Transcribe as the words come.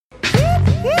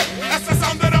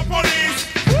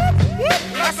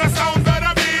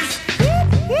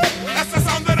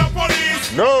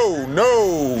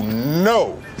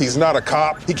He's not a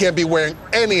cop. He can't be wearing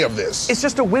any of this. It's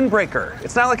just a windbreaker.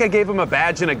 It's not like I gave him a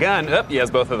badge and a gun. Oh, he has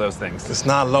both of those things. It's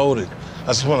not loaded. I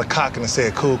just want to cock it and say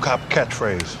a cool cop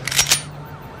catchphrase.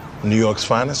 New York's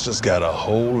finest just got a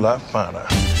whole lot finer.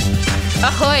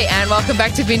 Ahoy, and welcome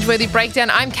back to Binge Worthy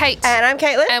Breakdown. I'm Kate. And I'm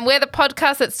Caitlin. And we're the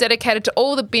podcast that's dedicated to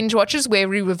all the binge watchers, where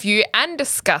we review and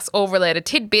discuss all related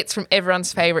tidbits from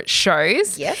everyone's favourite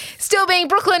shows. Yes. Still being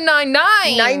Brooklyn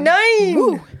Nine-Nine. Nine-Nine.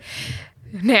 Woo.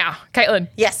 Now, Caitlin.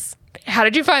 Yes. How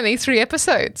did you find these 3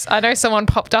 episodes? I know someone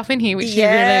popped up in here, which you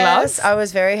really love. Yes, I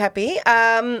was very happy.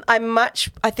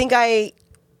 I think I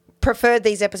preferred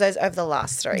these episodes over the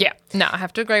last 3. Yeah, no, I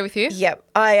have to agree with you. Yep.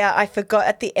 I forgot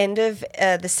at the end of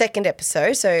the second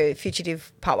episode, so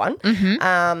Fugitive Part 1,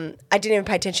 I didn't even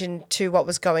pay attention to what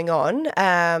was going on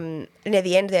near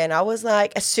the end there, and I was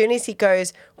like, as soon as he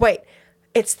goes, wait,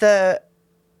 it's the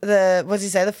what does he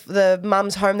say, the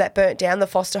mum's home that burnt down, the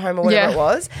foster home or whatever it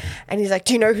was, and he's like,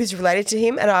 do you know who's related to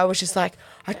him? And I was just like,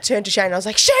 I turned to Shane and I was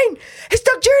like, Shane, it's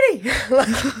Doug Judy. Like,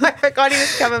 I forgot he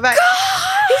was coming back.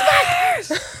 He's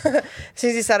back. As soon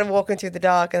as he started walking through the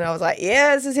dark, and I was like,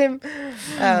 yeah, this is him.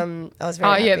 I was very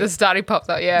happy. Yeah, the start he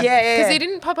popped up, yeah. Yeah. Because he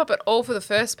didn't pop up at all for the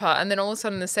first part, and then all of a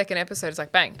sudden the second episode is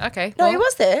like, bang, okay. No, he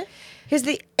was there.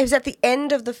 It was at the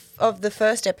end of the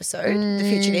first episode, The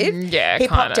Fugitive. Yeah, he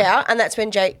kinda popped out, and that's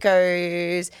when Jake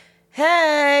goes,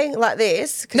 hey, like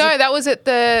this. No, that was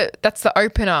that's the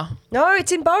opener. No,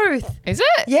 it's in both. Is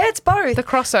it? Yeah, it's both. The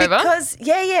crossover?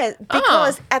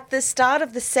 Because at the start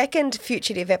of the second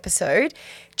Fugitive episode,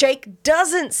 Jake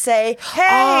doesn't say,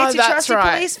 hey, it's your trusty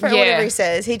police friend, whatever he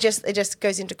says. It just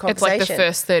goes into conversation. It's like the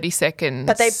first 30 seconds.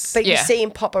 But you see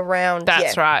him pop around.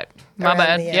 That's right. My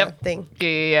bad. The, thing.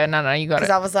 Yeah. No, you got it. Because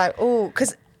I was like, oh,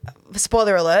 because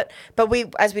spoiler alert, but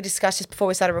as we discussed just before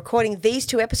we started recording, these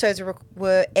 2 episodes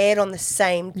were aired on the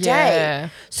same day. Yeah.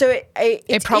 So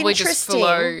it probably just interesting.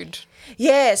 flowed.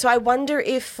 Yeah, so I wonder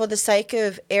if, for the sake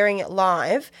of airing it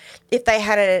live, if they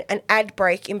had an ad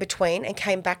break in between and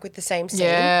came back with the same scene.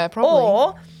 Yeah, probably.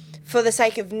 Or, for the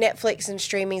sake of Netflix and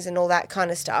streamings and all that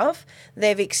kind of stuff,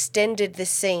 they've extended the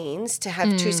scenes to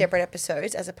have 2 separate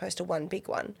episodes as opposed to one big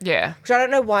one. Yeah. Which I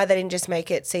don't know why they didn't just make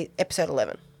it episode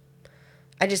 11.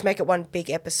 I just make it one big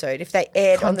episode. If they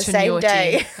aired on the same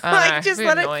day, just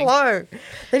let it flow.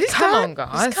 They just Come on,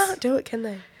 guys. Just can't do it, can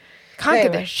they? Can't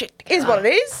get their shit together. Is what it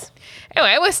is.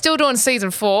 Anyway, we're still doing season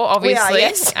 4, obviously. We are,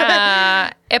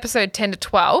 yes. Episode 10 to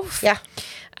 12.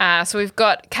 Yeah. So we've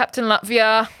got Captain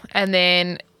Latvia, and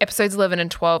then episodes 11 and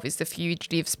 12 is The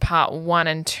Fugitives Part 1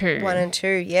 and 2. 1 and 2,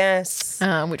 yes.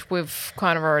 Which we've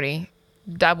kind of already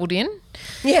dabbled in.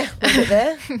 Yeah, a bit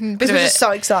there. Because we're just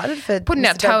so excited for putting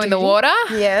our Mr. toe in the Judy. water,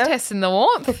 Yeah. testing the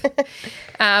warmth.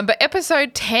 But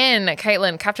episode 10,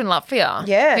 Caitlin, Captain Latvia.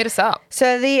 Yeah. Hit us up.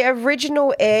 So the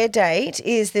original air date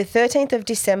is the 13th of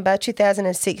December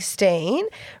 2016,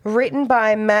 written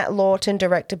by Matt Lawton,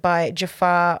 directed by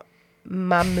Jafar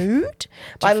Mahmood.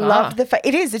 I love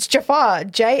it is. It's Jafar.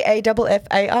 Jaffar.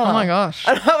 Oh my gosh.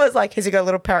 And I was like, has he got a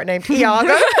little parrot named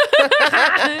Iago?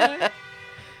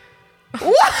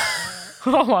 What?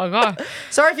 Oh my God.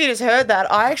 Sorry if you just heard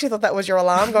that. I actually thought that was your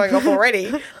alarm going off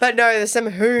already. But no, there's some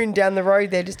hoon down the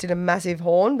road there just did a massive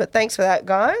horn. But thanks for that,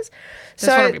 guys.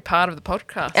 Just want to be part of the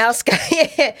podcast.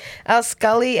 Our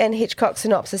Scully and Hitchcock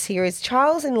synopsis here is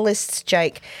Charles enlists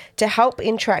Jake to help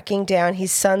in tracking down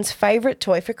his son's favourite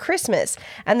toy for Christmas.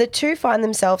 And the two find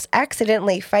themselves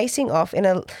accidentally facing off in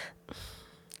a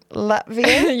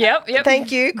Latvian Yep.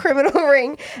 Thank you, criminal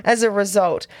ring as a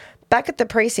result. Back at the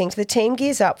precinct, the team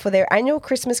gears up for their annual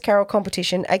Christmas Carol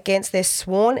competition against their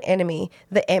sworn enemy,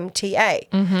 the MTA.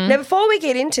 Mm-hmm. Now, before we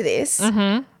get into this,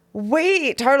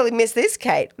 we totally missed this,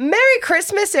 Kate. Merry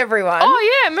Christmas, everyone.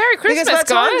 Oh, yeah. Merry Christmas, because by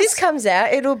the time guys. this comes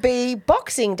out, it'll be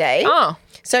Boxing Day. Oh.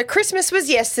 So Christmas was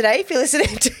yesterday, if you're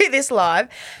listening to this live.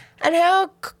 And how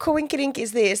coinkydink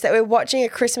is this, that we're watching a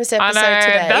Christmas episode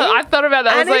today? I thought about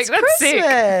that. I was like, that's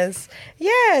Christmas. sick.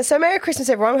 Yeah, so Merry Christmas,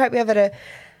 everyone. We hope you have had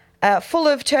full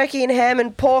of turkey and ham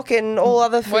and pork and all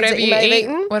other foods Whatever that you you may have eat,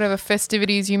 eaten. whatever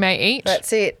festivities you may eat.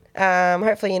 That's it.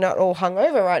 Hopefully you're not all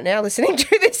hungover right now listening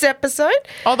to this episode.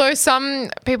 Although some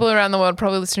people around the world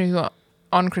probably listen to it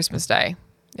on Christmas Day.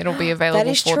 It'll be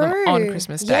available for them on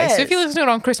Christmas Day. Yes. So if you listen to it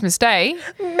on Christmas Day,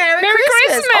 Merry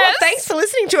Christmas! Oh, thanks for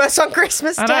listening to us on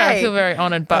Christmas Day. I know, I feel very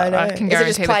honoured, but I can Is it guarantee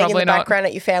just they're playing in probably the not. background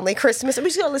at your family Christmas? We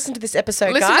just got to listen to this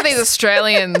episode, Listen guys. to these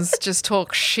Australians just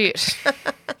talk shit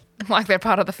like they're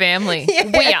part of the family.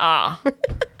 Yeah. We are.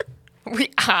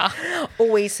 We are.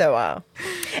 We so are.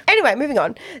 Anyway, moving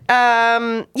on.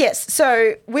 Yes,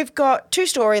 so we've got 2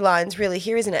 storylines really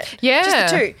here, isn't it? Yeah.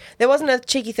 Just the 2. There wasn't a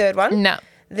cheeky third one. No.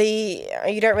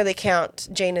 You don't really count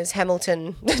Gina's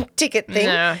Hamilton ticket thing.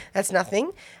 No. That's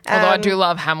nothing. Although I do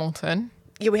love Hamilton.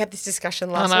 Yeah, we had this discussion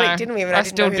last I know. week, didn't we? But I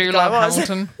didn't still know who do the guy love was.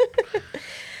 Hamilton.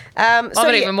 So Love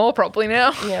it yeah. even more properly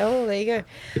now. Yeah, well, there you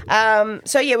go.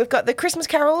 So yeah, we've got the Christmas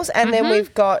carols, and then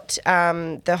we've got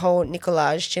the whole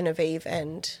Nicolaj, Genevieve,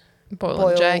 and Boyle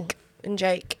and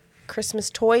Jake. Christmas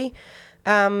toy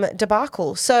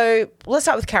debacle. So let's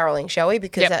start with caroling, shall we?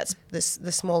 Because that's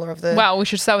the smaller of the. Well, we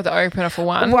should start with the opener for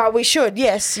one. Well, we should.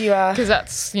 Yes, you are. Because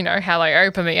that's, how they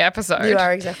open the episode. You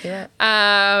are exactly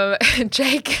right.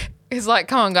 Jake is like,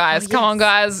 come on,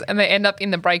 guys. And they end up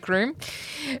in the break room.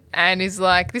 And he's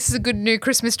like, this is a good new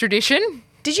Christmas tradition.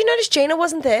 Did you notice Gina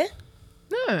wasn't there?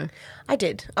 No. I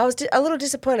did. I was a little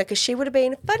disappointed because she would have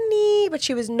been funny, but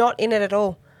she was not in it at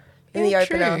all in the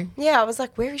opener. True. Yeah, I was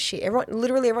like, where is she?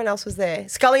 Literally everyone else was there.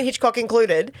 Scully and Hitchcock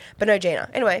included, but no Gina.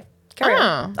 Anyway, carry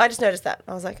on. I just noticed that.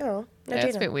 I was like, oh, no Gina.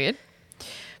 That's a bit weird.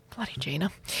 Bloody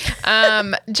Gina.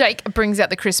 Jake brings out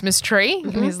the Christmas tree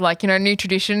and he's like, new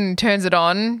tradition, and turns it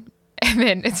on. And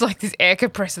then it's like this air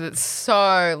compressor that's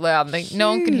so loud. Like, no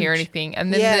one can hear anything.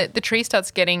 And then the tree starts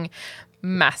getting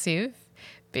massive,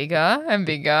 bigger and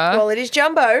bigger. Well, it is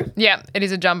jumbo. Yeah, it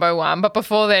is a jumbo one. But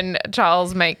before then,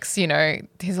 Charles makes,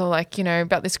 he's all like,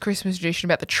 about this Christmas tradition,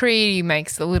 about the tree. He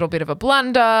makes a little bit of a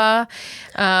blunder.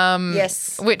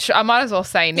 Yes. Which I might as well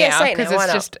say now. Yeah, say it now. Because Why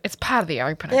not? it's part of the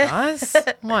opener, guys.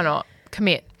 Why not?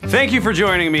 Commit. Thank you for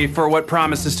joining me for what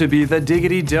promises to be the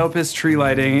diggity dopest tree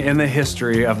lighting in the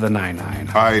history of the 99.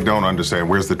 I don't understand.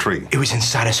 Where's the tree? It was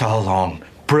inside us all along.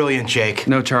 Brilliant, Jake.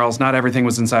 No, Charles, not everything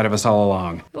was inside of us all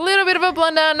along. A little bit of a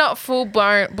blunder, not full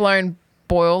blown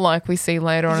Boyle like we see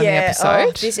later on in the episode.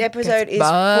 Oh, this episode is full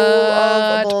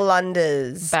of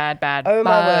blunders. Bad. Oh,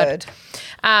 my word.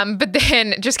 But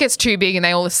then it just gets too big and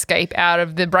they all escape out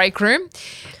of the break room.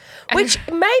 Which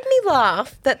made me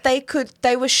laugh that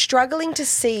they were struggling to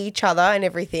see each other and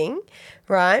everything,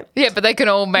 right? Yeah, but they can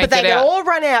all make But they it can out. all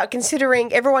run out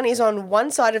considering everyone is on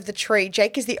one side of the tree.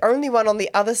 Jake is the only one on the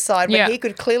other side where he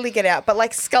could clearly get out. But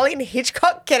like Scully and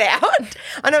Hitchcock get out.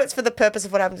 I know it's for the purpose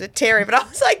of what happens with Terry, but I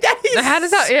was like, that is How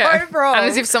does that? so wrong. And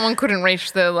as if someone couldn't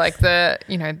reach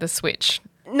the switch.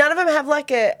 None of them have like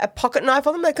a pocket knife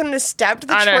on them. They couldn't have stabbed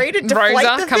the tree to deflate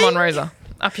Rosa, the come thing. on, Rosa.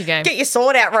 Up your game. Get your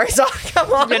sword out, Rosa.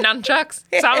 Come on. Your nunchucks.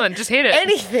 Something. Just hit it.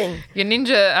 Anything. Your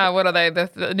ninja, what are they? The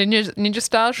ninja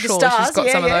stars? Sure, stars, she's got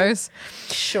some of those.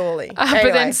 Surely.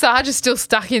 But then Sarge is still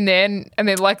stuck in there and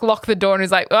they like lock the door and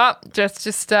he's like, oh,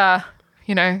 just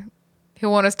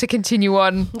he'll want us to continue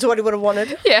on. That's what he would have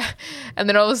wanted. Yeah. And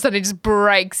then all of a sudden he just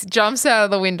breaks, jumps out of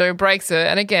the window, breaks it.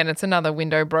 And again, it's another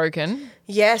window broken.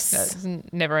 Yes. It's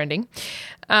never ending.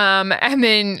 And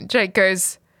then Jake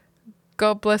goes,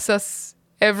 God bless us,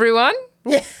 everyone.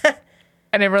 Yeah.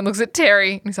 And everyone looks at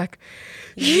Terry and he's like,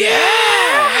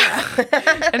 yeah.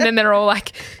 And then they're all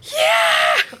like,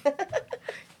 yeah.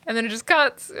 And then it just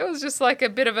cuts. It was just like a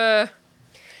bit of a...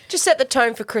 Just set the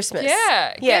tone for Christmas.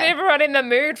 Yeah. Get everyone in the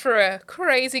mood for a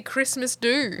crazy Christmas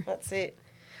do. That's it.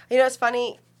 It's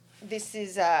funny. This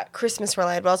is Christmas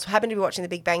related. I happened to be watching The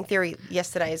Big Bang Theory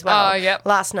yesterday as well. Oh, yep.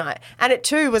 Last night. And it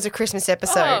too was a Christmas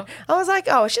episode. Oh. I was like,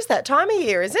 it's just that time of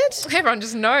year, is it? Everyone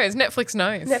just knows. Netflix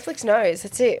knows. Netflix knows.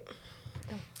 That's it.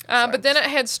 But then it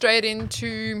heads straight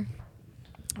into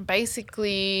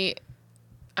basically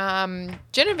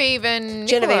Genevieve and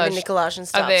Nicolaj and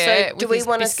stuff. are there So do with we his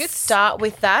want to biscuits. start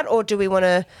with that or do we want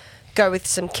to go with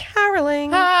some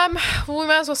caroling? Well, we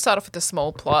might as well start off with the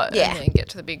small plot Yeah. and then get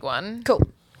to the big one. Cool.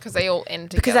 Because they all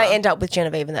end together. Because they end up with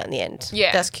Genevieve and that in the end.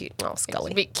 Yeah. That's cute. Oh, It's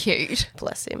Scully. a bit cute.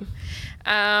 Bless him.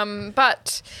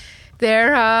 But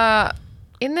they're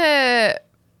in the...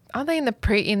 Are they in the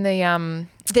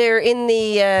They're in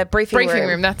the briefing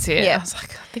room? That's it. Yeah. I was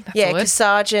like, I think that's Yeah, the word. because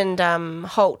Sarge and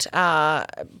Holt are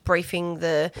briefing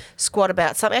the squad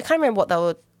about something. I can't remember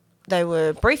what they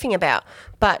were briefing about.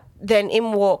 But then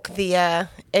in walk the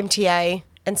MTA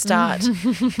and start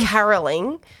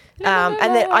caroling. And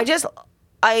then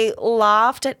I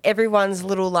laughed at everyone's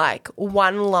little like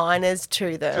one-liners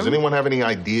to them. Does anyone have any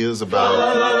ideas about...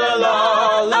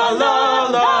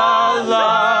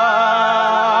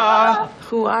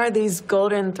 Who are these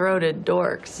golden-throated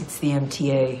dorks? It's the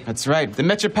MTA. That's right, the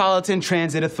Metropolitan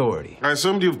Transit Authority. I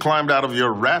assumed you've climbed out of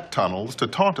your rat tunnels to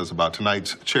taunt us about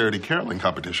tonight's charity caroling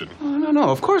competition. Oh, no,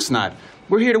 of course not.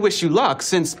 We're here to wish you luck,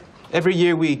 since every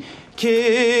year we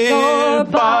kill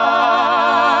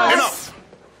by. Enough!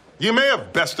 You may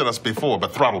have bested us before,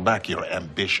 but throttle back your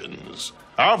ambitions.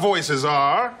 Our voices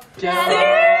are...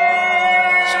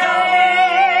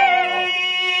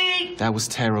 Thank That was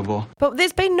terrible. But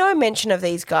there's been no mention of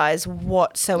these guys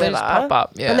whatsoever. They just pop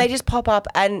up, yeah. And they just pop up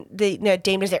and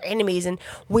deemed as their enemies and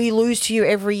we lose to you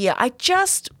every year. I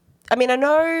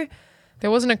know There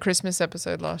wasn't a Christmas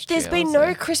episode last year. there's been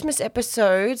no Christmas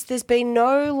episodes. There's been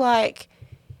no, like,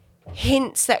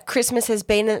 hints that Christmas has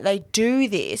been and that they do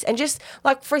this. And just,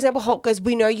 like, for example, Hulk goes,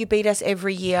 we know you beat us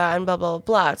every year and blah, blah,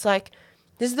 blah. It's like,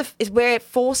 we're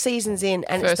 4 seasons in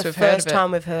and it's the first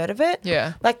time we've heard of it.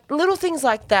 Yeah. Like, little things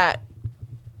like that.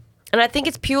 And I think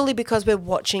it's purely because we're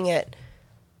watching it,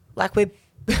 like we're,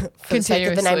 for the sake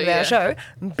of the name of our show,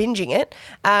 binging it,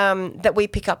 that we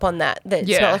pick up on that. That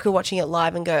it's not like we're watching it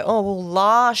live and go, oh, well,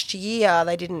 last year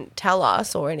they didn't tell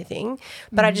us or anything.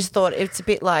 But I just thought it's a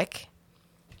bit like...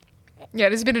 Yeah,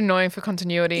 it is a bit annoying for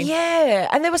continuity. Yeah,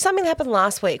 and there was something that happened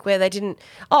last week where they didn't...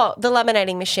 Oh, the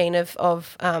laminating machine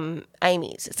of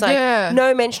Amy's. It's like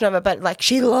no mention of it, but like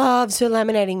she loves her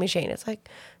laminating machine. It's like,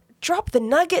 drop the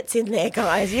nuggets in there,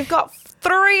 guys. You've got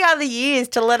 3 other years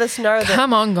to let us know that...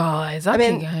 Come on, guys. Up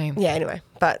your game. Yeah, anyway,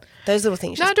 but those little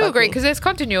things No, I just do bug agree me. because there's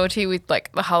continuity with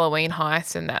like the Halloween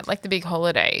heist and that, like the big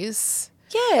holidays.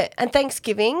 Yeah, and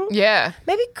Thanksgiving. Yeah.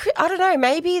 Maybe, I don't know,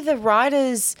 maybe the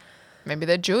writers... Maybe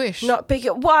they're Jewish. Not big...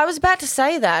 Well, I was about to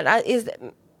say that. Is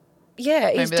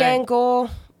Dan Gore...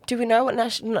 Do we know what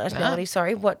nationality,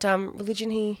 sorry, what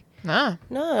religion he... No.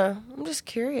 No, I'm just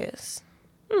curious.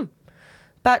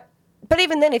 But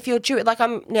even then, if you're Jewish, like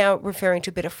I'm now referring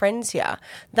to a bit of Friends here,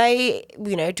 they,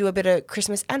 do a bit of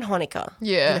Christmas and Hanukkah.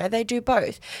 Yeah. They do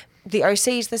both. The OC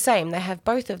is the same. They have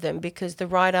both of them because the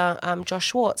writer, Josh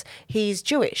Schwartz, he's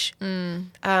Jewish.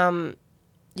 And I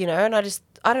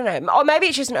don't know. Or maybe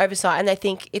it's just an oversight and they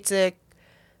think it's a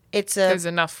There's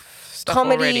enough stuff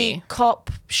comedy already.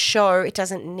 cop show. It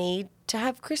doesn't need to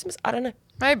have Christmas. I don't know.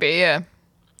 Maybe, yeah.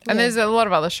 And there's a lot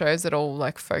of other shows that all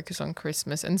like focus on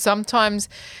Christmas, and sometimes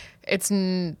it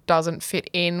doesn't fit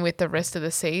in with the rest of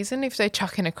the season. If they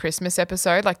chuck in a Christmas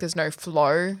episode, like there's no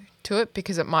flow to it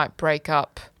because it might break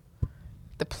up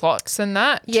the plots and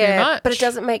that too much. But it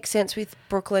doesn't make sense with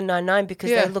Brooklyn Nine-Nine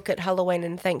because they look at Halloween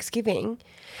and Thanksgiving.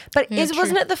 But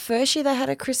wasn't it the first year they had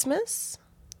a Christmas?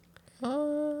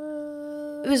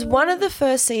 It was one of the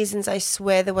first seasons, I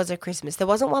swear there was a Christmas. There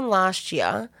wasn't one last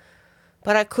year,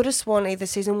 but I could have sworn either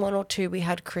season 1 or 2 we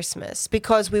had Christmas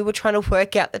because we were trying to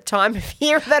work out the time of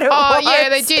year that it was. Oh, yeah,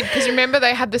 they did because remember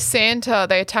they had the Santa,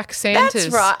 they attacked Santas.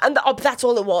 That's right. And that's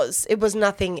all it was. It was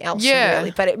nothing else really,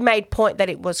 but it made point that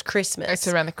it was Christmas. It's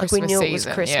around the Christmas we knew season, it was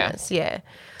Christmas, yeah.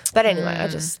 But anyway,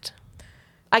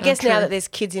 I guess now that there's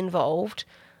kids involved,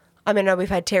 I mean, I know we've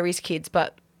had Terry's kids,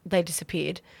 but they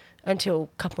disappeared until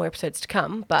a couple more episodes to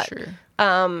come. But,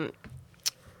 now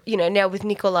with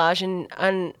Nicolaj and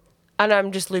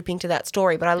I'm just looping to that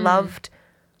story, but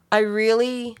I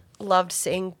really loved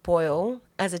seeing Boyle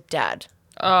as a dad.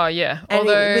 Oh, yeah. And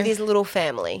with his little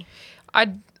family.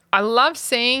 I love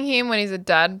seeing him when he's a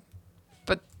dad,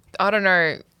 but I don't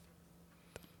know,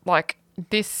 like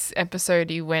this episode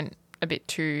he went a bit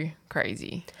too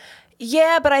crazy.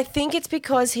 Yeah, but I think it's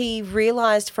because he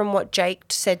realised from what Jake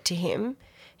said to him,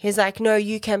 he's like, no,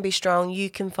 you can be strong, you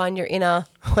can find your inner,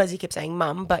 as he kept saying,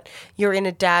 mum, but your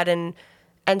inner dad and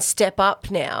step up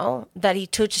now, that he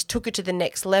just took it to the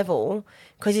next level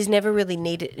because he's never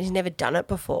done it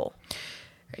before.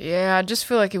 Yeah, I just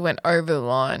feel like he went over the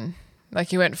line. Like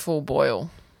he went full Boyle.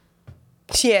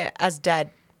 Yeah, as dad.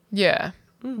 Yeah.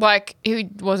 Like he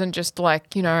wasn't just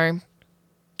like,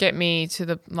 get me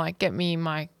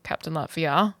my Captain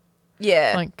Latvia.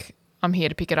 Yeah. Like I'm here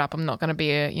to pick it up. I'm not going to be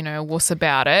a wuss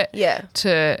about it. Yeah.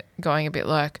 To going a bit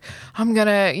like, I'm going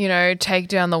to, take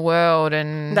down the world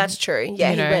and... That's true.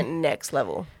 Yeah, he went next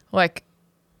level. Like,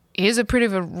 he's a pretty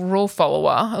of a rule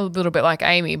follower, a little bit like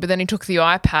Amy, but then he took the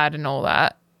iPad and all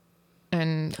that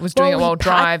and was doing it while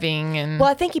driving. And Well,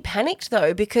 I think he panicked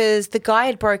though because the guy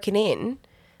had broken in.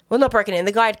 Well, not broken in.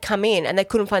 The guy had come in and they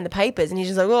couldn't find the papers and he's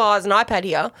just like, oh, there's an iPad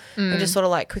here. And just sort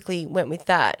of like quickly went with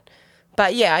that.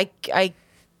 But yeah, I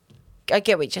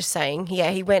get what you're just saying.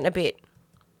 Yeah, he went a bit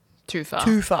too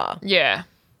far. Yeah.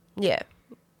 Yeah.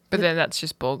 But then that's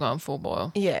just Boyle going full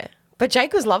Boyle. Yeah. But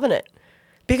Jake was loving it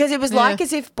because it was like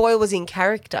as if Boyle was in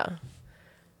character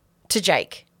to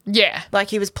Jake. Yeah. Like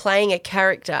he was playing a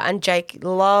character and Jake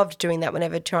loved doing that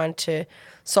whenever trying to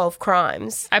solve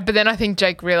crimes. But then I think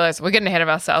Jake realised we're getting ahead of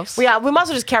ourselves. We might as well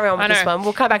just carry on with this one.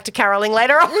 We'll come back to caroling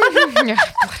later on. Yeah,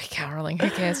 bloody caroling. Who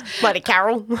cares? Bloody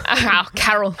Carol. Oh,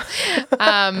 Carol.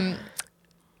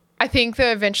 I think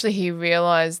that eventually he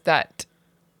realised that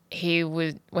he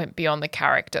went beyond the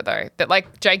character though. That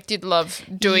like Jake did love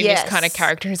doing this kind of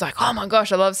character. He's like, oh my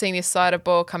gosh, I love seeing this side of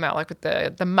Boyle come out like with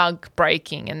the mug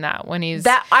breaking and that when he's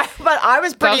but I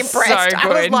was pretty impressed. So I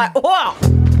was like, wow.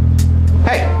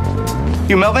 Hey,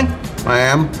 you Melvin? I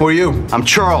am. Who are you? I'm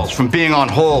Charles from Being on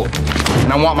Hold,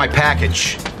 and I want my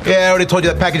package. Yeah, I already told you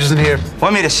that package isn't here.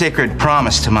 Well, I made a sacred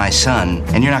promise to my son,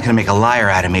 and you're not gonna make a liar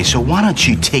out of me, so why don't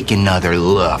you take another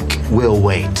look? We'll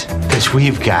wait, because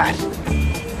we've got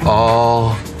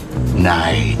all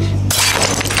night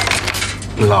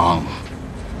long.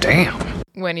 Damn.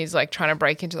 when he's like trying to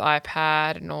break into the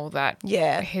iPad and all that.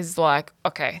 Yeah. He's like,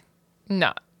 okay,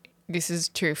 no, this is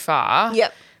too far.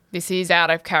 Yep. This is out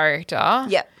of character.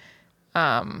 Yep.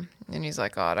 And he's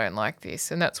like, oh, I don't like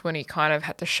this. And that's when he kind of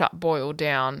had to shut Boyle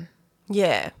down.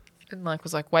 Yeah. And like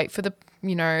was like, wait for the,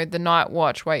 you know, the night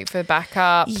watch, wait for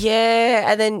backup.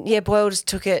 Yeah. And then, yeah, Boyle just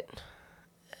took it,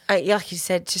 like you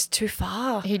said, just too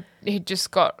far. He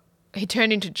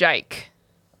turned into Jake.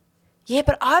 Yeah,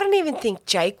 but I don't even think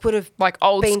Jake would have like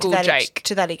old been school to that Jake.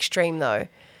 to that extreme though.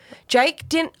 Jake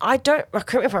didn't.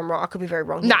 Correct me if I'm wrong. I could be very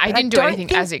wrong. No, here, he but didn't do don't anything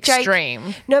think as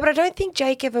extreme. No, but I don't think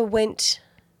Jake ever went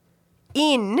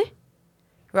in.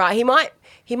 Right,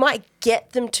 he might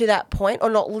get them to that point or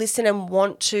not listen and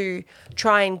want to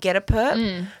try and get a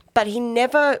perp. But he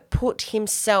never put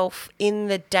himself in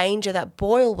the danger that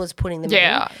Boyle was putting them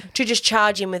in to just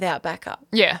charge him without backup.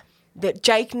 Yeah. That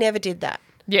Jake never did that.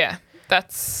 Yeah.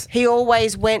 That's he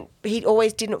always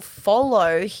didn't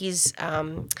follow his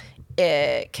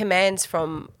commands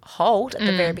from Holt at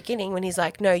the very beginning when he's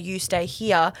like, no, you stay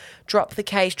here, drop the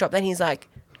case, then he's like,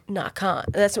 no, I can't.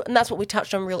 And that's what we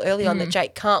touched on real early on, that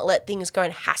Jake can't let things go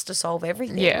and has to solve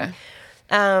everything. Yeah.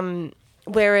 But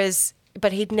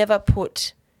he'd never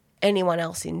put anyone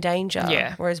else in danger.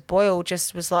 Yeah. Whereas Boyle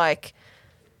just was like,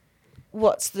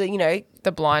 what's the, you know.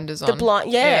 The blinders on.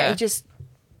 He just,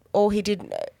 all he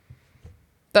did.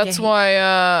 That's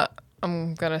why,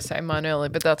 I'm going to say mine early,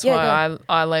 but that's why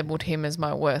I labelled him as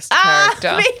my worst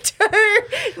character. Me too.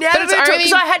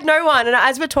 Because I had no one. And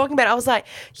as we're talking about it, I was like,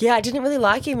 yeah, I didn't really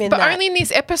like him in that. But only in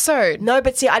this episode. No,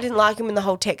 but see, I didn't like him in the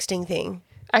whole texting thing.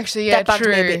 Actually, yeah, that bugged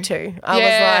true. me a bit too. I was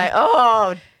like,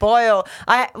 oh, Boyle.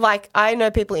 I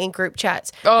know people in group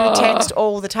chats who text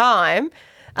all the time.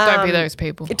 Don't be those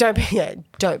people. Don't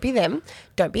be them.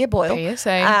 Don't be a Boyle.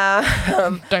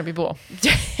 PSA. Don't be Boyle.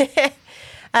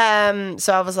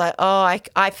 So I was like, oh,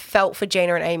 I felt for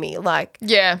Gina and Amy. Like,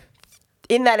 yeah.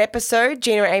 In that episode,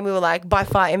 Gina and Amy were like by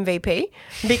far MVP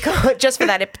because just for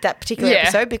that particular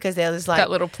episode, because there was like that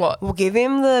little plot. We'll give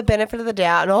him the benefit of the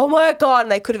doubt, and oh my god,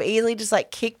 and they could have easily just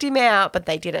like kicked him out, but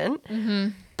they didn't. Mm-hmm.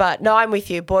 But no, I'm with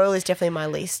you. Boyle is definitely my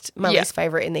least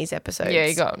favorite in these episodes.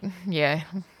 Yeah,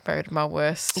 voted my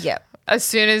worst. Yeah. As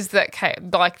soon as that came,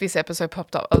 like this episode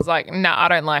popped up, I was like, no, I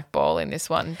don't like Boyle in this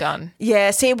one. Done. Yeah,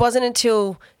 see, it wasn't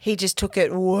until he just took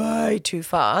it way too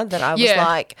far that I was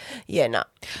like, yeah, no.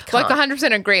 Like,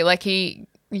 100% agree. Like, he,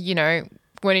 you know,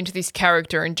 went into this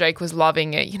character and Jake was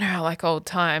loving it, you know, like old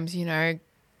times, you know.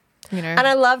 And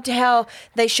I loved how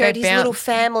they showed his little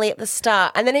family at the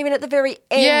start and then even at the very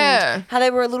end, how they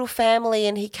were a little family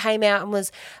and he came out and was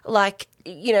like,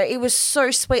 you know, it was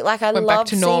so sweet. Like, I loved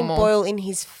seeing Boyle in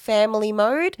his family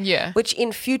mode, which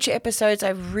in future episodes I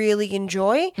really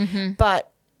enjoy. Mm-hmm.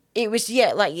 But it was,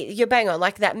 like you're bang on.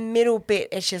 Like that middle bit,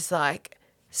 it's just like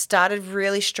started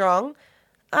really strong.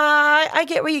 I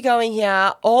get where you're going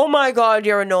here. Oh my God,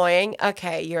 you're annoying.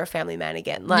 Okay, you're a family man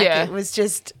again. Like it was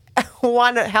just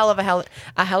one hell of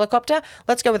a helicopter.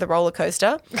 Let's go with a roller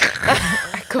coaster.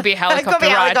 It could be a helicopter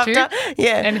ride too.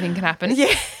 Yeah. Anything can happen.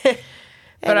 Yeah.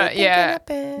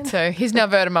 But so he's now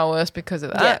voted my worst because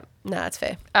of that. Yeah, no, that's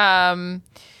fair.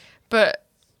 But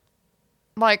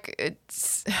like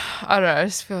it's, I don't know. I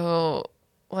just feel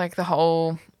like the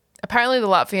whole. Apparently, the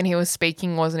Latvian he was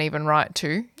speaking wasn't even right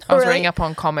too. I was reading up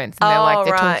on comments and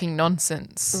they're talking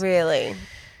nonsense. Really?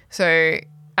 So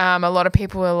a lot of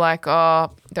people were like, oh,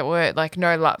 that were like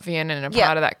no Latvian and a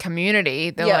part of that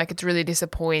community. They're like, it's really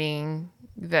disappointing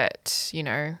that, you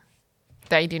know,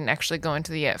 they didn't actually go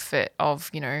into the effort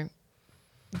of, you know,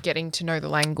 getting to know the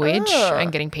language and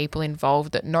getting people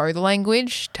involved that know the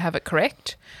language to have it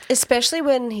correct. Especially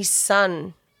when his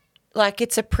son, like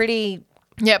it's a pretty...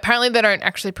 Yeah, apparently they don't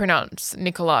actually pronounce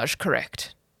Nicolaj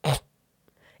correct.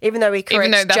 Even though he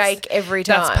corrects Jake every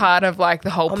time. That's part of like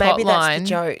the whole plot line. Maybe that's the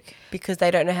joke because they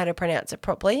don't know how to pronounce it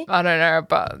properly. I don't know,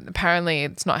 but apparently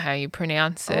it's not how you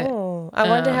pronounce it. Oh, I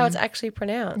wonder how it's actually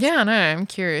pronounced. Yeah, I know. I'm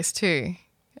curious too.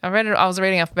 I was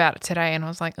reading up about it today and I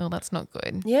was like, oh, that's not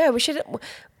good. Yeah, we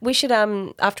should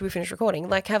after we finish recording,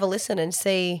 like have a listen and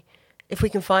see if we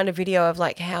can find a video of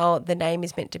like how the name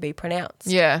is meant to be pronounced.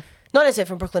 Yeah. Not necessarily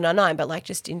from Brooklyn Nine-Nine, but like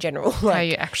just in general, like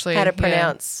you actually how to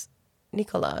pronounce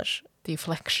Nicolaj. The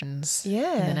inflections in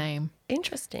Yeah. the name.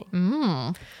 Interesting.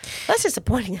 That's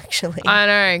disappointing, actually. I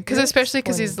know, because Really especially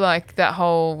because he's like that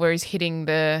whole where he's hitting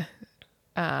the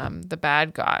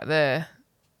bad guy, the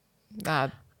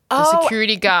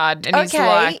security guard, and he's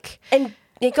like, and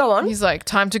yeah, go on. he's like,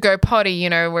 time to go potty, you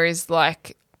know, where he's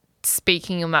like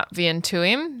speaking in Latvian to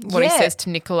him, what he Yeah. says to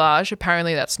Nicolaj.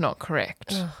 Apparently, that's not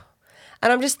correct.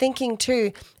 And I'm just thinking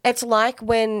too, it's like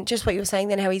when, just what you were saying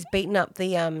then, how he's beaten up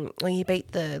when he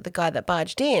beat the guy that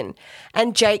barged in,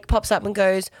 and Jake pops up and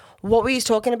goes, what were you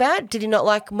talking about? Did he not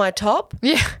like my top?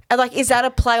 Yeah. And like, is that a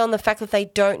play on the fact that they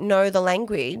don't know the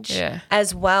language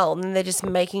as well? And they're just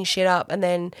making shit up. And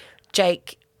then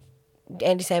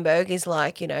Andy Samberg is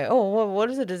like, you know, oh,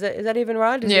 what is it? Is that even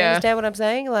right? Does he understand what I'm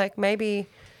saying? Like maybe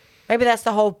that's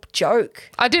the whole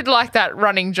joke. I did like that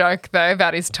running joke though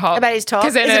about his top. About his top?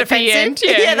 Because then Is it at the offensive? end,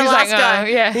 Yeah, the he's last like, guy. oh,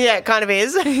 yeah. Yeah, it kind of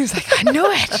is. He's like, I knew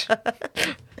it.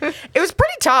 It was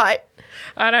pretty tight.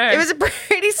 I know. It was a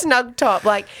pretty snug top.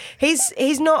 Like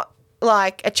he's not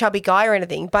like a chubby guy or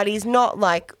anything, but he's not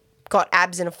like got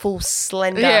abs and a full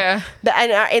slender. Yeah.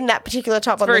 And in that particular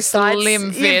top on very the sides,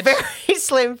 slim fit. very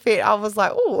slim fit. I was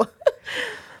like, oh,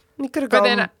 you could have But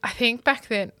gone. then I think back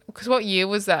then, because what year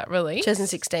was that released?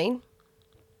 2016.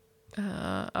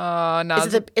 Oh no,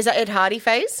 Is that Ed Hardy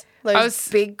phase? Those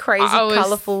big, crazy, I was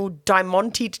colourful,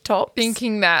 diamonted tops.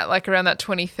 thinking that like around that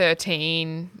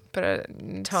 2013, but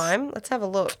time. Let's have a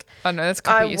look. Oh no, that's a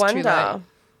couple I years too late. wonder.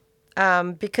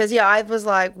 Because I was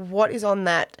like, what is on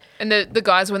that? And the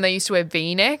guys when they used to wear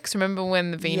V-necks, remember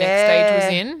when the V-neck stage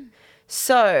was in?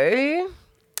 So,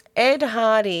 Ed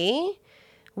Hardy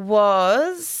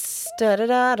was. I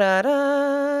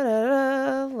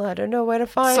don't know where to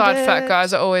find Side it. fact,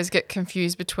 guys, I always get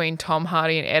confused between Tom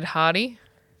Hardy and Ed Hardy.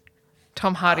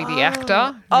 Tom Hardy, the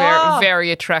actor,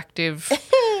 very attractive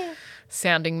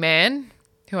sounding man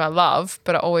who I love,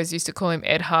 but I always used to call him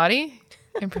Ed Hardy.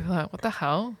 And people are like, what the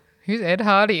hell? Who's Ed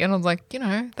Hardy? And I was like, you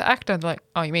know, the actor. They're like,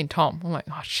 oh, you mean Tom? I'm like,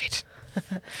 oh, shit.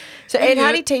 So Ed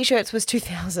Hardy t-shirts was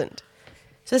 2000.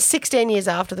 So 16 years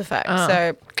after the fact.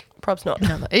 So props not.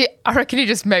 I reckon he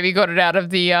just maybe got it out of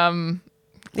the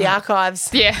archives.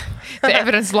 Yeah, the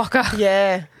evidence locker.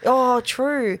 Yeah. Oh,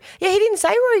 true. Yeah, he didn't say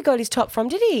where he got his top from,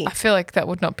 did he? I feel like that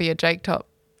would not be a Jake top.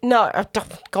 No.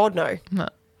 God, no.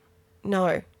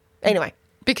 No. Anyway.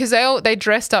 Because they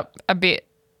dressed up a bit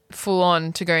full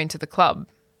on to go into the club.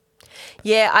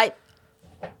 Yeah, I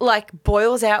like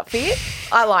Boyle's outfit.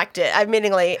 I liked it,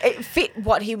 admittingly. It fit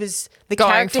what he was, the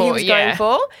character he was going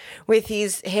for, with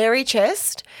his hairy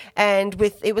chest and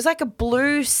it was like a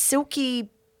blue, silky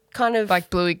kind of. Like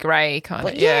bluey grey kind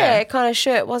of, yeah. kind of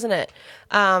shirt, wasn't it?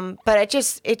 But it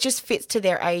just fits to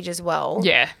their age as well.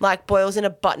 Yeah. Like Boyle's in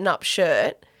a button-up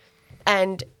shirt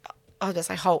and, I was going to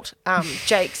say Holt,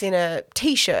 Jake's in a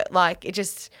T-shirt. Like, it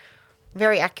just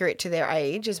very accurate to their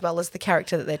age as well as the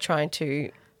character that they're trying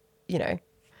to, you know,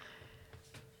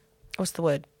 what's the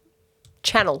word?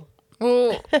 Channel.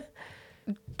 Well,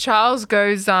 Charles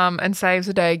goes and saves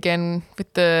the day again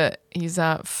with his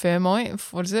Fermoy.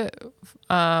 What is it?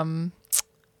 How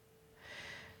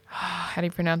do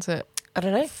you pronounce it? I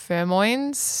don't know.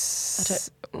 Fermoins.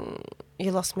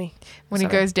 You lost me. When he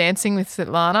goes dancing with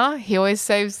Svetlana, he always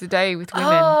saves the day with women.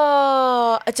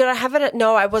 Oh, did I have it?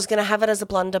 No, I was going to have it as a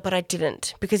blunder, but I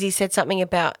didn't because he said something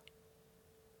about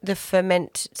the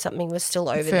ferment. Something was still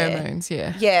over there. Pheromones,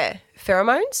 yeah. Yeah,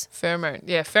 pheromones. Pheromones.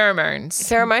 Pheromones.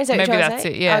 Pheromones. Maybe that's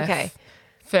it. Yeah. Okay.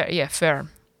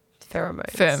 Pheromones.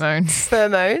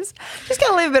 Pheromones. Just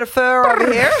going to leave a bit of fur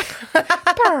over here.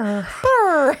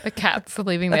 Purr. The cats are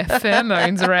leaving their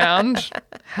pheromones around.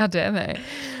 How dare they?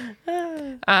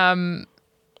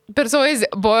 But it's always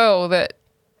Boyle that,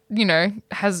 you know,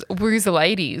 woos the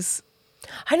ladies.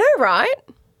 I know, right?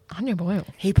 I know Boyle.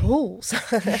 He pulls. He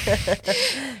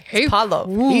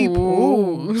Pavlov. He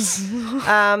pulls.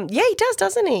 Yeah, he does,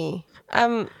 doesn't he?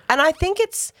 And I think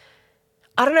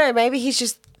I don't know, maybe he's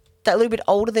just that little bit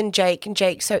older than Jake and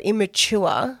Jake's so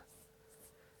immature.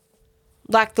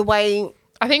 Like the way...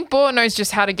 I think Boyle knows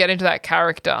just how to get into that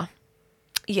character.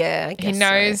 Yeah, I guess he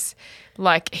knows,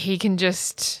 like, he can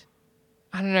just,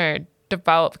 I don't know,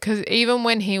 develop. Because even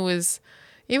when he was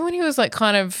like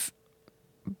kind of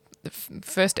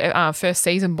first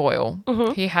season Boyle,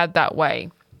 he had that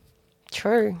way.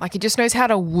 True. Like, he just knows how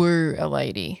to woo a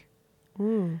lady.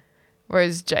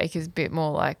 Whereas Jake is a bit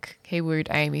more like, he wooed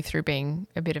Amy through being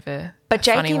a bit of a But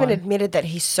Jake funny even one. admitted that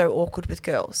he's so awkward with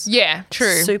girls. Yeah,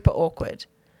 true. Super awkward.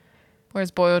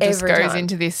 Whereas Boyle just Every goes time.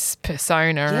 into this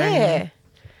persona. Yeah.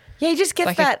 Yeah, he just gets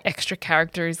like that an extra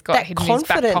character he's got that hidden in his back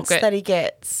confidence pocket. that he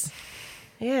gets.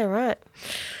 Yeah, right.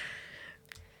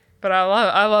 But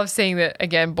I love seeing that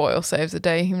again. Boyle saves the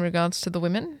day in regards to the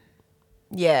women.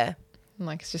 Yeah. And,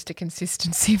 like it's just a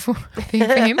consistency thing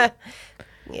for him.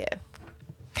 Yeah.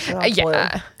 Good old Yeah.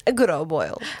 Boyle. A good old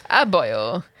Boyle. A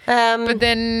Boyle. But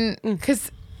then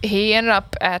because he ended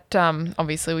up at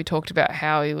obviously we talked about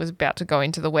how he was about to go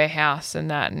into the warehouse and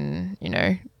that, and you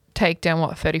know take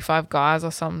down 35 guys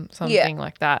or something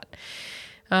like that.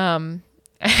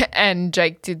 And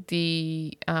Jake did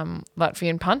the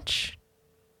Latvian punch.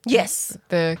 Yes.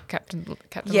 The Captain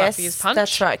Yes, Latvia's punch.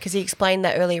 that's right, because he explained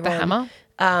that earlier The on.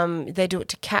 hammer. They do it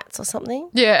to cats or something.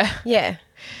 Yeah. Yeah.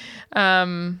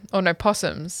 Or no,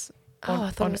 possums. Oh,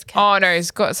 I thought it was cats. Oh no, he's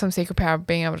got some secret power of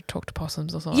being able to talk to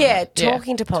possums or something. Yeah,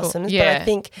 talking to possums. But I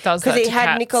think does because that he to had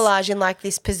cats. Nikolaj in like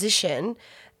this position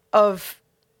of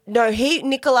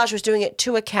Nikolaj was doing it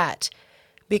to a cat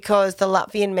because the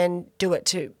Latvian men do it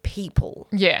to people.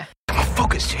 Yeah.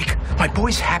 Focus, Jake. My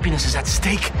boy's happiness is at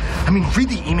stake. I mean, read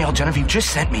the email Genevieve just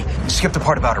sent me. Skip the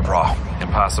part about her bra.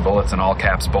 Impossible. It's in all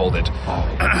caps bolded.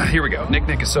 Here we go.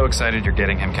 Nick is so excited you're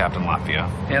getting him Captain Latvia.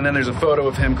 And then there's a photo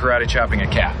of him karate chopping a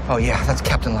cat. Oh, yeah, that's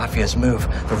Captain Latvia's move.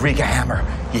 The Riga hammer.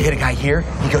 You hit a guy here,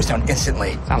 he goes down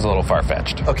instantly. Sounds a little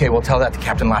far-fetched. Okay, well, tell that to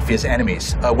Captain Latvia's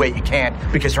enemies. Wait, you can't,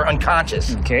 because they're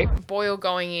unconscious. Okay. Boyle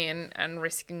going in and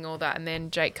risking all that, and then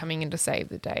Jake coming in to save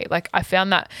the day. Like I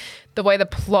found that the way the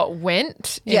plot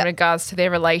went in regards to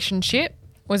their relationship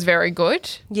was very good.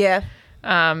 Yeah.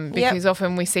 Because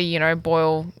often we see, you know,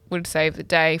 Boyle would save the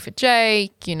day for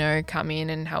Jake, you know, come in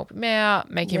and help him out,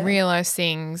 make him realise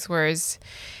things, whereas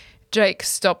Jake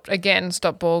stopped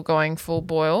Boyle going full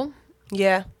Boyle.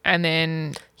 Yeah. And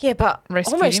then but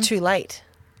rescued almost him. too late.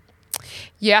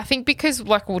 Yeah, I think because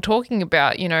like we were talking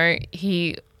about, you know,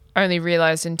 he only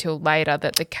realised until later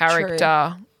that the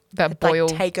character that Boyle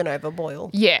Like taken over Boyle.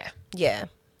 Yeah. Yeah.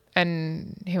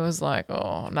 And he was like,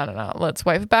 oh, no, let's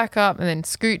wait for backup, and then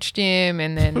scooched him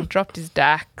and then dropped his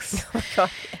Dax,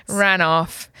 ran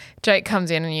off. Jake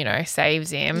comes in and, you know, saves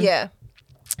him. Yeah.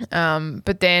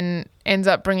 But then ends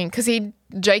up bringing, because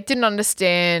Jake didn't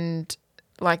understand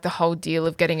like the whole deal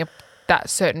of getting that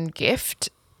certain gift.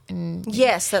 And,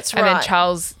 yes, that's right. And then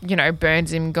Charles, you know,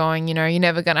 burns him going, you know, you're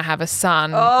never going to have a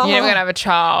son. You're never going to have a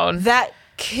child. That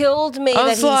killed me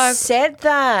that he said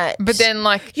that. But then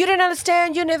like, you don't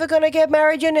understand, you're never going to get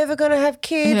married, you're never going to have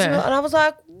kids. Yeah. And I was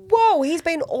like, whoa, he's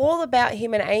been all about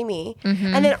him and Amy.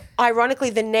 Mm-hmm. And then ironically,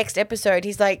 the next episode,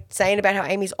 he's like saying about how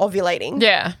Amy's ovulating.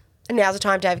 Yeah. And now's the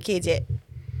time to have kids yet.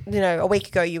 You know, a week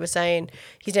ago you were saying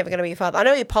he's never going to be a father. I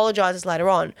know he apologises later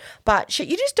on, but shit,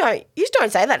 you just don't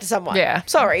say that to someone. Yeah.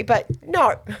 Sorry, but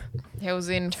no. He was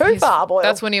in Too far, Boyle.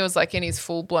 That's when he was like in his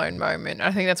full blown moment.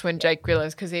 I think that's when Jake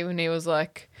realized, because even he was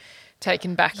like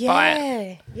taken back by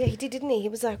it. Yeah, he did, didn't he? He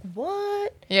was like,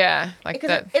 what? Yeah, like Because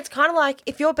that. it's kind of like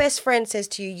if your best friend says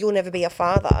to you, you'll never be a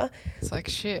father, It's like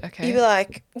shit. Okay. you'd be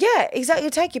like, yeah, exactly.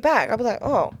 It'll take you back. I'll be like,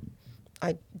 oh,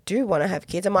 I do want to have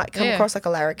kids. I might come across like a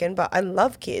larrikin, but I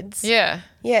love kids. Yeah.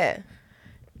 Yeah.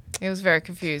 He was very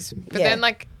confused. But Yeah. then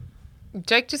like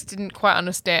Jake just didn't quite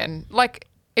understand. Like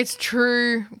it's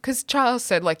true because Charles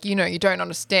said like, you know, you don't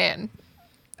understand.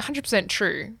 100%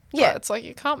 true. Yeah. But it's like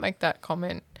you can't make that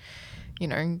comment. You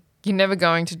know, you're never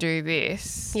going to do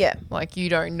this. Yeah. Like you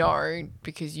don't know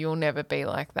because you'll never be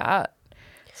like that.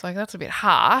 It's like that's a bit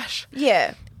harsh.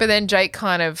 Yeah. But then Jake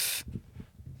kind of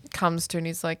comes to and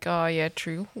he's like, oh, yeah,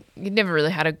 true. He never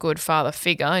really had a good father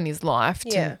figure in his life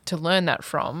to learn that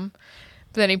from.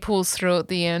 But then he pulls through at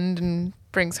the end and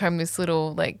brings home this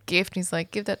little like gift. And he's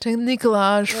like, give that to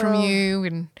Nikolaj from you.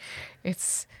 And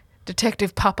it's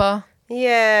Detective Papa.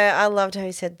 Yeah, I loved how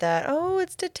he said that. Oh,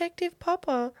 it's Detective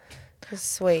Papa. It's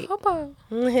sweet. Papa,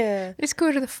 Yeah. let's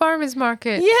go to the farmer's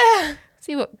market. Yeah.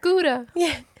 See what Gouda.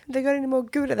 Yeah. They got any more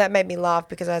Gouda? That made me laugh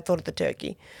because I thought of the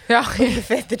turkey. Yeah. They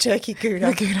fed the turkey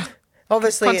Gouda. The Gouda.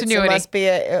 Obviously, it Continuity. must be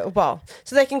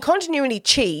so they can continuity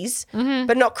cheese,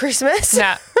 but not Christmas.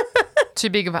 Nah. Too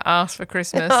big of an ass for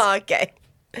Christmas. Oh, okay.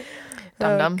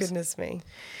 Dum-dums. Goodness me.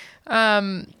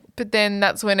 But then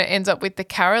that's when it ends up with the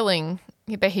caroling.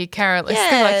 They hear caroling. Yeah.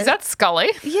 They're like, is that Scully?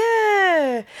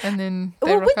 Yeah. And then they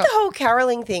Well, rock with up. the whole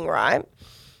caroling thing, right?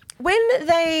 When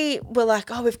they were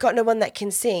like, oh, we've got no one that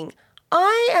can sing,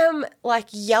 I am like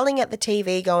yelling at the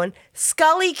TV going,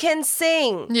 Scully can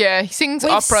sing. Yeah, he sings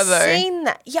We've opera though. seen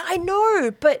that. Yeah, I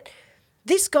know, but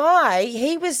this guy,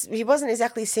 he wasn't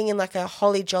exactly singing like a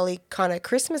holly jolly kind of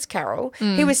Christmas carol.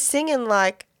 He was singing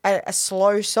like a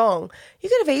slow song. You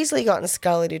could have easily gotten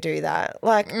Scully to do that.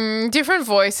 Like, Different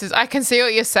voices. I can see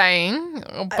what you're saying,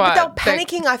 but they were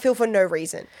panicking, I feel, for no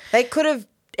reason. They could have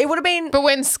It would have been. But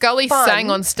when Scully fun. sang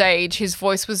on stage, his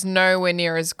voice was nowhere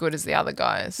near as good as the other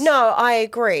guys. No, I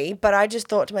agree, but I just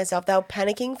thought to myself, they were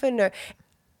panicking for no.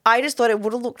 I just thought it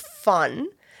would have looked fun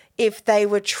if they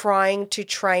were trying to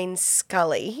train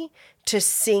Scully to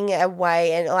sing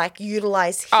away and like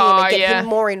utilize him and get him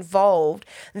more involved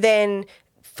than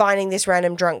finding this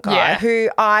random drunk guy who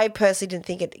I personally didn't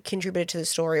think it contributed to the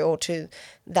story or to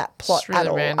that plot really at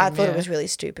all. random, I thought it was really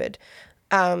stupid.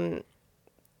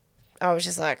 I was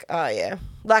just like, oh yeah,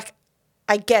 like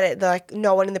I get it. Like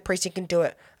no one in the precinct can do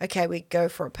it. Okay, we go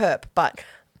for a perp, but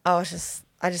I just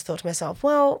thought to myself,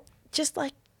 well, just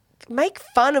like make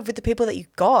fun of with the people that you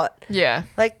got. Yeah.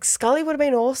 Like Scully would have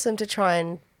been awesome to try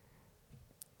and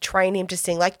train him to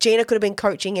sing. Like Gina could have been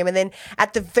coaching him and then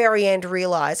at the very end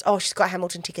realised, oh, she's got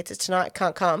Hamilton tickets. It's tonight.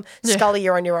 Can't come. Yeah. Scully,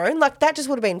 you're on your own. Like that just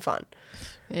would have been fun.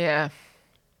 Yeah.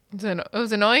 It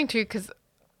was annoying too because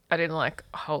I didn't like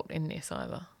Holt in this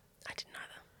either. I didn't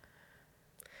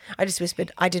either. I just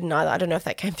whispered, I didn't either. I don't know if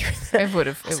that came through. It would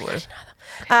have. It would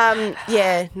have.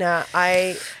 Yeah, no,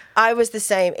 I was the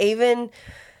same. Even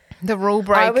the rule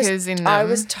breakers in them. I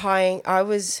was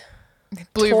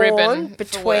blue torn ribbon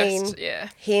between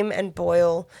him and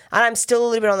Boyle, and I'm still a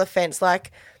little bit on the fence.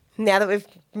 Like now that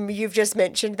you've just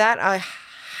mentioned that, I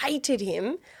hated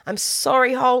him. I'm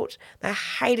sorry, Holt. I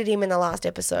hated him in the last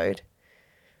episode.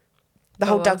 The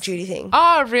whole Doug Judy thing.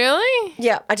 Oh, really?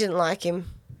 Yeah, I didn't like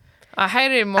him. I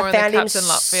hated him more than Captain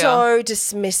Latvia. So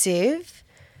dismissive.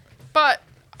 But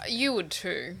you would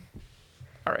too,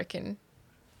 I reckon.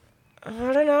 I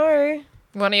don't know.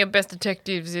 One of your best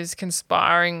detectives is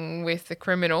conspiring with the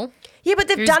criminal. Yeah, but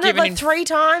they've done it like 3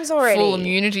 times already. Full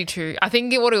immunity to. I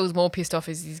think what it was more pissed off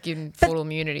is he's given full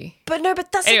immunity. But no,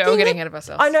 but that's anyway, the thing. We're getting ahead of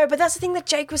ourselves. I know, but that's the thing that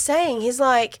Jake was saying. He's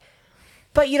like,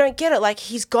 but you don't get it. Like,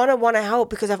 he's going to want to help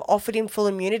because I've offered him full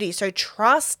immunity. So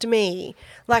trust me.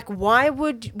 Like, why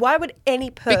would any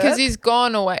person... Because he's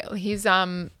gone away. He's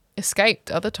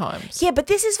escaped other times. Yeah, but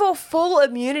this is for full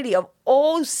immunity of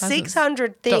all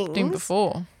 600 things. Stopped him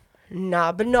before.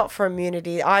 Nah, but not for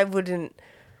immunity. I wouldn't...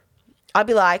 I'd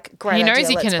be like, great He knows idea,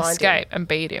 he can let's find escape him. and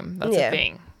beat him. That's the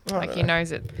thing. Like, he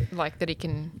knows it. Like, that he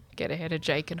can get ahead of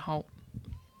Jake and Holt.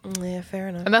 Yeah, fair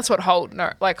enough. And that's what Holt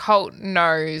knows. Like, Holt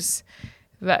knows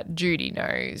that Judy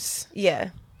knows. Yeah.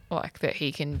 Like, that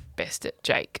he can best at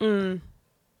Jake. Anyway,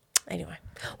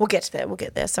 we'll get there. We'll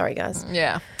get there. Sorry, guys.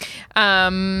 Yeah.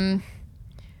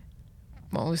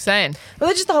 What were we saying?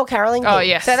 Well, just the whole caroling thing. Oh,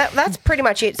 yes. So that's pretty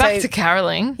much it. Back to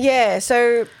caroling. Yeah,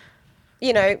 so,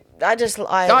 you know,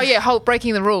 Oh, yeah, Holt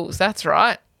breaking the rules. That's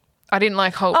right. I didn't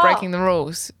like Holt breaking the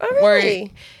rules. Oh,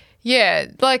 really? Yeah,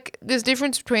 like, there's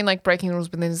difference between, like, breaking the rules,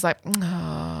 but then it's like,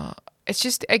 it's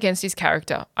just against his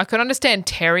character. I could understand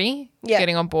Terry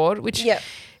getting on board, which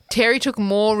Terry took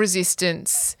more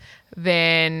resistance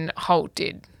than Holt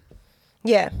did.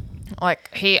 Yeah.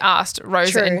 Like, he asked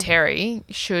Rosa and Terry,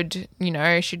 should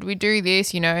we do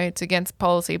this? You know, it's against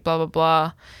policy, blah, blah,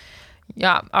 blah.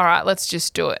 Yeah, all right, let's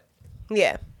just do it.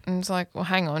 Yeah. And it's like, well,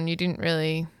 hang on, you didn't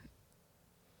really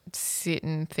sit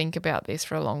and think about this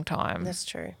for a long time. That's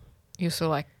true. You're sort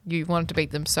of like, you wanted to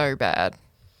beat them so bad.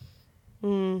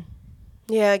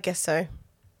 Yeah, I guess so.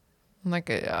 Like,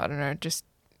 I don't know, just,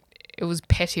 it was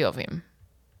petty of him.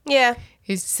 Yeah.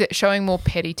 He's showing more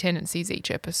petty tendencies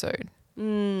each episode.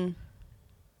 I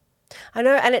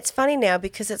know, and it's funny now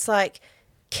because it's like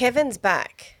Kevin's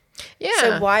back. Yeah.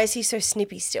 So why is he so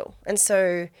snippy still? And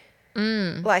so,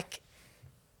 like,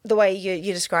 the way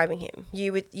you're describing him,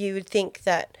 you would think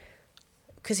that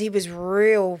because he was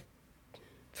real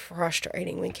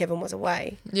frustrating when Kevin was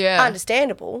away. Yeah.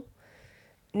 Understandable.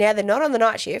 Now they're not on the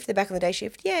night shift; they're back on the day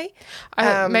shift. Yay!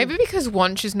 Maybe because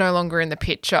Wonch is no longer in the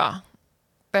picture,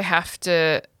 they have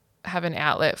to have an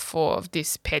outlet for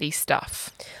this petty stuff.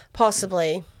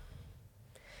 Possibly.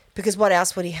 Because what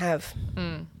else would he have?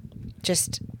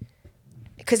 Just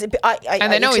because and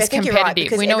they know he's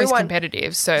competitive. Right, we know he's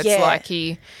competitive, so it's like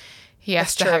he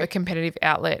has to have a competitive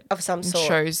outlet of some sort.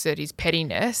 Shows that his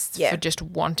pettiness for just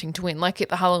wanting to win. Like at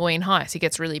the Halloween heist, he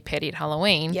gets really petty at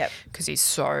Halloween because he's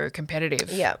so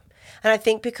competitive. Yeah, and I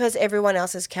think because everyone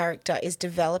else's character is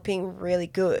developing really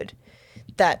good,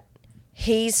 that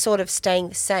he's sort of staying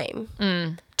the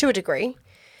same to a degree,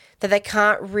 that they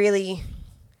can't really.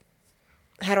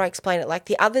 How do I explain it? Like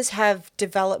the others have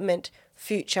development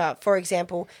future. For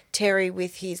example, Terry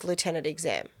with his lieutenant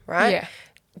exam, right? Yeah.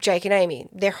 Jake and Amy,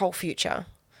 their whole future.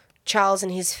 Charles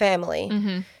and his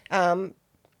family.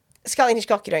 Scully and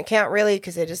Hitchcock, you don't count really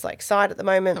because they're just like side at the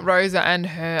moment. Rosa and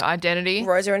her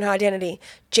identity.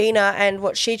 Gina and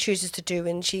what she chooses to do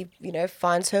when she,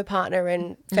 finds her partner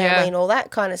and family and all that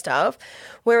kind of stuff.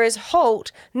 Whereas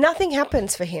Holt, nothing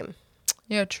happens for him.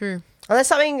 Yeah, true. Unless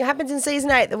something happens in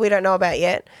season 8 that we don't know about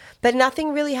yet. But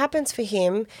nothing really happens for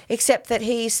him except that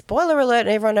he, spoiler alert, and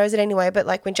everyone knows it anyway, but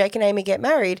like when Jake and Amy get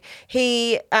married,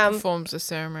 he... performs the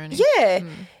ceremony. Yeah.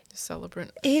 The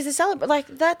celebrant. He's a celebrant. Like,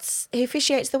 he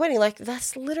officiates the wedding. Like,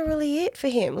 that's literally it for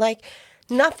him. Like,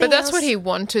 nothing But that's else. what he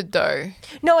wanted, though.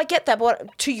 No, I get that.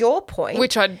 But to your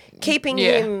point, keeping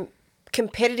him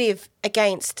competitive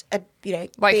against like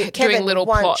being Kevin doing little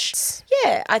once, plots.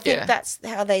 Yeah, I think that's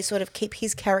how they sort of keep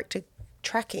his character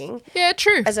tracking. Yeah,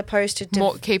 true. As opposed to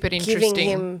keep it giving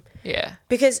interesting. him,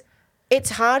 because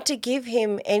it's hard to give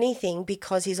him anything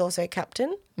because he's also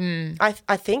captain. I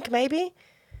think maybe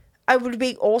it would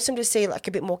be awesome to see like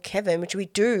a bit more Kevin, which we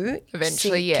do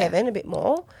eventually. see Kevin a bit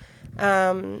more.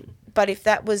 But if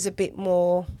that was a bit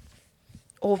more.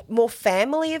 Or more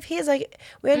family of his. Like,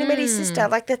 we only met his sister.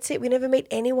 Like, that's it. We never meet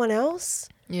anyone else.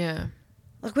 Yeah.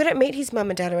 Like, we don't meet his mum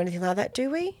and dad or anything like that,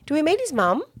 do we? Do we meet his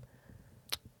mum?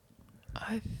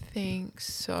 I think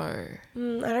so. I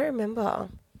don't remember.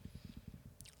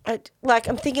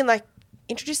 I'm thinking, like,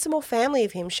 introduce some more family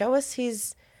of him. Show us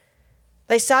his...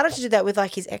 They started to do that with,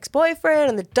 like, his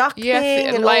ex-boyfriend and the duck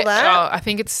thing and all that. Oh, I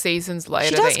think it's seasons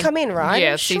later. She does come in, right?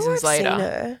 Yeah, I'm seasons sure I've later. seen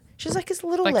her. She's like this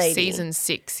little like lady. Season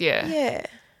 6, yeah. Yeah,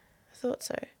 I thought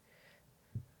so.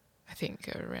 I think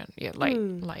around,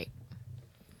 late.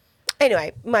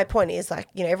 Anyway, my point is, like,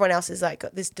 everyone else is, like,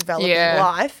 got this developing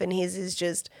life and his is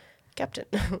just captain.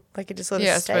 Like, it just sort of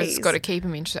I stays. suppose it's got to keep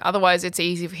him interested. Otherwise, it's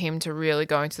easy for him to really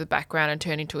go into the background and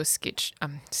turn into a sketch.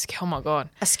 Oh, my God.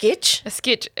 A sketch? A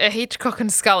sketch. A Hitchcock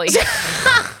and Scully.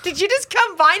 Did you just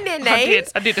combine their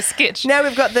names? I did a sketch. Now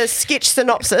we've got the sketch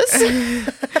synopsis.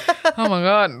 Oh, my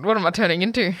God. What am I turning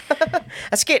into?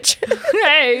 A sketch.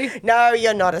 Hey. No,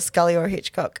 you're not a Scully or a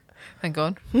Hitchcock. Thank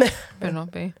God. Better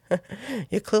not be.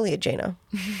 You're clearly a Gina.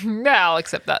 Yeah, I'll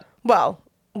accept that. Well,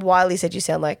 Wiley said you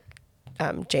sound like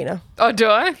Gina. Oh, do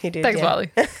I? You did, Thanks, yeah.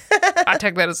 Wiley. I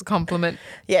take that as a compliment.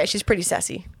 Yeah, she's pretty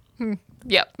sassy.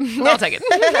 Yep. I'll take it.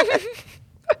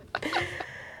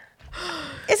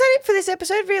 Is that it for this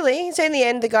episode, really? So in the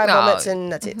end, the guy vomits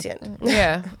and that's it. It's the end.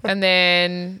 Yeah. And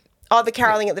then... Oh, the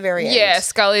caroling at the very end. Yeah,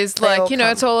 Scully's They all like,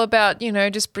 it's all about,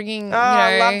 just bringing,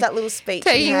 I love that little speech.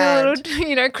 taking a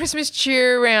little, Christmas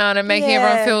cheer around and making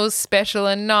everyone feel special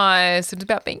and nice. It's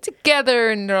about being together.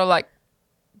 And they're all like,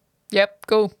 yep,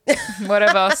 cool.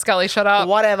 Whatever. Scully, shut up.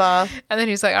 Whatever. And then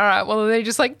he's like, all right, well, then he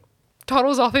just like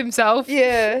toddles off himself.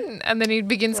 Yeah. And then he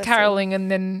begins caroling and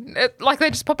then they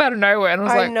just pop out of nowhere. And I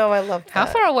was like, know, I love that. How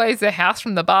far away is their house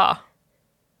from the bar?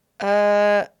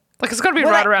 Like, it's got to be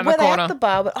right around the Were corner. they at the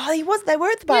bar? They were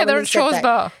at the bar. Yeah, when they're he at said Shaw's that.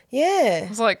 bar. Yeah. I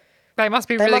was like, they must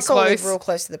be They really must all live close. real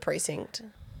close to the precinct.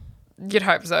 You'd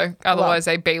hope so. Otherwise,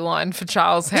 they beeline for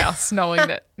Charles' house, knowing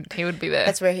that he would be there.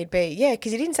 That's where he'd be. Yeah,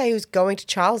 because he didn't say he was going to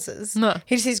Charles's. No.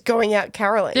 He just says going out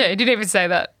caroling. Yeah, he didn't even say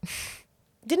that.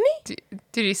 Didn't he?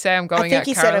 Did he say I'm going out I think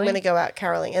he caroling? said I'm going to go out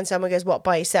caroling. And someone goes, what,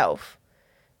 by yourself?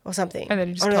 Or something. And then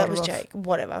he just that toddled was off. Jake.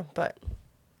 Whatever. But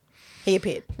he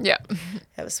appeared. Yeah.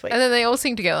 That was sweet. And then they all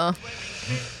sing together.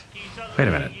 Wait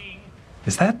a minute.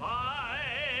 Is that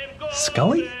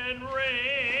Scully?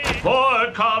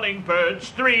 4 calling birds,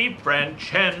 3 French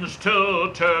hens,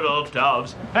 2 turtle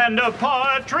doves, and a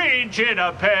partridge in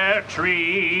a pear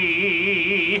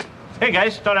tree. Hey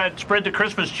guys, thought I'd spread the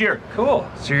Christmas cheer. Cool.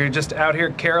 So you're just out here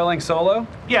caroling solo?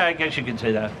 Yeah, I guess you could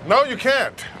say that. No, you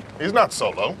can't. He's not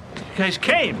solo. You guys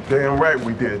came. Damn right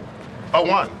we did. A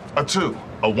 1, a 2,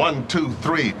 a 1, 2,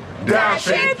 3.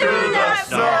 Dashing through the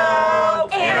snow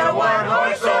in a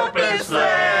one-horse open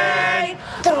sleigh.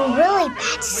 They're really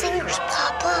bad singers,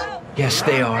 Papa. Yes,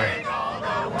 they are.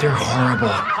 They're horrible.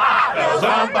 Bells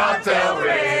on bobtail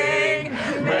ring.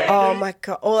 Oh my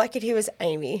God. All I could hear was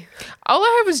Amy. All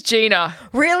I heard was Gina.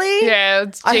 Really? Yeah,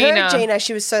 it's I Gina. heard Gina.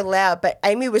 She was so loud, but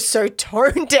Amy was so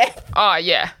tone deaf. Oh,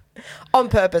 yeah. On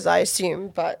purpose, I assume.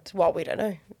 But, well, we don't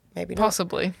know. Maybe not.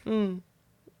 Possibly.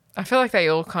 I feel like they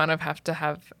all kind of have to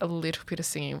have a little bit of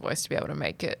singing voice to be able to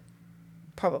make it.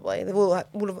 Probably. They will have,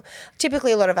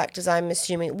 typically, a lot of actors, I'm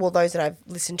assuming, well, those that I've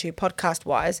listened to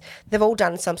podcast-wise, they've all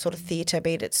done some sort of theatre,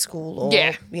 be it at school or, they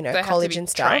have to college be and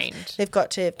stuff. trained. They've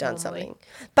got to have done something.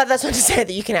 But that's not to say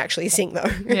that you can actually sing, though.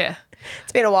 Yeah.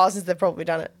 It's been a while since they've probably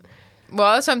done it.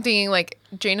 Well, that's what I'm thinking, like,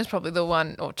 Gina's probably the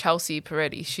one, or Chelsea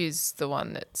Peretti, she's the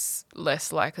one that's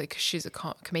less likely because she's a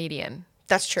comedian.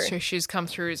 That's true. So she's come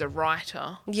through as a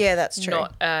writer. Yeah, that's true.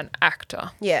 Not an actor.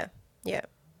 Yeah.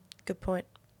 Good point.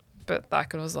 But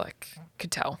that was like,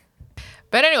 could tell.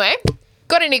 But anyway,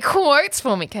 got any quotes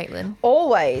for me, Caitlin?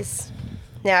 Always.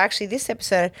 Now, actually, this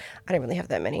episode, I don't really have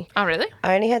that many. Oh, really?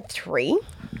 I only had 3.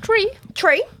 Tree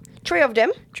Three of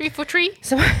them. for tree.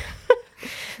 So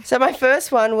my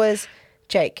first one was,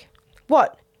 Jake.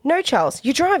 What? No, Charles.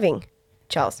 You're driving.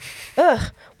 Charles.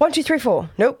 Ugh. 1, 2, 3, 4.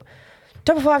 Nope.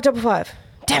 555.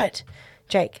 Damn it.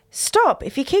 Jake. Stop.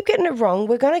 If you keep getting it wrong,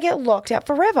 we're going to get locked out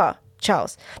forever.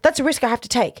 Charles. That's a risk I have to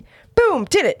take. Boom.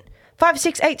 Did it.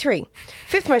 5683.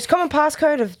 Fifth most common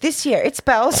passcode of this year. It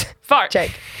spells... Fart.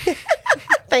 Jake.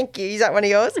 Thank you. Is that one of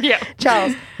yours? Yeah.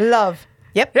 Charles. Love.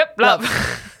 Yep. Love.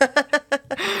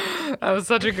 That was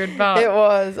such a good part. It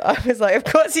was. I was like, of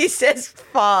course he says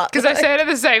fart. Because I said it at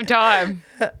the same time.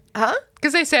 Huh?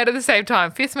 Because they said at the same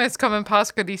time. Fifth most common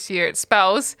passcode this year. It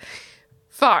spells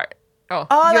fart. Oh,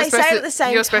 you're they say supposed it at the same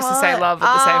time. You're supposed to say love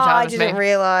at the same time as me. I didn't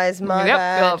realise. My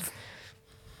bad. Love.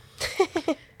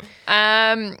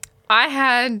 I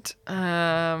had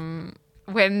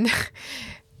when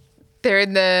they're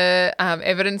in the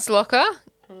evidence locker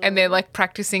and they're like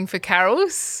practicing for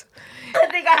carols. I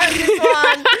think I have this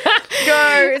one.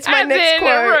 Go. It's my next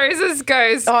quote. And then Rosa's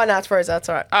goes, oh, no, it's Rosa. That's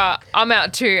all right. I'm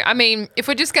out too. I mean, if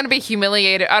we're just going to be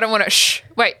humiliated, I don't want to,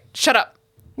 wait, shut up.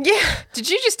 Yeah. Did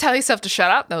you just tell yourself to shut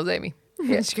up? That was Amy.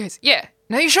 Yeah. And she goes, yeah.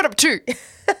 No, you shut up too.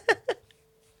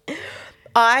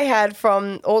 I had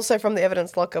from the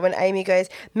evidence locker when Amy goes,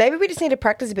 maybe we just need to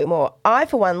practice a bit more. I,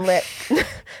 for one,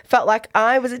 felt like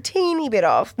I was a teeny bit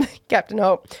off. Captain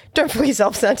Holt, don't fool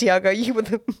yourself, Santiago. You were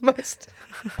the most...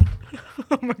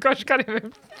 Oh my gosh, I can't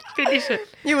even finish it.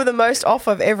 You were the most off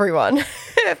of everyone.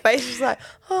 Her face was like,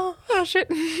 oh shit.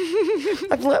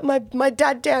 I've let my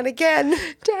dad down again.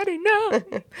 Daddy, no.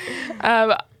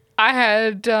 I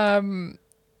had...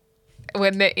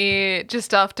 when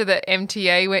just after the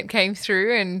MTA came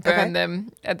through and burned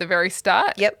them at the very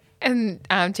start. Yep. And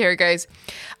Terry goes,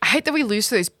 I hate that we lose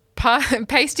to those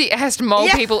pasty-assed mole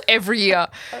people every year.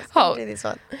 I was going to do this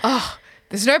one. Oh,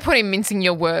 there's no point in mincing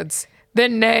your words. They're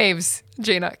knaves.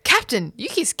 Gina, Captain, you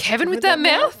kiss Kevin with that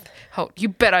mouth? Holt, you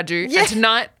bet I do. Yeah. And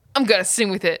tonight, I'm going to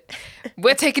sing with it.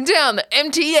 We're taking down the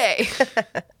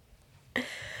MTA.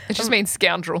 It just means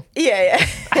scoundrel. Yeah.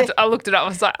 I looked it up. I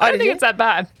was like, I don't think it's that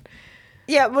bad.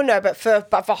 Yeah, well, no, but for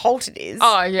Holt it is.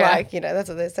 Oh, yeah. Like, that's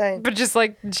what they're saying. But just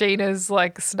like Gina's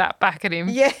snap back at him.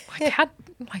 Yeah.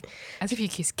 As if you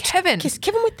kiss Kevin. Kiss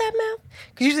Kevin with that mouth?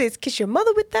 Because usually it's kiss your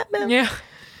mother with that mouth. Yeah.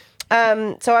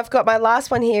 So I've got my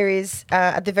last one here is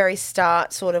at the very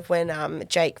start, sort of when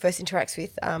Jake first interacts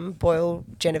with Boyle,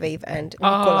 Genevieve and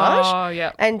Nicolaj. Oh,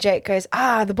 yeah. And Jake goes,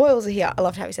 the Boyles are here. I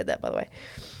loved how he said that, by the way.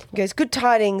 He goes, good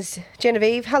tidings,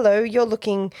 Genevieve. Hello, you're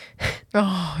looking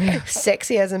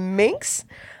sexy as a minx.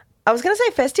 I was going to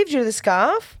say festive due to the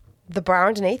scarf. The bra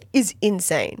underneath is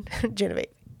insane. Genevieve,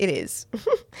 it is.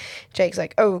 Jake's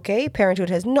like, okay, parenthood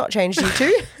has not changed you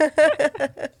too.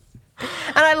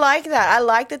 And I like that. I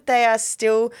like that they are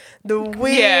still the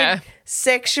weird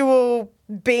sexual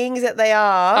beings that they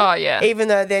are. Oh, yeah. Even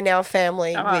though they're now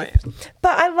family. But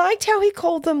I liked how he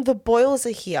called them the Boyles are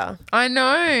here. I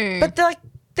know. But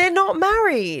they're not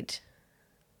married.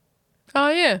 Oh,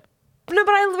 yeah. No,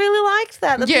 but I really liked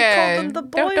that they called them the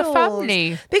Boyles. They're the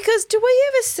family. Because do we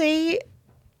ever see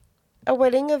a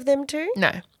wedding of them two?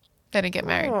 No. They didn't get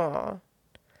married. Oh.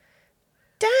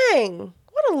 Dang.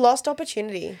 What a lost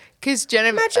opportunity. Because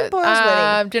Imagine Boyle's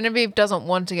wedding. Genevieve doesn't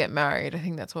want to get married. I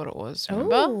think that's what it was.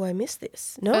 Remember? Oh, I missed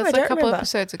this. No, that's I don't a couple remember.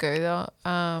 episodes ago. Though.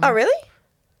 Oh, really?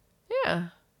 Yeah.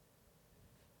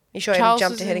 You sure you haven't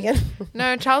jumped ahead again?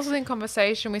 No, Charles was in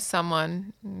conversation with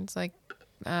someone. It's like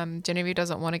Genevieve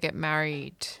doesn't want to get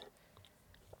married.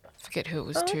 Forget who it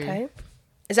was to. Okay.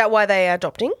 Is that why they are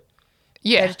adopting?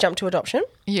 Yeah. They just jumped to adoption?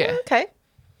 Yeah. Okay.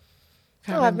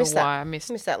 I've missed that. I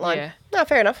missed that line. Yeah. No,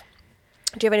 fair enough.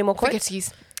 Do you have any more quotes?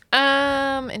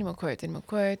 Any more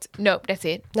quotes? Nope, that's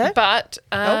it. No? But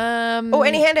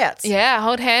any handouts? Yeah,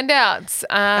 hold handouts.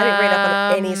 I didn't read up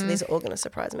on any, so these are all going to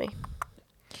surprise me.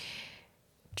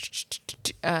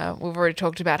 We've already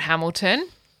talked about Hamilton.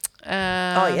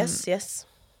 Yes.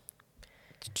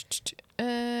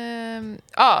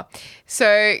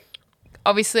 So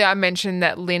obviously I mentioned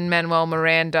that Lin-Manuel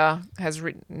Miranda has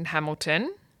written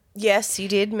Hamilton. Yes, you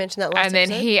did mention that last episode. And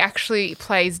then episode. he actually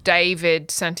plays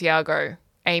David Santiago,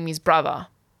 Amy's brother.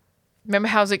 Remember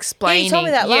how I was explaining? Yeah, you told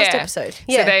me that last episode.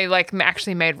 Yeah. So they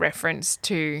actually made reference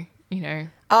to,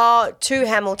 to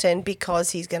Hamilton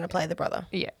because he's going to play the brother.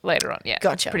 Yeah, later on. Yeah.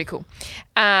 Gotcha. It's pretty cool.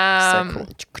 So cool.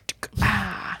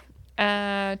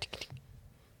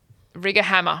 Rigger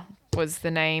Hammer was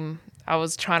the name. I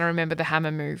was trying to remember the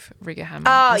hammer move. Rigger Hammer.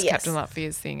 Oh, was yes. Captain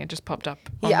Latvia's thing. It just popped up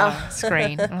on my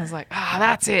screen. And I was like,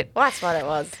 that's it. Well, that's what it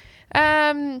was.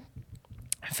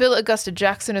 Phil Augusta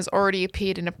Jackson has already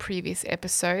appeared in a previous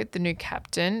episode, the new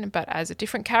captain, but as a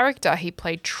different character, he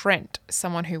played Trent,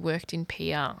 someone who worked in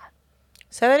PR.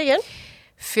 Say that again.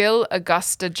 Phil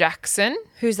Augusta Jackson.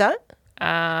 Who's that?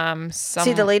 Is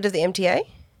he the leader of the MTA?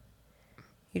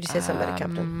 You just said something about a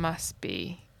captain. Must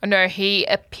be. Oh, no, he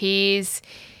appears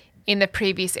in the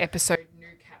previous episode, New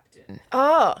Captain.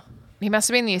 Oh. He must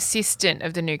have been the assistant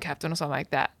of the new captain or something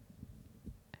like that.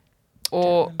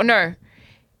 Or, no,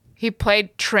 he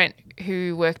played Trent,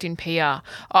 who worked in PR.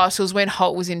 Oh, so it was when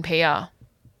Holt was in PR.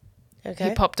 Okay.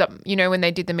 He popped up, when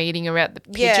they did the meeting about the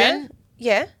pigeon.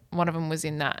 Yeah. One of them was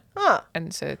in that. Oh.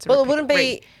 And so it's it wouldn't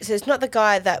be, so it's not the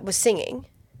guy that was singing,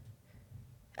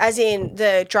 as in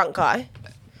the drunk guy.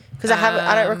 Because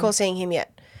I don't recall seeing him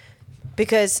yet.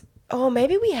 Because,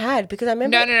 maybe we had, because I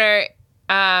remember.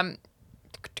 No.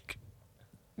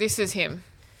 This is him,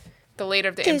 the leader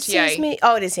of the MTA. This is me.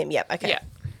 Oh, it is him. Yep. Okay.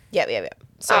 Yeah. Yep.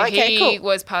 So he cool.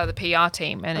 was part of the PR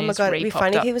team, and oh my god, it'd be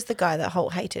funny if he was the guy that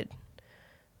Holt hated.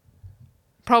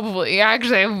 Probably.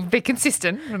 Actually, it would be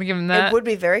consistent. I'm going to give him that. It would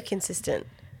be very consistent.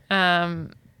 The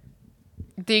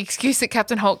excuse that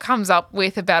Captain Holt comes up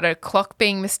with about a clock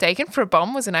being mistaken for a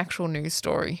bomb was an actual news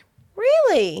story.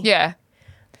 Really? Yeah.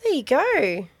 There you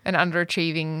go. An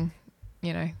underachieving,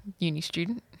 uni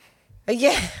student.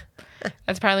 Yeah.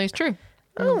 That's apparently true.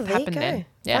 Oh, there you go. Then.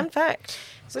 Yeah. Fun fact.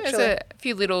 So there's a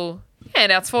few little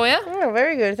handouts for you. Oh,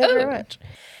 very good. Thank you very much.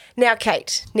 Now,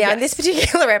 Kate, in this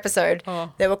particular episode,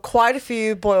 there were quite a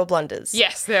few Boyle blunders.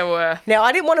 Yes, there were. Now,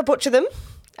 I didn't want to butcher them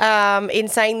in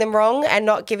saying them wrong and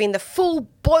not giving the full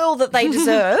boil that they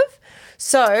deserve.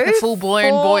 So the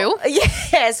full-blown boil.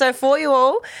 Yeah, so for you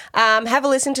all, have a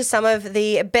listen to some of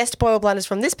the best Boyle blunders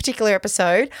from this particular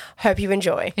episode. Hope you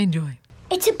enjoy. Enjoy.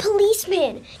 It's a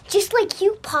policeman, just like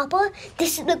you, Papa.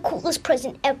 This is the coolest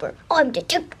present ever. I'm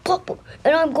Detective Papa,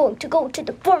 and I'm going to go to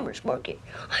the farmer's market.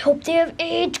 I hope they have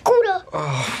a Gouda.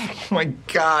 Oh, my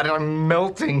God, I'm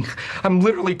melting. I'm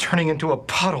literally turning into a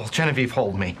puddle. Genevieve,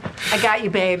 hold me. I got you,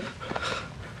 babe.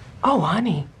 Oh,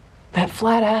 honey, that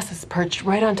flat ass is perched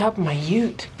right on top of my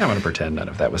ute. I'm going to pretend none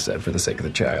of that was said for the sake of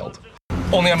the child.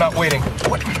 Only I'm not waiting.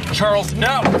 What? Charles,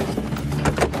 no!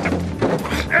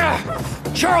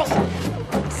 Charles!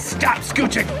 Stop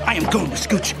scooching! I am going to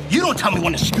scooch. You don't tell me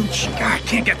when to scooch. God, I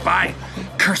can't get by.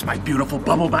 Curse my beautiful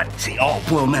bubble butt. See, all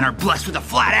Boyle men are blessed with a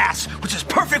flat ass, which is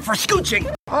perfect for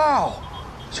scooching. Oh,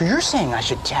 so you're saying I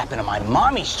should tap into my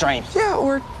mommy strength? Yeah,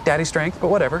 or daddy strength, but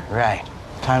whatever. Right.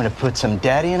 Time to put some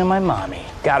daddy into my mommy.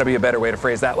 Gotta be a better way to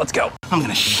phrase that. Let's go. I'm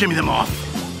gonna shimmy them off.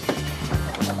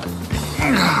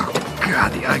 Oh,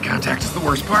 God, the eye contact is the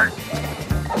worst part.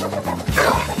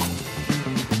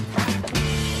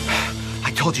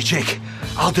 I told you, Jake,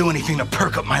 I'll do anything to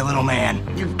perk up my little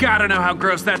man. You've gotta know how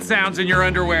gross that sounds in your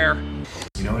underwear.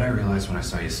 You know what I realized when I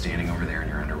saw you standing over there in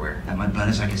your underwear? That my butt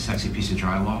is like a sexy piece of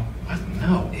drywall?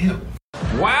 No, ew.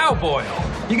 Wow, Boyle.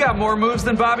 You got more moves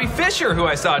than Bobby Fischer, who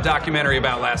I saw a documentary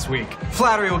about last week.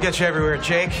 Flattery will get you everywhere,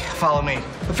 Jake. Follow me.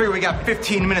 I figure we got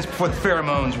 15 minutes before the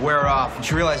pheromones wear off, and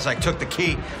she realizes I took the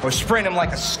key. I was spraying him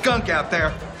like a skunk out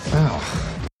there.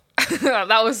 Oh.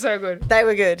 That was so good. They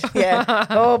were good, yeah.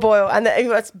 Oh, boy. And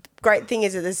the great thing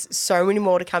is that there's so many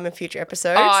more to come in future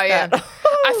episodes. Oh, yeah.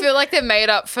 I feel like they're made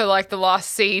up for like the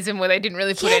last season where they didn't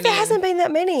really put any in. There hasn't been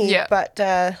that many. Yeah. But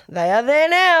they are there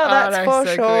now, that's for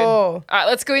sure. Good. All right,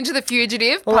 let's go into The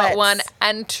Fugitive, part 1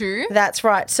 and 2. That's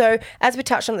right. So as we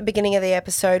touched on at the beginning of the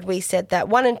episode, we said that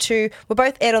 1 and 2 were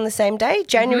both aired on the same day,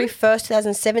 January 1st,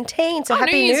 2017. So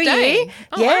Happy New Year.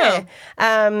 Oh, yeah.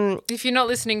 Wow. If you're not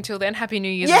listening till then, Happy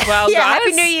New Year as well, guys. Yeah,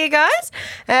 Happy New Year, guys.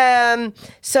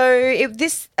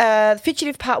 This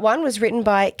Fugitive Part 1 was written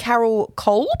by Carol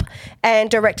Kolb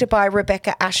and directed by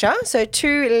Rebecca Asher. So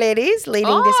 2 ladies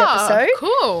leading this episode.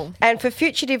 Cool. And for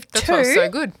Fugitive 2... That's why it's so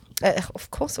good. Of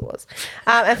course it was.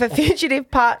 And for Fugitive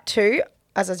Part 2,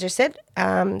 as I just said,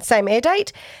 same air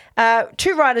date.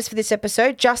 2 writers for this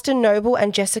episode, Justin Noble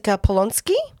and Jessica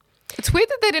Polonsky. It's weird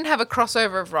that they didn't have a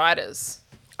crossover of writers.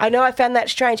 I know, I found that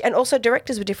strange. And also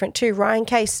directors were different too. Ryan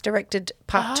Case directed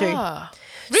Part 2.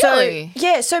 Really?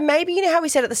 So maybe, you know how we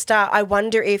said at the start, I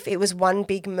wonder if it was one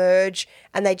big merge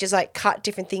and they just like cut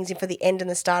different things in for the end and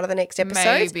the start of the next episode.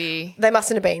 Maybe. They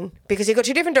mustn't have been because you've got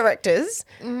 2 different directors.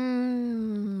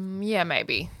 Yeah,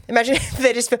 maybe. Imagine if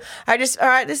they just, all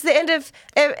right, this is the end of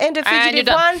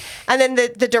Fugitive 1. And then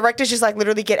the directors just like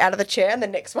literally get out of the chair and the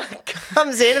next one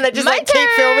comes in and they just like keep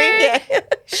filming. Yeah.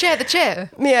 Share the chair.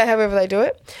 Yeah, however they do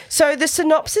it. So the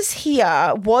synopsis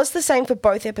here was the same for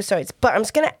both episodes, but I'm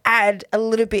just going to add a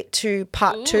little bit to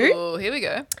part 2. Oh, here we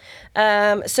go.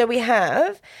 So we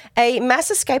have a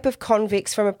mass escape of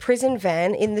convicts from a prison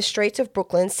van in the streets of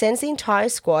Brooklyn sends the entire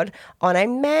squad on a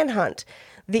manhunt.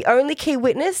 The only key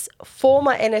witness,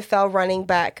 former NFL running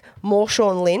back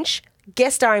Marshawn Lynch,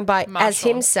 guest starring by as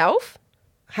himself.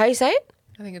 How you say it?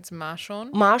 I think it's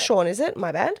Marshawn. Marshawn, is it?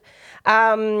 My bad.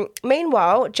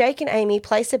 Meanwhile, Jake and Amy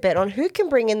place a bet on who can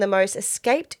bring in the most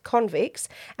escaped convicts,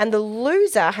 and the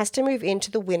loser has to move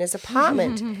into the winner's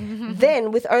apartment.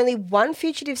 Then, with only one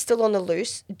fugitive still on the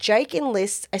loose, Jake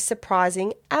enlists a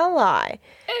surprising ally.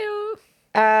 Ew.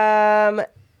 Oh,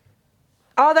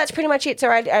 that's pretty much it.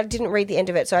 Sorry, I didn't read the end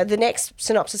of it. So the next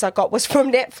synopsis I got was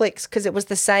from Netflix because it was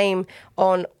the same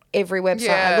on every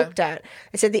website I looked at.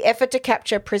 It said the effort to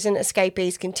capture prison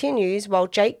escapees continues while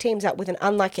Jake teams up with an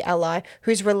unlucky ally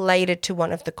who's related to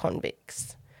one of the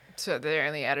convicts. So they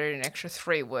only added an extra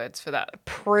 3 words for that.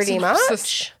 Pretty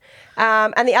much.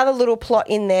 And the other little plot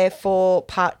in there for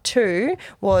part 2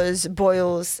 was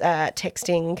Boyle's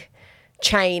texting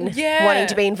chain wanting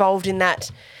to be involved in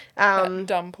that. That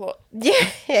dumb plot.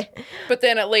 Yeah. But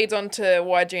then it leads on to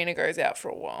why Gina goes out for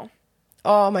a while.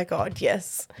 Oh, my God,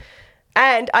 yes.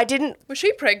 And I didn't... Was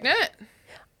she pregnant?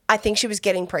 I think she was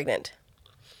getting pregnant.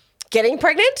 Getting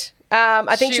pregnant?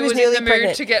 I think she was nearly in the mood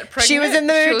pregnant. to get pregnant. She was in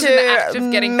the mood She was in the act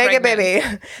of getting mega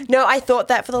pregnant. baby. No, I thought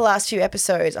that for the last few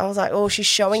episodes. I was like, oh, she's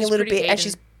showing She's a little pretty bit and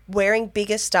eaten. she's wearing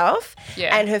bigger stuff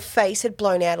and her face had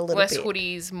blown out a little Less bit.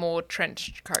 hoodies, more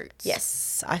trench coats.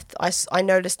 Yes, I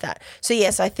noticed that. So,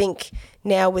 yes, I think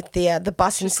now with the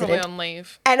bus She's incident. probably on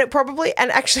leave.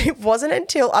 And actually it wasn't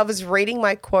until I was reading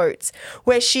my quotes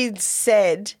where she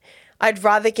said, I'd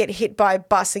rather get hit by a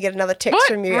bus and get another text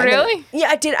from you. Really? And then,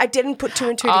 I did. I didn't put 2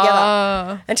 and 2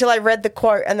 together until I read the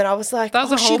quote, and then I was like, that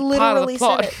was she a whole part of the literally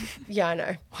plot. said it. Yeah, I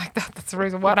know. Like that's the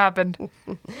reason what happened.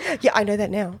 Yeah, I know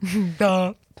that now.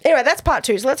 Duh. Anyway, that's part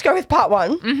 2. So let's go with part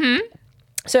 1. Mm-hmm.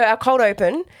 So our cold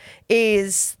open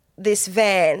is this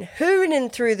van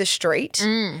hooning through the street.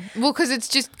 Well, because it's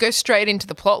just goes straight into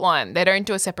the plot line. They don't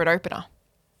do a separate opener.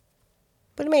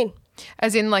 What do you mean?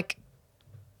 As in, like,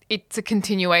 it's a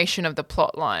continuation of the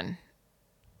plot line.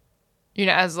 You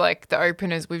know, as like the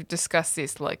openers, we've discussed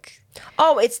this, like...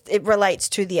 Oh, it relates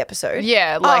to the episode.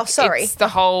 Yeah, like, sorry. it's the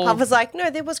whole... I was like, no,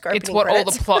 there was opening It's what credits.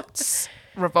 all the plots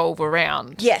revolve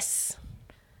around. Yes.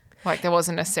 Like, there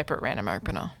wasn't a separate random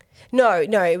opener. No,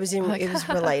 it was it was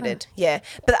related. Yeah.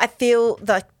 But I feel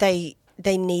like they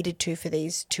needed to for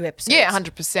these 2 episodes. Yeah,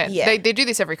 100%. Yeah. They do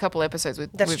this every couple episodes.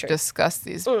 We've true. discussed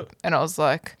this. And I was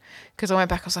like, because I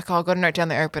went back, I was like, oh, I got to note down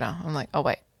the opener. I'm like, oh,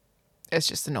 wait, it's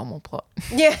just a normal plot.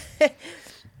 Yeah.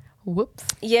 Whoops.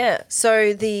 Yeah.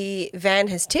 So the van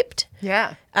has tipped.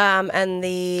 Yeah. And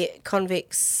the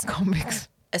convicts.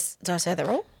 Did I say that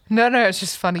wrong? No, it's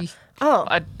just funny. Oh.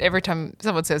 Every time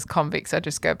someone says convicts, I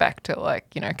just go back to, like,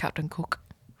 you know, Captain Cook.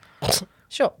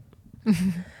 Sure.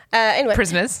 Anyway.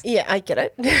 Prisoners. Yeah, I get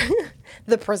it.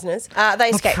 The prisoners. They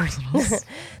escape.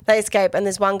 They escape. And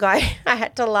there's one guy, I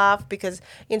had to laugh because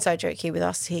inside joke here with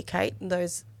us here, Kate,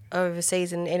 those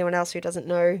overseas and anyone else who doesn't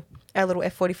know our little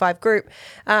F45 group,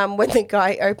 when the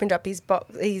guy opened up his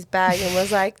bag and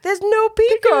was like, there's no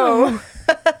pico.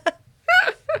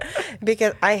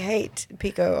 Because I hate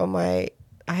pico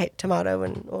I hate tomato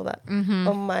and all that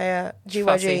on my GYG.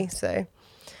 Fussy. So,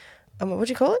 what do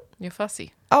you call it? You're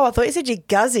fussy. Oh, I thought you said you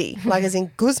guzzy, like as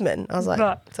in Guzman. I was like,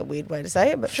 No. it's a weird way to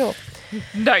say it, but sure.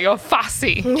 No, you're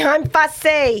fussy. I'm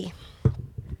fussy.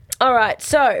 All right,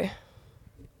 so,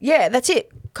 yeah, that's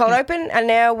it. Cold open, and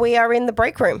now we are in the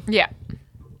break room. Yeah.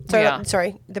 So,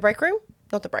 sorry, the break room?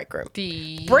 Not the break room.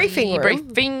 The briefing room.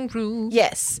 Briefing room.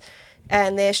 Yes.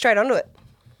 And they're straight onto it.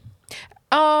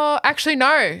 Oh, actually,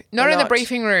 no. Not We're in the not.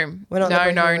 briefing room. We're not in the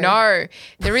briefing room. No.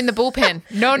 They're in the bullpen.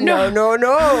 No. No.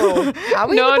 Are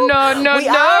we No, in the no. We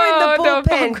are in the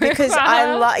bullpen No. because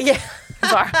I like, yeah.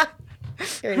 Sorry.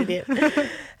 You're an idiot.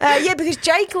 Yeah, because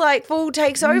Jake full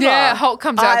takes over. Yeah, Holt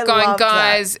comes out I going, loved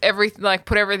guys,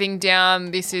 put everything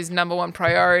down. This is number 1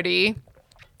 priority.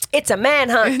 It's a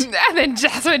manhunt. And then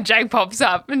just when Jake pops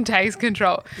up and takes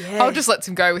control, Holt just lets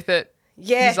him go with it.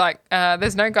 Yeah. He's like,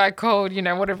 there's no guy called,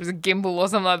 whatever, it's a gimbal or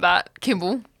something like that.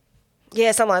 Kimball.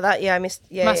 Yeah, something like that. Yeah, I missed.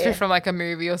 Yeah, Must be from like a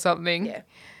movie or something. Yeah.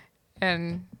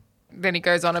 And then he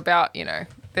goes on about,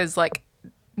 there's 9,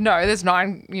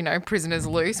 prisoners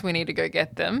loose. We need to go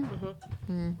get them.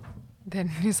 Mm. Then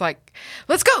he's like,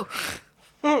 let's go.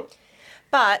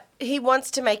 But he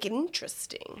wants to make it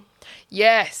interesting.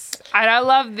 Yes. And I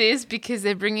love this because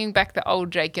they're bringing back the old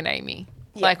Jake and Amy.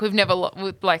 Yeah. Like we've never,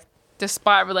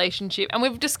 despite relationship. And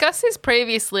we've discussed this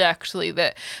previously, actually,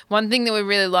 that one thing that we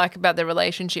really like about their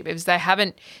relationship is they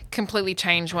haven't completely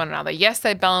changed one another. Yes,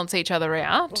 they balance each other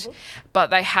out,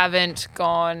 but they haven't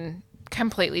gone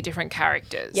completely different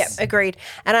characters. Yep, agreed.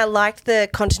 And I liked the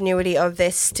continuity of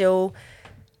they're still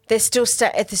they're still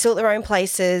at their own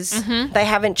places. Mm-hmm. They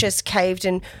haven't just caved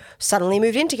and suddenly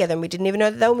moved in together, and we didn't even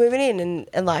know that they were moving in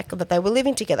and like that they were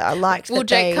living together. I liked Well, that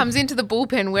Jake comes into the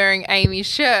bullpen wearing Amy's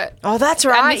shirt. Oh, that's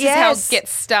right. And this is how it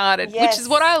gets started, Yes. which is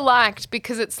what I liked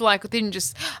because it's like it didn't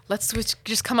just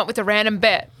just come up with a random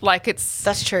bet. Like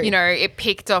that's true. You know, it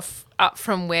picked up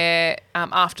from where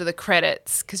after the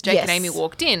credits because Jake and Amy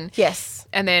walked in. Yes.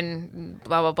 And then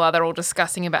blah blah blah. They're all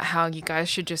discussing about how you guys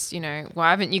should just why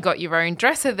haven't you got your own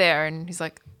dresser there? And he's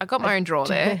like, I got my own drawer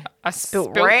there. I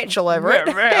spilled ranch all over it.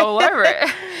 all over it.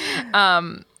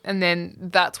 And then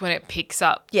that's when it picks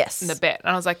up the bet.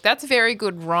 And I was like, that's very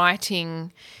good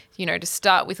writing, to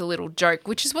start with a little joke,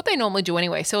 which is what they normally do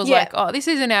anyway. So I was like, oh, this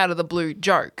isn't out of the blue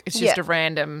joke. It's just a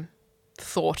random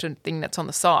thought and thing that's on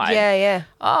the side. Yeah, yeah.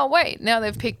 Oh, wait, now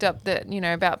they've picked up that,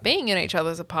 about being in each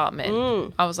other's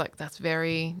apartment. I was like, that's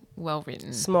very well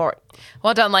written. Smart.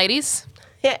 Well done, ladies.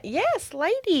 Yeah, yes,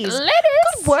 ladies. Ladies.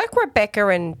 Good work, Rebecca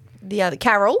and the other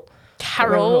Carol.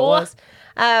 Carol.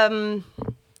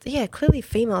 Yeah, clearly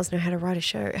females know how to write a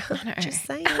show. Just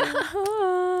saying.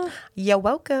 You're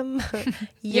welcome.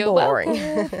 You're boring.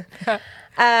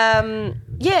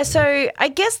 Yeah, so I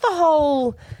guess the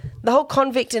whole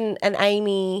convict and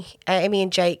Amy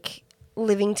and Jake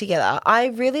living together, I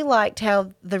really liked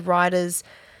how the writers,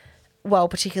 well,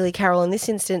 particularly Carol in this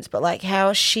instance, but like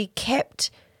how she kept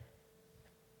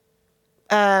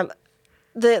the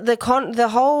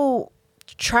whole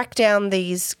track down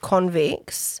these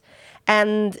convicts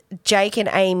and Jake and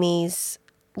Amy's.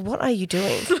 What are you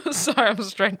doing? Sorry, I'm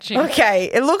stretching. Okay,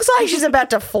 it looks like she's about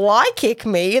to fly kick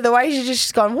me. The way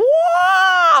she's gone,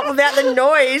 whoa, without the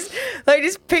noise. Like,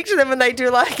 just picture them when they do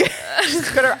like,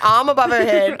 she's got her arm above her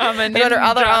head. And got her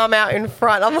other arm out in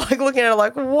front. I'm like looking at her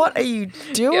like, what are you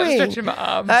doing? Yeah, I'm stretching my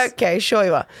arms. Okay, sure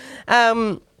you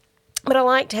are. But I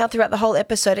liked how throughout the whole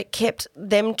episode it kept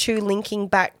them two linking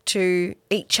back to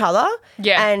each other.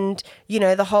 Yeah. And,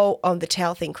 the whole, the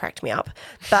towel thing cracked me up.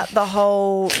 But the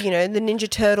whole, the Ninja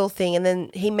Turtle thing. And then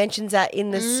he mentions that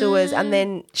in the sewers. And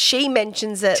then she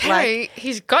mentions it Terry,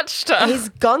 he's Gonster. He's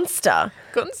Gonster.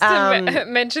 Gonster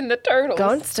mentioned the turtles.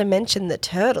 Gonster mentioned the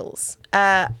turtles.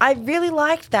 I really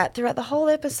liked that throughout the whole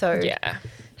episode. Yeah.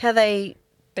 How they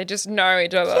just know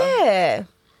each other. Yeah.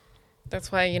 That's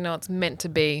why it's meant to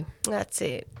be. That's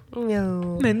it.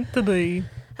 No. Meant to be.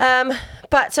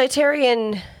 But so Terry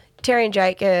and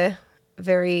Jake are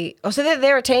very. Oh, so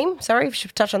they're a team. Sorry, we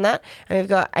should touch on that. And we've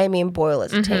got Amy and Boyle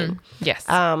as a team. Yes.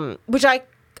 Which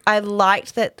I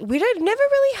liked that we never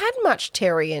really had much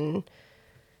Terry and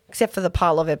except for the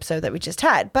Parlov episode that we just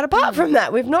had. But apart from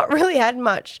that, we've not really had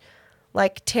much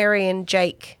like Terry and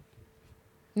Jake.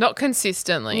 Not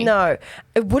consistently. No.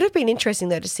 It would have been interesting,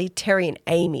 though, to see Terry and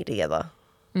Amy together.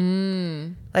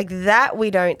 Like that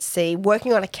we don't see.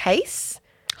 Working on a case.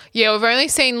 Yeah, we've only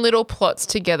seen little plots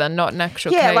together, not an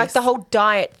actual case. Yeah, like the whole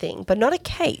diet thing, but not a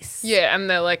case. Yeah, and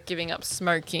they're like giving up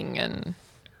smoking and...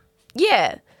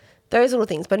 Yeah, those little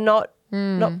things, but not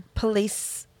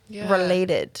police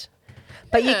related.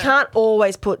 But you can't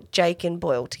always put Jake and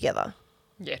Boyle together.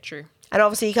 Yeah, true. And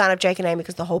obviously you can't have Jake and Amy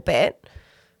because the whole bet.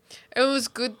 It was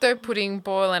good, though, putting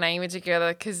Boyle and Amy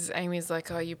together because Amy's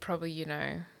like, oh, you probably, you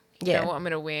don't want me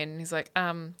to win. He's like,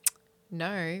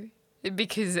 no,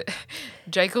 because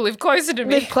Jake will live closer to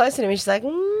me. Live closer to me. She's like,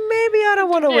 maybe I don't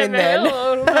want to win then.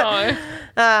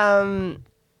 No.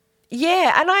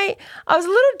 Yeah, and I was a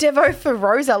little devo for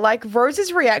Rosa. Like,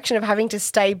 Rosa's reaction of having to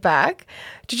stay back.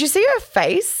 Did you see her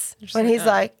face when he's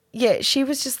like, yeah, she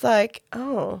was just like,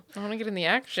 oh. I want to get in the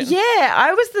action. Yeah,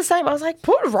 I was the same. I was like,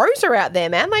 put Rosa out there,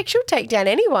 man. Like, she'll take down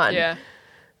anyone. Yeah.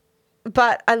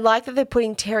 But I like that they're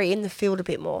putting Terry in the field a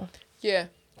bit more. Yeah.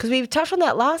 Because we touched on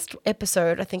that last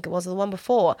episode, I think it was, the one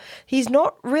before. He's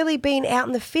not really been out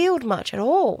in the field much at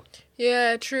all.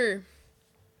 Yeah, true.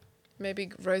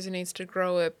 Maybe Rosa needs to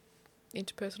grow her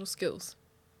interpersonal skills.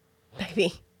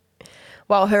 Maybe.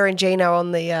 While her and Gina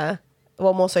on the,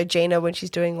 more so Gina when she's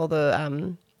doing all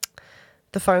the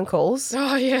phone calls.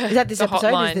 Oh, yeah. Is that this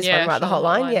episode? Hotline, Is this yeah, one right? The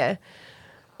hotline? Yeah.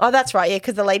 Oh, that's right. Yeah,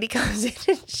 because the lady comes in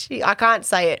and I can't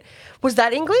say it. Was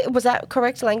that English? Was that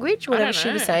correct language? Whatever she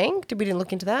was saying? We didn't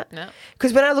look into that? No.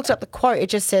 Because when I looked up the quote, it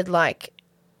just said like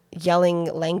yelling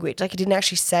language. Like it didn't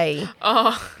actually say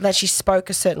that she spoke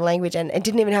a certain language and it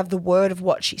didn't even have the word of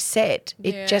what she said.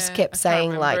 It just kept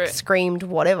saying like screamed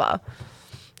whatever.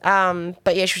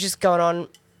 But yeah, she was just going on.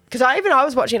 Because I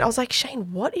was watching it, I was like,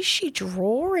 Shane, what is she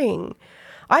drawing?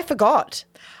 I forgot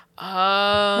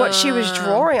what she was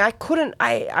drawing. I couldn't,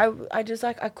 I just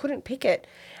like, I couldn't pick it.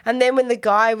 And then when the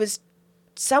guy was,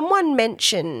 someone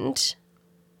mentioned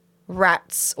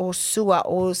rats or sewer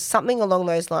or something along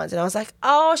those lines. And I was like,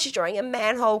 oh, she's drawing a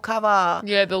manhole cover.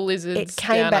 Yeah, the lizards It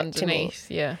came down back underneath.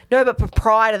 to me. Yeah. No, but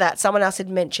prior to that, someone else had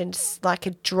mentioned, like,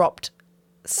 had dropped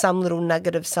some little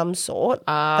nugget of some sort.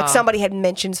 Like somebody had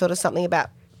mentioned sort of something about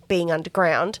being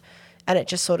underground, and it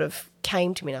just sort of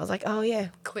came to me. And I was like, oh, yeah.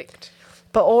 Clicked.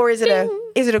 But or is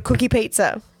it a cookie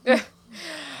pizza?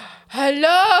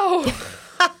 Hello.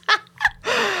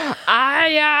 I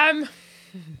am.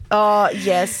 Oh,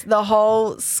 yes. The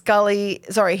whole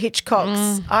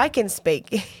Hitchcock's I can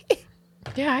speak.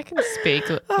 Yeah, I can speak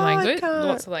language. can't.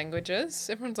 Lots of languages.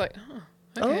 Everyone's like,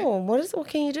 okay. Oh, what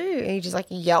can you do? And he just like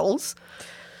yells.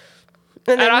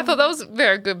 And I thought that was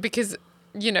very good because,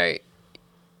 you know,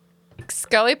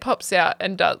 Scully pops out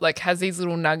and does, like, has these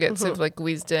little nuggets of like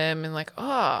wisdom and like,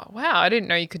 oh wow, I didn't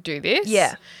know you could do this.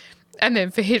 Yeah. And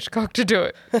then for Hitchcock to do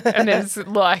it, and then it's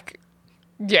like,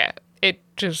 yeah, it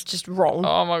just wrong.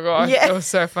 Oh my god, Yeah. it was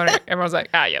so funny. Everyone's like,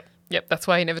 yep, that's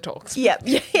why he never talks. Yep,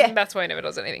 yeah. That's why he never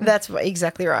does anything. That's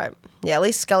exactly right. Yeah, at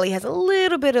least Scully has a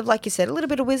little bit of, like you said, a little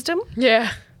bit of wisdom.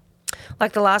 Yeah.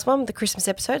 Like the last one, the Christmas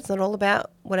episode, it's not all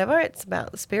about whatever, it's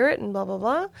about the spirit and blah, blah,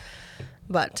 blah.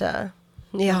 But,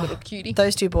 yeah, little cutie.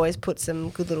 Those two boys put some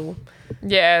good little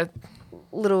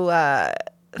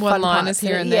one-liners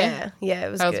here and there. Yeah,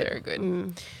 it was that good. was very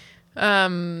good.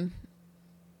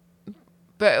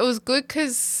 But it was good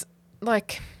because,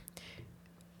 like,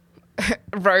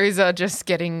 Rosa just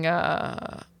getting,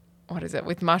 what is it,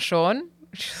 with Marshawn?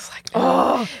 She's like,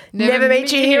 never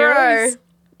meet your hero.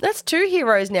 That's 2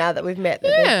 heroes now that we've met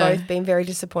that we've both been very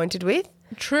disappointed with.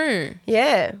 True.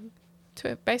 Yeah.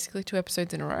 Basically 2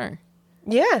 episodes in a row.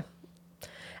 Yeah.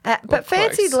 But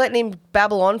fancied close. letting him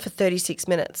babble on for 36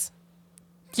 minutes.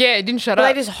 Yeah, he didn't shut Were up.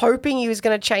 they just hoping he was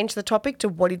going to change the topic to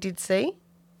what he did see?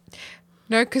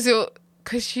 No, because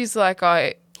she's like,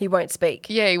 he won't speak.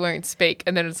 Yeah, he won't speak.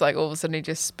 And then it's like all of a sudden he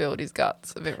just spilled his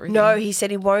guts of everything. No, he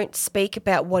said he won't speak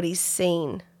about what he's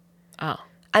seen. Oh.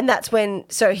 And that's when,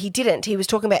 so he didn't. He was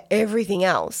talking about everything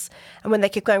else. And when they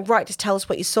kept going, right, just tell us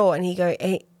what you saw. And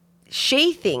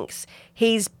she thinks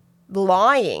he's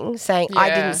lying, saying, I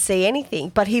didn't see anything.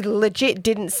 But he legit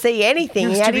didn't see anything.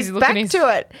 He had his back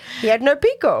to it. He had no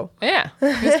pickle. Yeah. He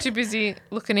was too busy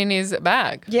looking in his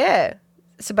bag. Yeah.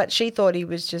 So, but she thought he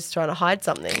was just trying to hide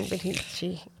something. But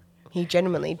he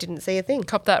genuinely didn't see a thing.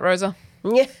 Cop that, Rosa.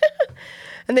 Yeah.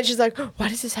 And then she's like, why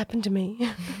does this happen to me?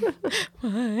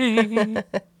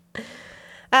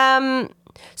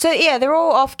 So, yeah, they're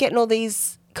all off getting all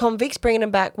these convicts, bringing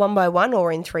them back one by one or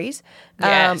in 3s.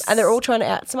 Yes. And they're all trying to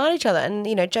outsmart each other. And,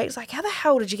 you know, Jake's like, how the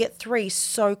hell did you get 3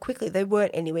 so quickly? They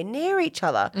weren't anywhere near each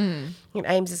other. And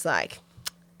Ames is like,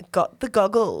 got the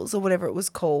goggles or whatever it was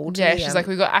called. Yeah, she's like,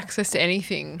 we got access to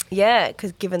anything. Yeah,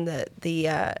 because given the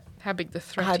how big the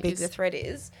threat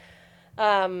is.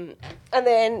 And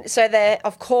then, so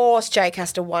of course, Jake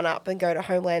has to one-up and go to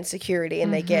Homeland Security,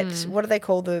 and they get, what do they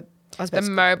call the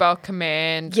mobile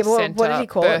command center? What did he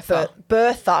call Bertha. it?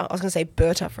 Bertha. I was going to say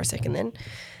Berta for a second then.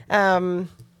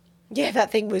 Yeah, that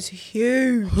thing was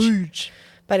huge.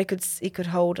 But it could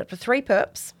hold up to 3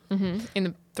 perps. Mm-hmm. In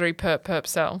the 3 perp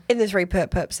cell. In the 3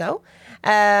 perp cell.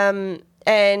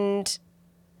 And,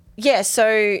 yeah,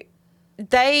 so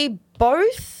they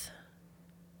both...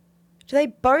 Do they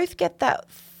both get that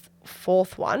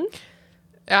 4th one?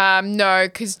 No,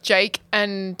 because Jake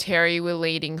and Terry were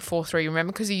leading 4-3.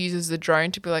 Remember? Because he uses the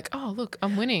drone to be like, oh, look,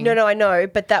 I'm winning. No, I know.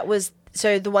 But that was...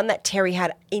 So the one that Terry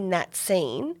had in that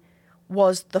scene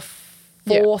was the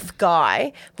 4th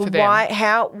guy. But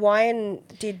why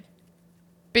did...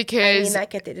 Because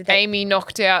Amy, Amy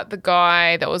knocked out the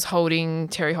guy that was holding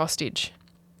Terry hostage.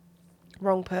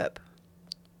 Wrong perp.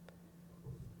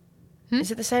 Is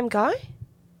it the same guy?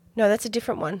 No, that's a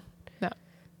different one. No.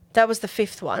 That was the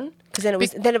 5th one, because then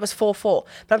it was 4-4.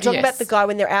 But I'm talking about the guy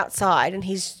when they're outside and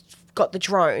he's got the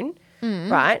drone,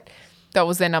 right? That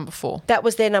was their number 4. That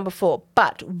was their number 4.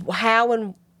 But how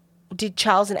and did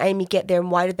Charles and Amy get there, and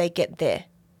why did they get there?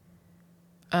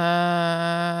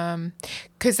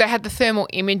 Because they had the thermal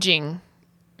imaging,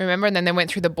 remember? And then they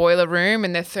went through the boiler room,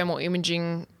 and their thermal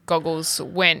imaging goggles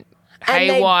went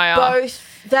haywire. They were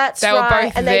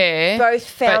both and there. They both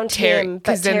found him,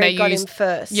 but then Terry got him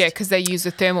first. Yeah, because they used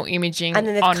the thermal imaging and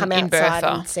then they've come outside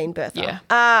Bertha. and seen Bertha.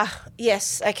 Yeah.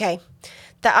 Yes, okay.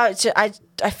 That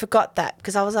I forgot that,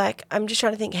 because I was like, I'm just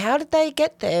trying to think, how did they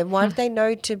get there? Why did they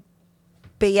know to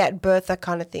be at Bertha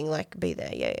kind of thing, like be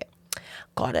there? Yeah.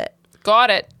 Got it.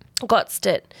 Gotst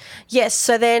it. Yes,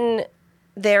 so then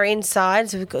they're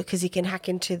inside because he can hack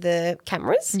into the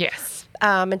cameras. Yes.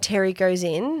 And Terry goes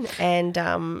in and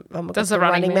does the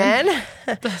running man.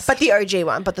 but the OG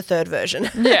one, but the 3rd version.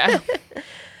 Yeah.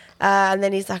 And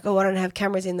then he's like, oh, I don't have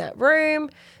cameras in that room.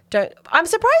 I'm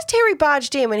surprised Terry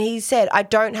barged in when he said, I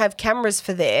don't have cameras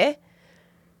for there.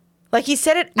 Like, he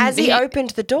said it as he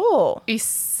opened the door. He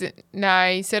said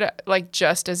it like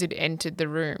just as he'd entered the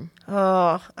room.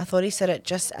 Oh, I thought he said it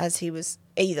just as he was,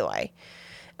 either way.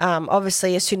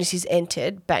 Obviously, as soon as he's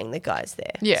entered, bang, the guy's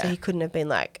there. Yeah. So he couldn't have been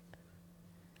like,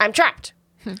 I'm trapped.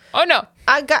 Oh, no.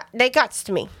 They guts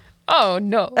to me. Oh,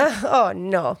 no. Oh,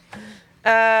 no.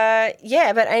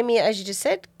 Yeah, but Amy, as you just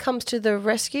said, comes to the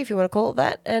rescue, if you want to call it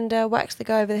that, and whacks the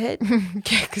guy over the head.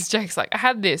 Yeah, because Jake's like, I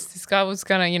had this. This guy was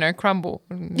going to, crumble.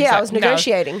 And he's Yeah, like, I was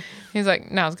negotiating. No. He's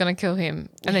like, no, I was going to kill him.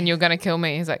 And then you're going to kill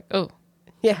me. He's like, oh.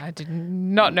 Yeah. I did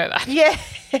not know that. Yeah.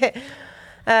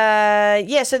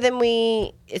 Yeah, so then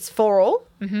it's 4-all.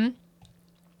 Mm-hmm.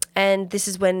 And this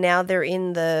is when now they're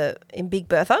in Big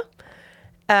Bertha.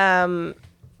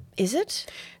 Is it?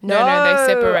 No, they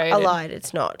separated. I lied.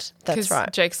 It's not. That's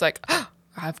right. Jake's like, oh,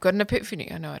 I've got an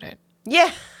epiphany. I know I don't.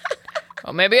 Yeah.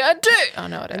 Or maybe I do. Oh,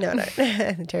 no, I don't. No.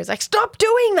 And Terry's like, stop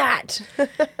doing that.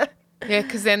 Yeah,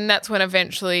 because then that's when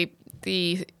eventually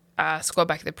the squad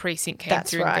back at the precinct came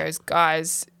through and goes,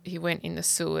 guys, he went in the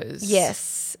sewers.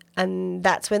 Yes. And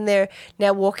that's when they're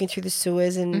now walking through the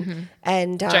sewers and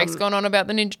Jake's gone on about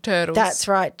the Ninja Turtles. That's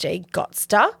right. Jake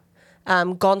Gotster.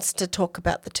 Gons to talk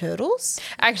about the turtles.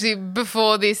 Actually,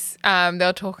 before this, they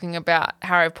were talking about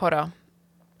Harry Potter.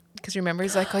 Because remember,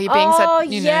 he's like, "Oh, you're being such."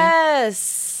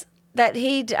 Yes, that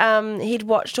he'd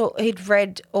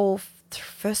read all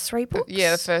first 3 books.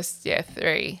 Yeah, the first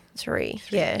 3. 3.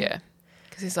 Yeah.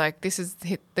 Because he's like, "This is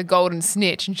the Golden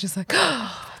Snitch," and she's like,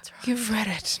 "Oh, that's right. You've read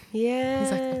it." Yeah.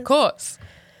 He's like, "Of course."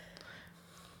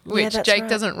 Which Jake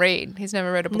doesn't read. He's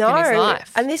never read a book in his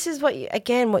life. And this is what you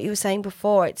were saying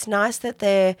before. It's nice that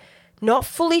they're not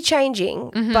fully changing,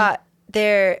 but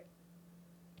they're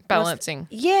balancing.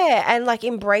 Yeah, and like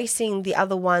embracing the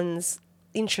other one's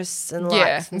interests and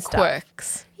likes and stuff.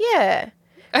 Quirks. Yeah.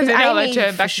 And then Amy they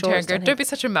turn back for to her sure and go, don't be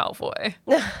such a Malfoy.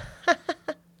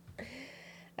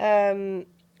 And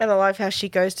I love how she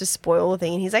goes to spoil the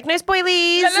thing and he's like, no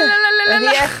spoilies.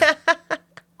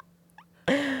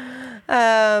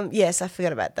 Yes, I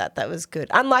forgot about that. That was good.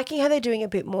 I'm liking how they're doing a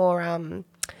bit more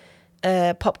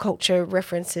pop culture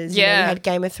references. You know, we had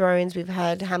Game of Thrones, we've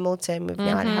had Hamilton, we've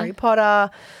now had Harry Potter,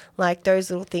 like those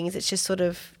little things. It's just sort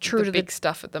of true to the big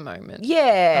stuff at the moment.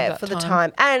 Yeah, for the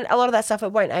time. And a lot of that stuff,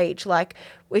 it won't age. Like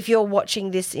if you're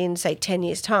watching this in, say, 10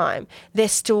 years' time,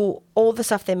 there's still all the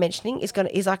stuff they're mentioning is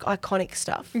like iconic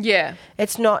stuff. Yeah.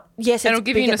 It's not, yes, and it's it'll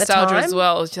give big you at the nostalgia time. as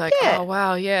well. It's like, oh,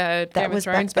 wow, yeah, that Game was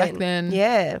of Thrones back then.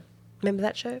 Yeah. Remember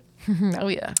that show? Oh,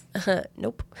 yeah.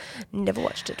 Nope. Never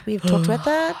watched it. We've talked about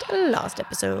that last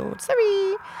episode.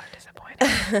 Sorry.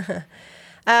 Disappointing.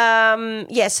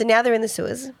 Yeah, so now they're in the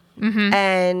sewers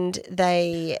and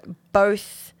they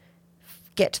both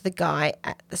get to the guy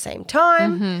at the same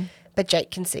time, but Jake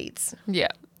concedes. Yeah.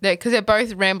 Because they're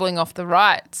both rambling off the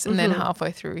rights and then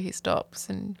halfway through he stops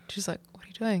and she's like, what are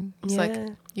you doing? He's like,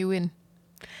 you win.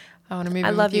 I want to move in with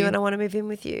you. I love you and I want to move in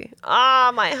with you.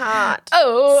 Ah, my heart.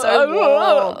 Oh, so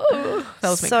warm. That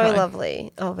was me so crying.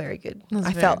 lovely. Oh, very good.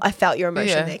 I felt your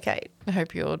emotion there, Kate. I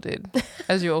hope you all did.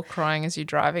 As you're all crying as you're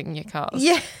driving in your cars.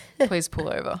 Yeah. Please pull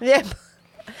over. Yeah.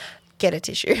 Get a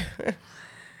tissue.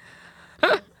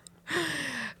 But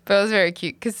it was very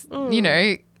cute because, you know,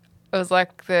 it was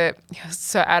like he was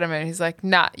so adamant. He's like,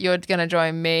 nah, you're going to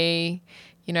join me.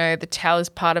 You know, the Tao is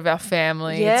part of our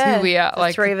family. Yeah, it's who we are. the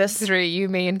Like 3 of us. 3. You,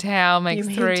 me, and Tao makes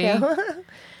 3.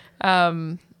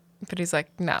 But he's like,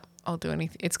 nah, I'll do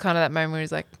anything. It's kind of that moment where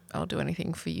he's like, I'll do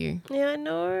anything for you. Yeah, I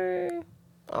know.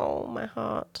 Oh, my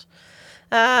heart.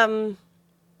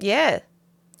 Yeah.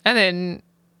 And then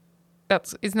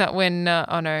isn't that when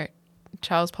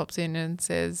Charles pops in and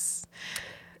says,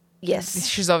 yes,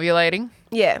 she's ovulating?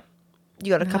 Yeah.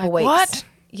 You got a couple weeks. What?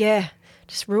 Yeah.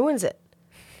 Just ruins it.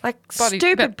 Like Bloody-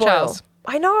 stupid but Boyle. Charles.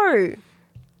 I know.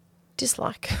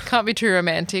 Dislike. Can't be too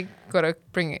romantic. Got to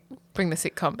bring the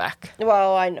sitcom back.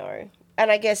 Well, I know.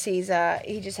 And I guess he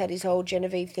just had his whole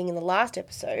Genevieve thing in the last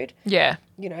episode. Yeah.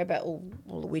 You know, about all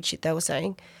the weird shit they were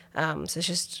saying. So it's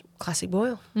just classic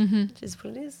Boyle. Which is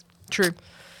what it is. True.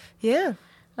 Yeah.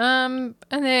 And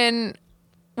then,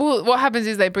 well, what happens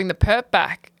is they bring the perp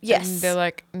back. Yes. And they're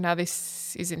like, no,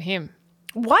 this isn't him.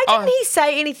 Why didn't he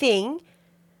say anything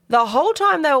the whole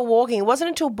time they were walking? It wasn't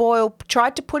until Boyle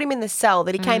tried to put him in the cell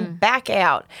that he came back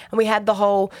out and we had the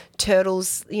whole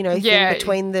turtles,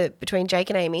 thing between Jake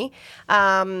and Amy.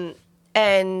 And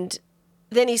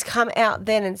then he's come out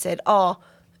then and said,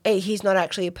 he's not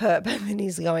actually a perp. And then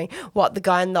he's going, what, the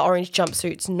guy in the orange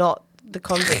jumpsuit's not the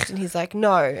convict? And he's like,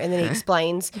 no. And then he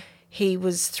explains he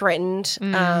was threatened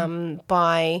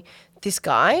by this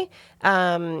guy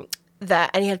and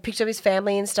he had pictures of his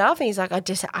family and stuff, and he's like, I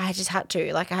just had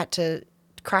to. Like, I had to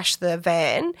crash the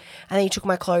van, and then he took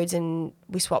my clothes and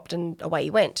we swapped and away he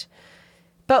went.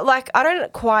 But, like, I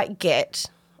don't quite get,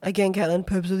 again, Caitlin,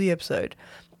 purpose of the episode,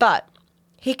 but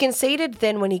he conceded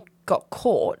then when he got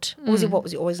caught. Was he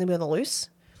always going to be on the loose?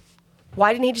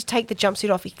 Why didn't he just take the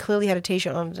jumpsuit off? He clearly had a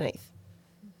T-shirt on underneath.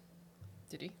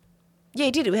 Did he? Yeah,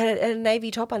 he did. It had a navy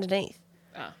top underneath.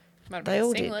 Ah, might have They been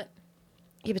all a singlet.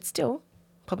 did. Yeah, but still,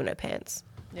 probably no pants.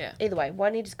 Yeah. Either way, why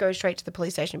didn't he just go straight to the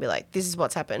police station and be like, this is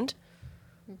what's happened?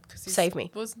 Save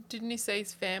me. Didn't he say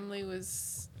his family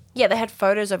was... Yeah, they had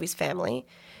photos of his family.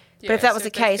 Yeah, but if that so was the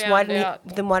if they case, why found didn't out-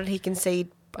 he? Then why did he concede?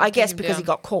 I guess him because he down.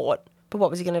 got caught. But what,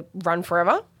 was he going to run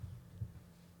forever?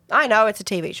 I know, it's a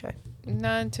TV show.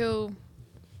 No, until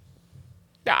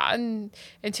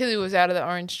he was out of the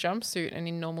orange jumpsuit and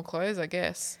in normal clothes, I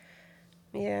guess.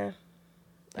 Yeah.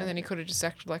 And then he could have just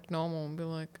acted like normal and be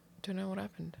like, don't know what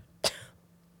happened.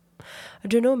 I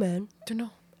don't know, man. Don't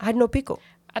know. I had no pickle.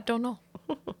 I don't know.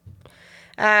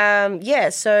 Yeah,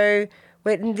 so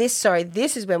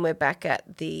this is when we're back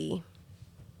at the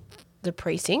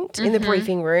precinct in the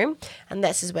briefing room, and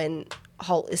this is when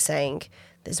Holt is saying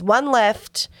there's one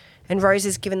left, and Rose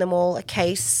has given them all the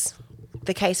case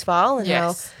file, and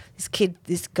Yes. how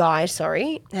this guy,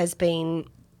 has been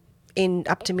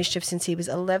up to mischief since he was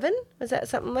 11. Was that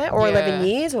something like that? Or 11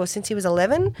 years, or since he was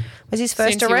 11 was his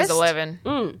first Since arrest? he was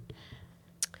 11.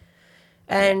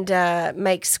 And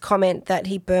makes comment that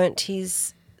he burnt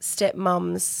his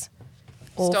stepmom's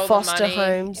or Stole foster the money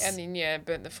homes. and then,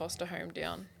 burnt the foster home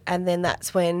down. And then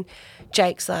that's when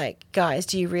Jake's like, guys,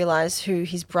 do you realise who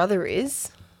his brother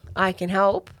is? I can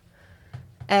help.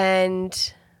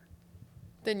 And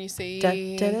Then you see...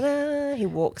 he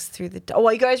walks through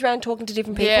he goes around talking to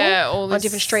different people all on these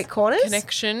different street corners.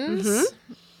 connections.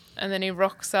 And then he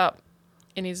rocks up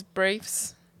in his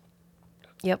briefs.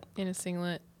 Yep. In a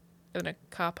singlet in a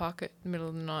car park at the middle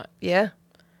of the night. Yeah.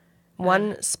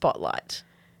 One spotlight.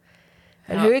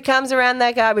 And who comes around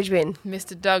that garbage bin?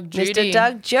 Mr. Doug Judy. Mr.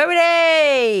 Doug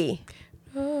Judy.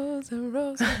 Rosa,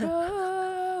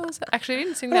 Rosa, Rosa. Actually, I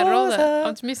didn't sing that at all. I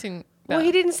was missing that. Well,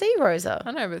 he didn't see Rosa.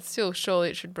 I know, but still, surely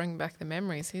it should bring back the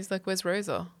memories. He's like, where's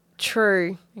Rosa?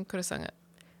 True. He could have sung it.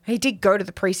 He did go to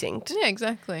the precinct. Yeah,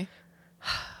 exactly.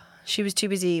 She was too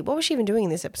busy. What was she even doing in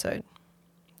this episode?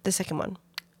 The second one.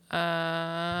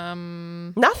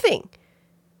 Nothing.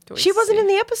 She wasn't in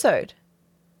the episode.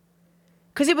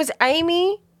 Because it was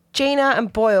Amy, Gina,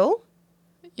 and Boyle.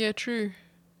 Yeah, true.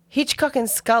 Hitchcock and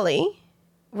Scully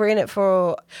were in it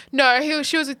for... No,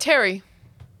 she was with Terry.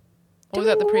 Or was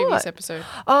that the previous episode?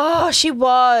 Oh, she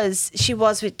was. She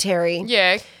was with Terry.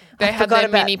 Yeah. They I had forgot their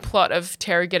about- mini plot of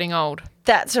Terry getting old.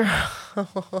 That's right.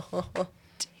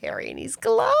 Terry and his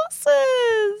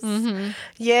glasses.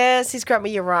 Yes, his grandma,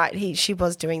 you're right. She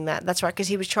was doing that. That's right, because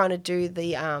he was trying to do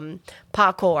the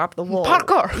parkour up the wall.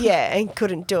 Parkour. Yeah, and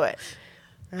couldn't do it.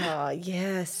 Oh,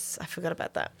 yes. I forgot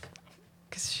about that.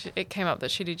 Because it came up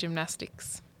that she did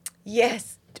gymnastics.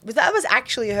 Yes. That was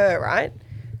actually her, right?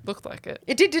 Looked like it.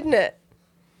 It did, didn't it?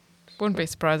 Wouldn't be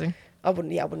surprising. I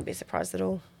wouldn't be surprised at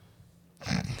all.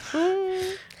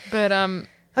 But okay,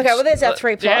 well, there's our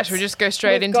three plots. Yeah, should we just go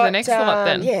straight into the next plot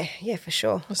then? Yeah, for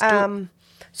sure. Let's do it.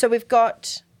 So we've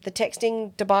got the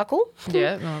texting debacle.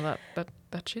 Yeah, no,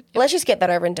 that shit. Yep. Let's just get that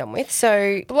over and done with.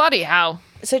 So bloody hell.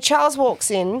 So Charles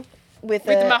walks in with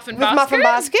the muffin basket? muffin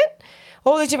basket,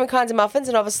 all these different kinds of muffins,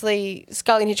 and obviously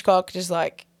Scully and Hitchcock just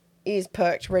like ears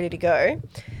perked, ready to go.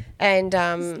 And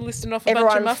listing off a everyone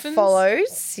bunch of muffins.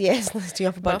 follows. Yes, listing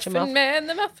off a bunch of Muffin muffins. Man,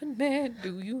 the Muffin Man.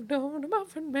 Do you know the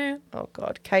Muffin Man? Oh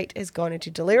God, Kate has gone into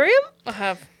delirium. I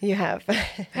have. You have.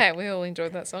 Hey, we all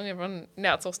enjoyed that song. Everyone,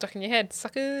 now it's all stuck in your head,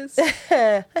 suckers.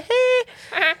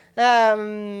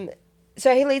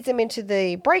 So he leads them into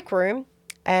the break room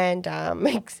and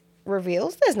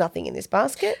reveals there's nothing in this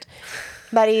basket.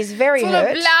 But he's very Full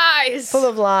hurt. of lies. Full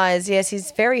of lies, yes.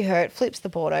 He's very hurt, flips the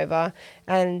board over,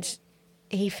 and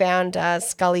he found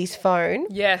Scully's phone.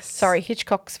 Yes. Sorry,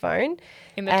 Hitchcock's phone.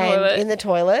 In the toilet. In the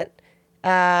toilet.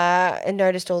 And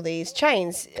noticed all these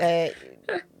chains.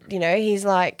 He's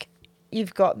like,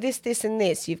 you've got this, this, and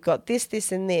this. You've got this,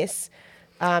 this, and this.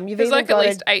 You've There's even like at got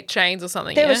least 8 chains or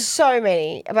something, There yeah? were so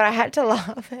many, but I had to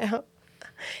laugh out.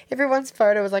 Everyone's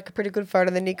photo was like a pretty good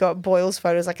photo. Then you got Boyle's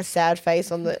photo was like a sad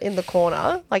face in the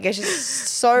corner. Like it's just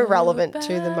so relevant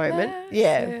to the moment.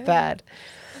 Yeah, bad.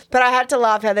 But I had to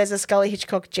laugh how there's a Scully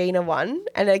Hitchcock Gina one,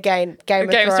 and again Game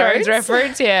of Thrones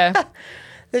reference, yeah.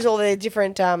 There's all the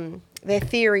different their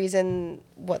theories and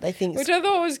what they think. Which I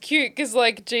thought was cute because,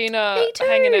 like, Gina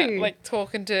hanging out, like,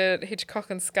 talking to Hitchcock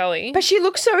and Scully. But she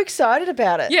looks so excited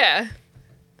about it. Yeah.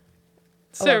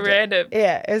 So random.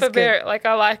 Yeah, it was but good. very, like,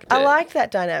 I liked it. I like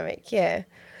that dynamic, yeah.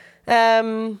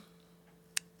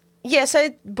 Yeah, so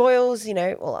Boyle's,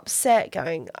 all upset,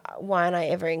 going, why aren't I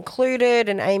ever included?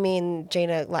 And Amy and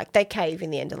Gina, like, they cave in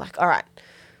the end. They're like, all right.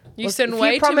 You send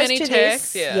way too many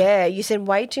texts. Yeah, you send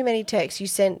way too many texts. You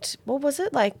sent, what was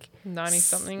it, like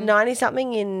 90-something.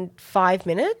 90-something in 5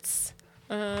 minutes?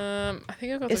 I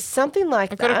think I got It's something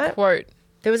like that. I got a quote.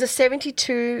 There was a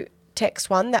 72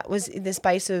 text one that was in the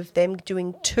space of them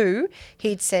doing 2.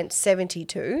 He'd sent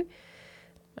 72.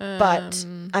 But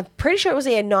I'm pretty sure it was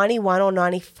either 91 or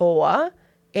 94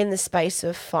 in the space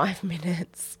of 5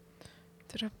 minutes.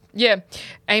 Yeah.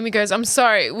 Amy goes, I'm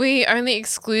sorry, we only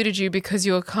excluded you because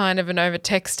you were kind of an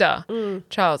over-texter.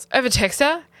 Charles,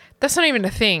 over-texter? That's not even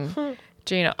a thing.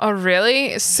 Gina, oh,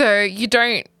 really? So you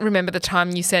don't remember the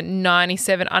time you sent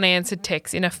 97 unanswered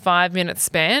texts in a 5-minute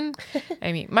span?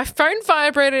 Amy, my phone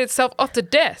vibrated itself off the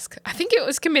desk. I think it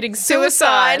was committing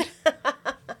suicide.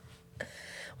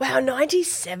 Wow,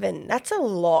 97. That's a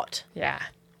lot. Yeah.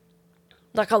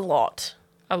 Like a lot.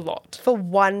 A lot. For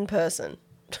one person.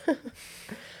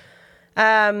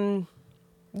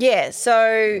 Yeah,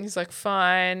 so... He's like,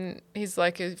 fine. He's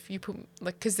like, if you put...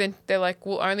 like, because then they're like,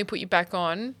 we'll only put you back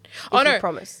on. If you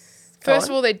promise. First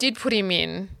of all, they did put him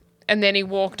in, and then he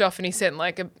walked off and he sent,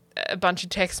 like, a bunch of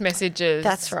text messages.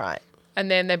 That's right. And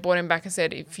then they brought him back and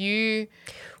said, if you...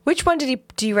 Which one do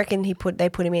you reckon they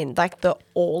put him in? Like the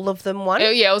all of them one? Oh,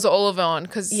 yeah, it was all of on.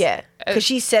 Because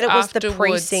she said it was the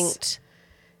precinct.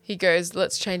 He goes,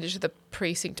 let's change it to the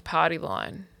precinct party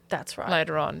line. That's right.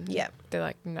 Later on. Yeah. They're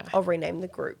like, no. I'll rename the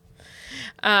group.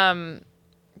 But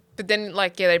then,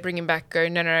 like, they bring him back, go,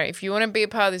 no. If you want to be a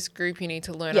part of this group, you need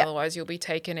to learn, otherwise you'll be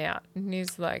taken out. And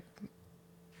he's like,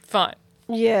 fine.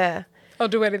 Yeah. I'll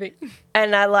do anything.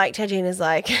 And I liked how Gina's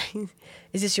like,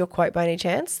 is this your quote by any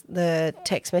chance? The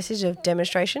text message of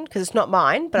demonstration? Because it's not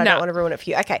mine, but I don't want to ruin it for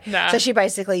you. Okay. So she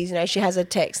basically, she has a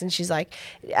text and she's like,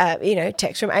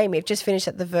 text from Amy. I've just finished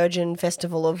at the Virgin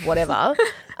Festival of whatever.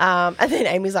 And then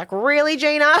Amy's like, really,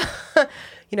 Gina?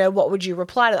 What would you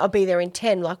reply to? I'll be there in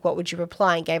 10. Like, what would you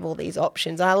reply? And gave all these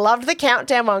options. And I loved the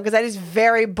countdown one because that is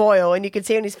very Boyle. And you could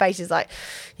see on his face, he's like,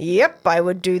 yep, I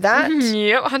would do that.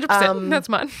 Yep, 100%. That's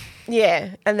mine.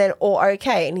 Yeah. And then, or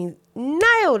okay. And he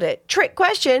nailed it. Trick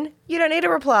question. You don't need a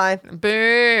reply.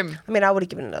 Boom. I mean, I would have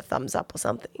given it a thumbs up or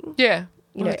something. Yeah.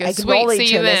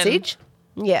 Acknowledge her message.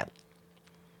 Yeah.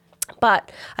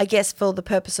 But I guess for the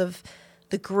purpose of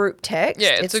the group text,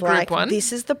 it's a group like, one.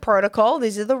 This is the protocol.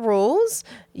 These are the rules.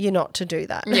 You're not to do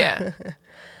that. Yeah.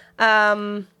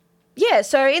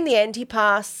 So in the end,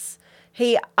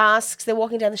 he asks, they're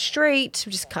walking down the street.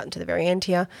 We're just cutting to the very end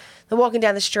here. They're walking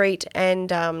down the street and,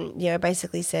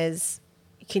 basically says,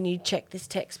 can you check this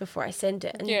text before I send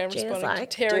it? And Gina's like,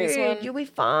 to Terry's dude, one. you'll be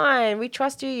fine. We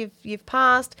trust you. You've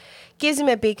passed. Gives him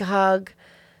a big hug.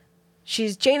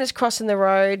 Gina's crossing the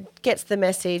road, gets the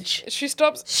message. She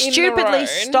stops stupidly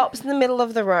stops in the middle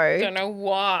of the road. Don't know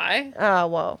why. Oh,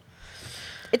 well.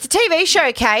 It's a TV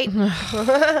show, Kate. No,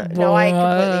 I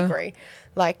completely agree.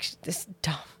 Like, this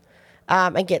dumb.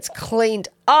 And gets cleaned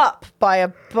up by a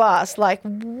bus. Like,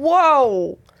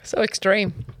 whoa. So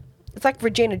extreme. It's like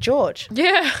Regina George.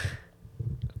 Yeah.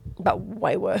 But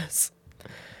way worse.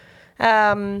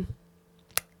 Yeah.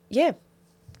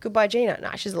 Goodbye, Gina.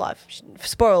 Nah, she's alive.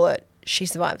 Spoiler alert. She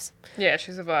survives. Yeah,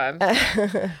 she survived.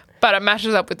 But it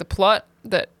matches up with the plot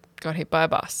that got hit by a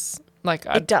bus. Like,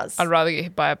 it does. I'd rather get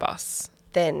hit by a bus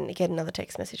than get another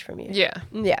text message from you. Yeah.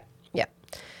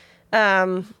 Yeah.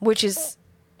 Which is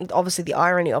obviously the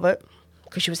irony of it,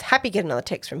 because she was happy to get another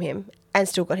text from him and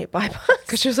still got hit by a bus.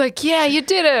 Because she was like, yeah, you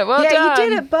did it. Well done. Yeah, you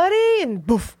did it, buddy. And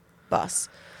boof, bus.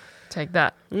 Take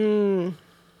that. It's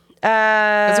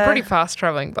a pretty fast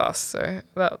travelling bus. So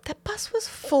that bus was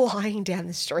flying down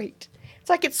the street. It's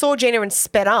like it saw Gina and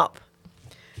sped up.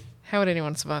 How would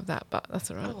anyone survive that? But that's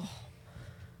all right. Oh.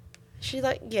 She's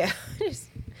like, yeah. It's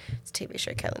a TV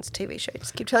show, Caitlin. It's a TV show.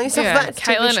 Just keep telling yourself that. It's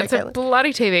Caitlin, TV show, it's a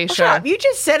bloody TV show. Shut up. You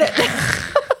just said it.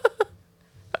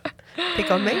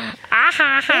 Pick on me.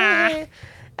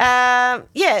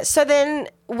 So then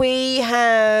we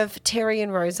have Terry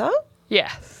and Rosa.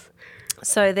 Yes.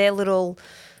 So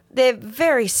they're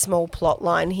very small plot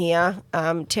line here.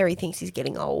 Terry thinks he's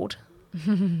getting old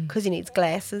because he needs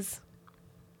glasses.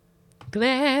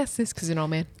 Glasses, because you're an old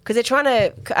man. Because they're trying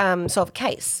to solve a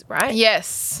case, right?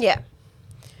 Yes. Yeah.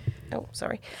 Oh,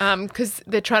 sorry. Because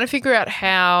they're trying to figure out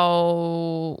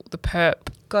how the perp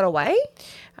got away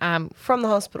from the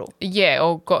hospital. Yeah,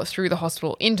 or got through the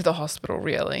hospital into the hospital,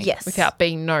 really. Yes. Without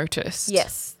being noticed.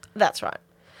 Yes, that's right.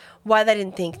 Why they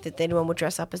didn't think that anyone would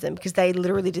dress up as them, because they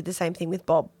literally did the same thing with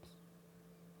Bob.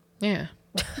 Yeah.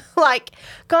 Like,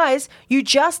 guys, you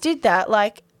just did that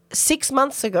like 6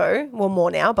 months ago. Well, more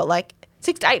now, but like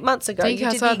 6 to 8 months ago. Think you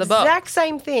did outside the the box. exact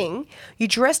same thing. You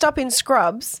dressed up in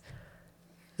scrubs.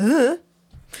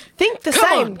 Think the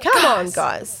same. Come on,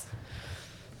 guys.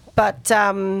 But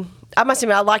I must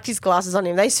admit, I liked his glasses on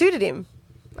him. They suited him.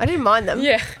 I didn't mind them.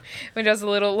 Yeah. When he does a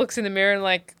little, looks in the mirror and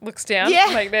like looks down. Yeah.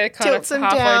 Like they're kind Tilts of them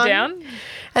halfway down.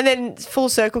 And then full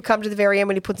circle come to the very end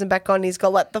when he puts them back on. He's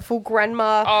got like the full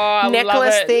grandma I love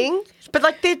necklace it. thing. But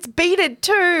like it's beaded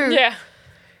too. Yeah.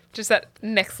 Just that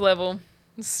next level.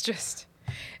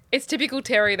 It's typical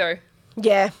Terry though.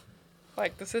 Yeah.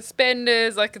 Like the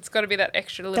suspenders, like it's got to be that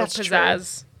extra little That's true.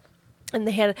 pizzazz. And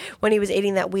they had, when he was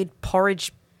eating that weird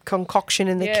porridge concoction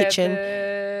in the kitchen,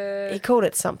 he called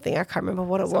it something. I can't remember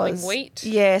what it was. Something wheat?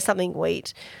 Yeah, something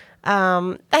wheat.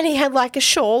 And he had like a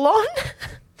shawl on.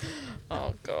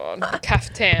 Oh, God. A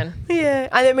caftan. Yeah.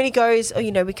 And then when he goes, oh,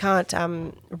 we can't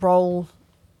roll.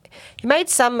 He made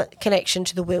some connection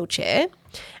to the wheelchair.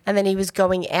 And then he was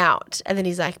going out. And then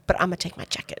he's like, but I'm going to take my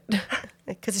jacket.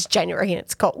 Because it's January and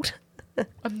it's cold.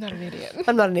 I'm not an idiot.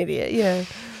 I'm not an idiot, yeah.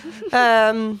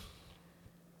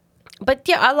 But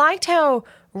yeah, I liked how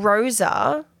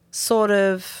Rosa sort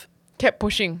of kept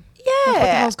pushing. Yeah, Like, what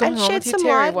the hell's going and on shed with you, some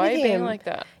Terry? light Why are with you being him. like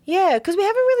that? Yeah, because we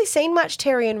haven't really seen much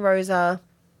Terry and Rosa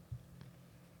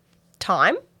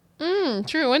time.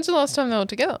 True. When's the last time they were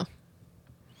together?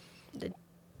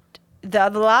 The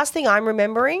last thing I'm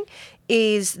remembering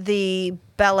is the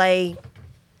ballet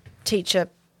teacher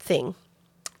thing.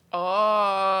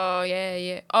 Oh,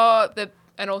 yeah. Oh,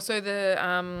 and also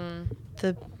the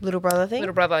little brother thing.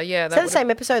 Little brother, yeah. Is that the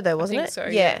same episode though, wasn't think it? so,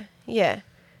 yeah.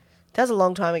 That was a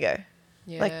long time ago.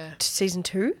 Yeah. Like season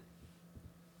 2.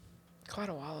 Quite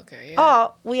a while ago, yeah.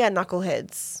 Oh, we had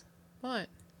knuckleheads. What?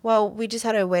 Well, we just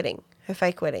had her wedding, her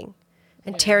fake wedding.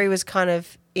 And Terry was kind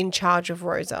of in charge of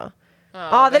Rosa.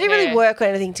 Oh, they the didn't really hair. work on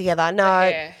anything together. No.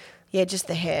 hair. Yeah, just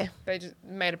the hair. They just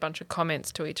made a bunch of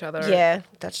comments to each other. Yeah,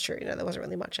 that's true. No, there wasn't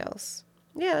really much else.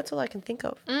 Yeah, that's all I can think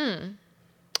of. There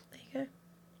you go.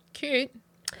 Cute.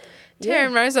 Terry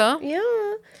and Rosa.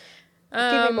 Yeah.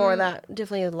 Give me more of that.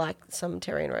 Definitely like some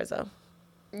Terry and Rosa.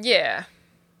 Yeah.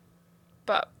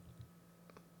 But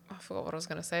I forgot what I was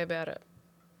going to say about it.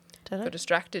 Don't know. Got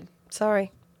distracted.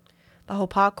 Sorry. The whole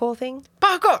parkour thing?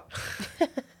 Parkour!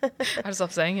 I just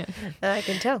stopped saying it. I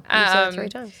can tell. You've said it 3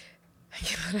 times.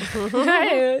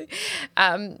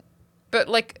 But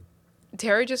like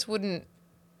Terry just wouldn't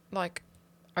like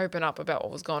open up about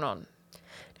what was going on.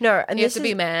 No, and he this has to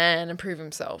be a man and prove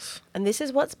himself. And this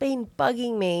is what's been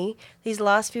bugging me these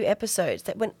last few episodes,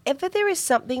 that whenever there is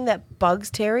something that bugs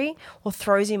Terry or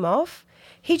throws him off,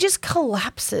 he just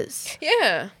collapses.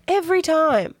 Yeah. Every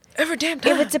time. Every damn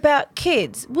time. If it's about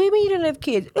kids, what do you mean you don't have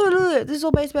kids? This is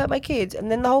all based about my kids. And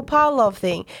then the whole Parlov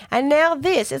thing. And now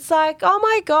this. It's like, oh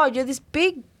my God, you're this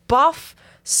big buff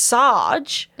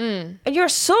Sarge and you're a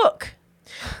sook.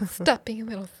 Stop being a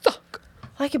little sook.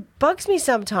 Like, it bugs me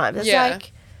sometimes. It's Yeah.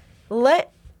 like,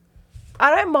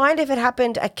 I don't mind if it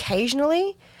happened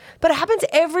occasionally, but it happens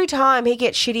every time he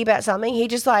gets shitty about something. He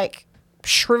just like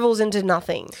shrivels into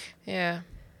nothing. Yeah.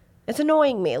 It's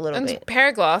annoying me a little And bit. a pair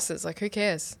of glasses, like who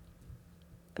cares?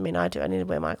 I mean, I do. I need to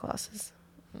wear my glasses.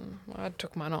 Well, I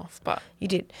took mine off, but You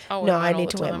did. I wear No, mine I all need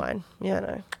the to wear time. mine. Yeah, I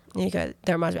know. You go.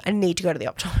 That reminds me. I need to go to the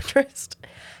optometrist.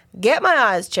 Get my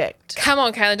eyes checked. Come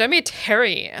on, Kaylin, don't be a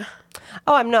Terry.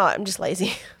 Oh, I'm not. I'm just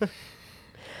lazy.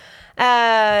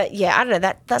 Yeah, I don't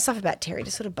know. That stuff about Terry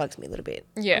just sort of bugs me a little bit.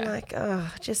 Yeah. I'm like,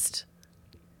 oh, just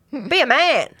be a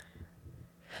man.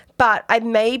 But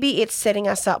maybe it's setting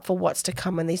us up for what's to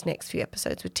come in these next few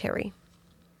episodes with Terry.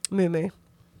 Moo Moo.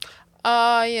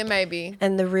 Yeah, maybe.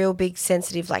 And the real big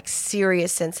sensitive, like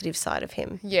serious sensitive side of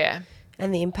him. Yeah.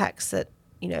 And the impacts that,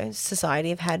 society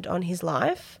have had on his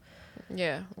life.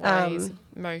 Yeah. Why he's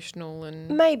emotional and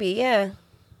Maybe, yeah.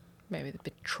 maybe a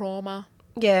bit of trauma.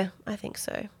 Yeah, I think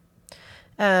so.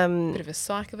 Bit of a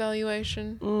psych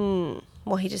evaluation.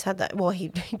 Well, he just had that. Well, he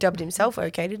dubbed himself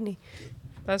okay, didn't he?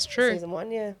 That's true. Season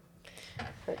 1, yeah.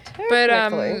 But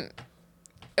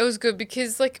it was good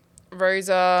because like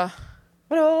Rosa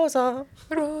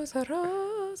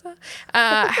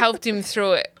helped him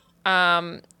through it.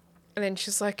 And then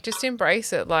she's like, just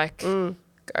embrace it. Like, go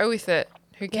with it.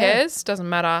 Who cares? Doesn't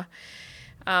matter.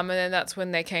 And then that's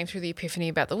when they came through the epiphany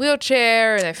about the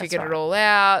wheelchair and they figured it all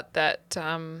out that,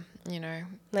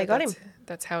 They got him.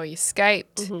 that's how he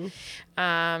escaped.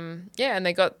 And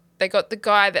they got the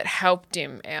guy that helped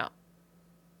him out,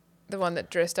 the one that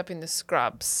dressed up in the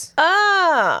scrubs.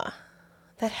 Ah,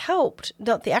 that helped,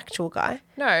 not the actual guy.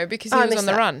 No, because he was on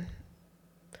the run.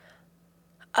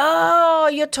 Oh,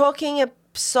 you're talking.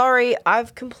 Sorry,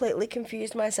 I've completely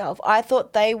confused myself. I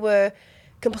thought they were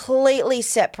completely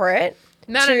separate.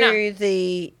 No.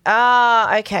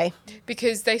 Okay.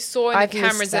 Because they saw in the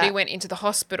cameras that he went into the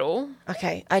hospital.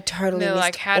 Okay, I totally and they're missed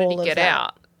like, how did he get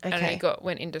out? Okay. And he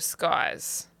went in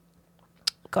disguise.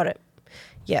 Got it.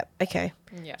 Yep. Okay.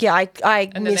 Yeah. Yeah, I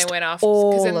And then missed they went after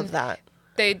all of that.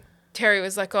 Terry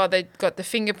was like, oh, they got the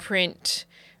fingerprint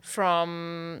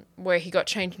from where he got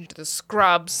changed into the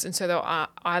scrubs, and so they were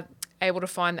able to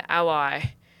find the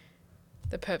ally,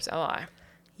 the perp's ally.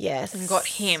 Yes. And got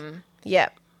him.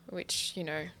 Yep. Which,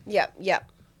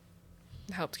 Yep.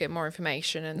 helped get more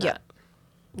information and Yep. that.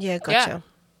 Yeah, gotcha.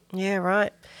 Yeah,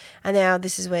 right. And now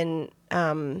this is when,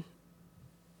 sorry.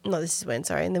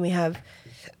 And then we have,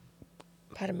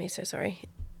 pardon me, so sorry.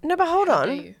 No, but hold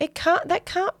on.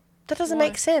 That doesn't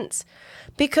make sense.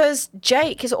 Because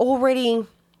Jake is already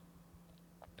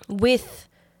with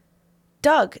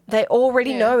Doug. They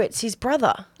already know it's his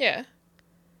brother. Yeah.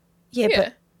 Yeah,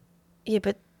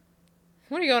 but.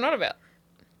 What are you going on about?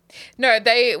 No,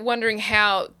 they wondering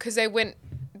how, because they were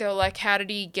like, how did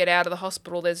he get out of the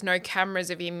hospital? There's no cameras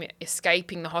of him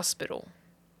escaping the hospital.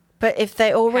 But if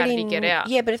they already how did he get out?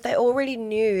 Yeah, but if they already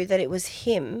knew that it was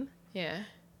him. Yeah.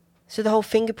 So the whole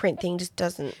fingerprint thing just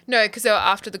doesn't. No, because they were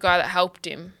after the guy that helped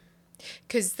him.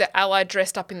 Because the ally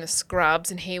dressed up in the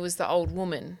scrubs and he was the old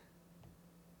woman.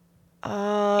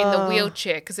 Oh. In the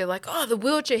wheelchair. Because they're like, oh, the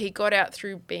wheelchair he got out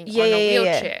through being on a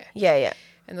wheelchair. Yeah.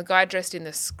 And the guy dressed in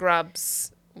the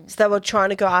scrubs. So they were trying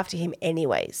to go after him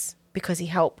anyways because he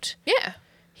helped. Yeah.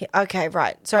 Okay,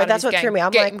 right. Sorry, that's what threw me.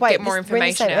 I'm like, wait, more we're in the same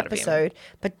information out of him. episode,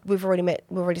 but we've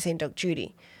already seen Doc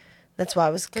Judy. That's why I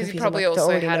was confused. Because he probably like,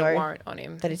 also had a warrant on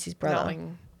him. That it's his brother.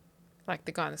 Knowing, like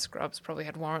the guy in the scrubs probably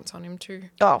had warrants on him too.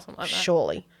 Oh, like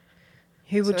surely.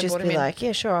 Who would they just brought him be in. like,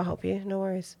 yeah, sure, I'll help you. No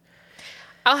worries.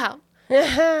 I'll help.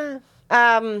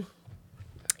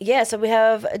 Yeah, so we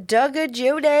have Doug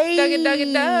Judy.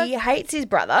 Doug. He hates his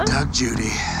brother. Doug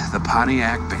Judy, the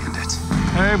Pontiac Bandit.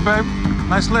 Hey, babe.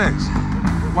 Nice legs.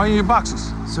 Why are you in your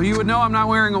boxers? So you would know I'm not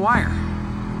wearing a wire.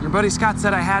 Your buddy Scott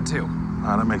said I had to.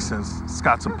 Ah, that makes sense.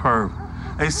 Scott's a perv.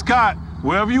 Hey, Scott,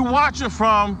 wherever you watching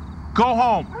from, go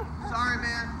home. Sorry,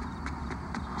 man.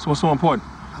 So what's so important?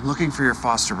 I'm looking for your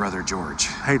foster brother, George.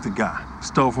 Hate the guy.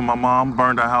 Stole from my mom,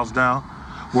 burned our house down.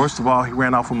 Worst of all, he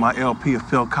ran off with my LP of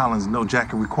Phil Collins' No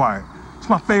Jacket Required. It's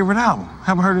my favorite album.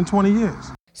 Haven't heard it in 20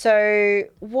 years. So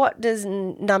what does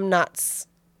Numbnuts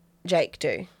Jake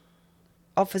do?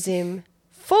 Offers him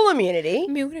full immunity.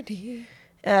 In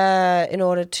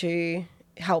order to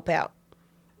help out.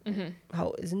 Mm-hmm.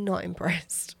 Holt is not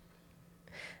impressed.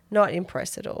 Not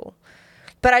impressed at all.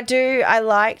 But I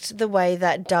liked the way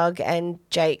that Doug and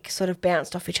Jake sort of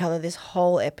bounced off each other this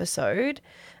whole episode.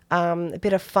 A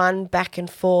bit of fun back and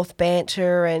forth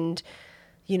banter and,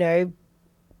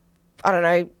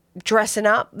 dressing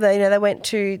up. They went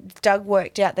to, Doug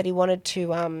worked out that he wanted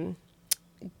to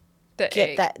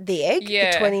get the egg,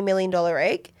 the $20 million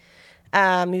egg.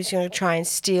 He was going to try and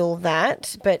steal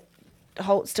that, but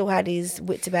Holt still had his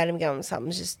wits about him going,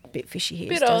 something's just a bit fishy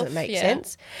here. It doesn't make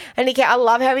sense. And I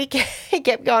love how he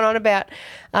kept going on about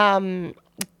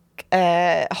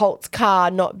Holt's car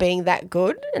not being that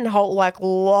good, and Holt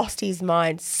lost his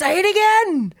mind. Say it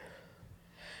again.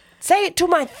 Say it to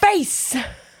my face.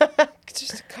 It's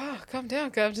just a car. Calm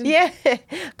down, Captain. Yeah,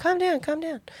 calm down.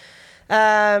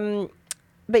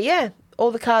 But yeah,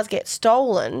 all the cars get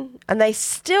stolen, and they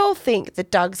still think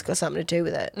that Doug's got something to do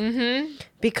with it. Mm-hmm.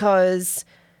 Because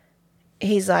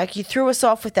he's like, you threw us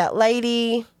off with that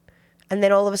lady, and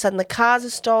then all of a sudden the cars are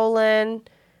stolen.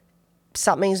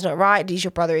 Something's not right. Is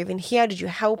your brother even here? Did you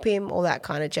help him? All that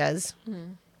kind of jazz.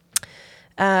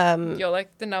 You're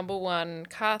like the number one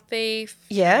car thief.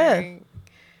 Yeah.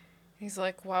 He's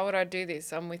like, why would I do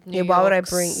this? I'm with New York's why would I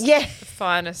bring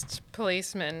finest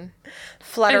policeman.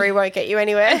 Flattery won't get you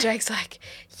anywhere. And Jake's like,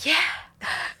 yeah.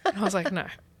 And I was like, no.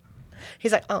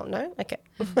 He's like, oh, no? Okay.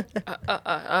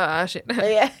 Shit.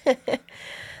 Yeah.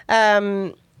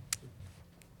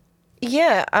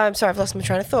 Yeah, I'm sorry, I've lost my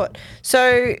train of thought.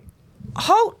 So,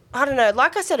 Holt, I don't know,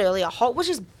 like I said earlier, Holt was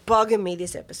just bugging me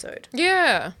this episode.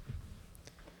 Yeah.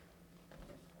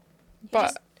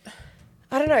 But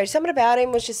I don't know, something about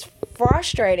him was just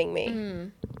frustrating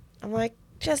me. I'm like,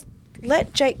 just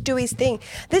let Jake do his thing.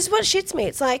 This is what shits me.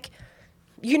 It's like,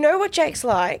 you know what Jake's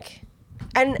like,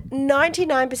 and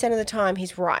 99% of the time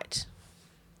he's right.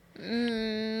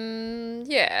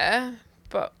 Yeah,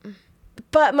 but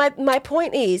my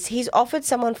point is he's offered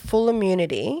someone full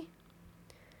immunity.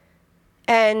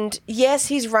 And yes,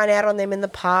 he's run out on them in the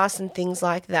past and things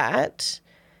like that.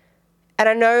 And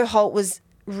I know Holt was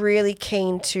really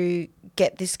keen to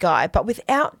get this guy, but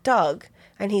without Doug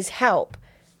and his help,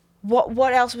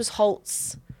 what else was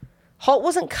Holt's? Holt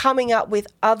wasn't coming up with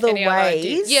other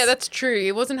ways. Yeah, that's true.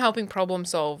 He wasn't helping problem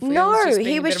solve. No,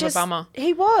 he was just a bummer.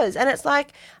 He was. And it's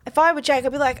like, if I were Jake,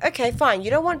 I'd be like, okay, fine.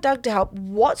 You don't want Doug to help.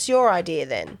 What's your idea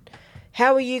then?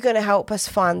 How are you going to help us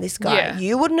find this guy? Yeah.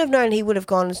 You wouldn't have known he would have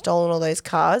gone and stolen all those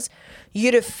cars.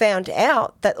 You'd have found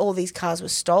out that all these cars were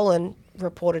stolen,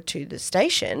 reported to the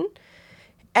station.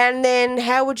 And then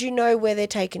how would you know where they're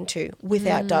taken to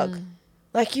without Doug?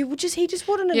 Like, he just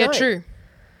wouldn't have known. Yeah, true.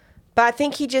 But I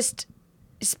think he just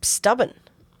is stubborn.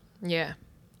 Yeah.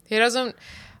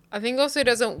 I think also he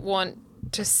doesn't want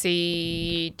to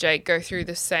see Jake go through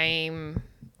the same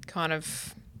kind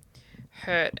of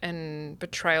hurt and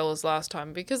betrayal as last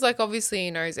time because, like, obviously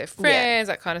he knows they're friends,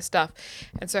 that kind of stuff.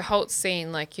 And so Holt's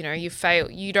seen, like, you know,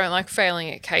 you don't like failing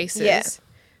at cases,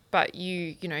 but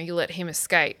you let him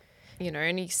escape, you know,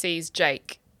 and he sees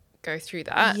Jake go through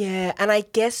that. Yeah, and I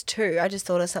guess too, I just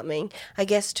thought of something. I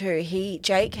guess too,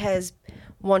 Jake has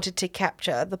wanted to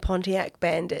capture the Pontiac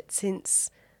Bandit since,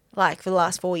 like, for the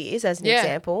last 4 years, as an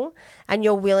example, and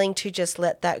you're willing to just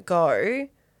let that go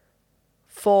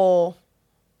for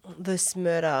this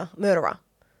murderer.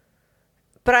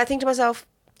 But I think to myself,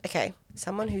 okay,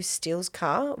 someone who steals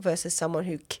car versus someone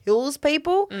who kills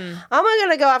people. I'm not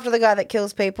going to go after the guy that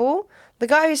kills people. The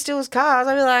guy who steals cars,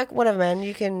 I'd be like, whatever, man,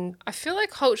 you can... I feel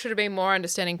like Holt should have been more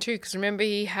understanding too, because remember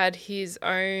he had his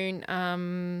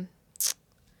own...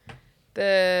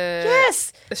 the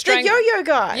yo-yo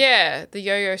guy. Yeah, the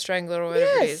yo-yo strangler or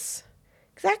whatever it is.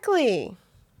 Exactly.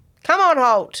 Come on,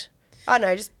 Holt. I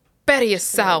know, just... Better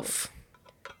yourself.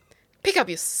 Pick up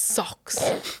your socks.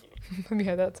 Have you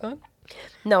had that son?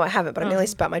 No, I haven't, but I nearly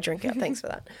spat my drink out. Thanks for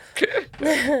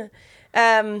that.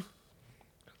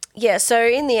 Yeah, so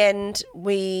in the end,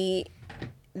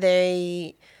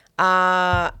 they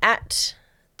are at...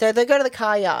 They go to the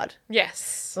car yard.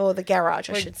 Yes. Or the garage,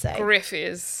 I should say. Griff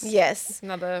is. Yes.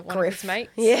 Another one of his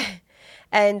mates. Yeah.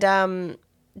 And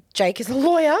Jake is a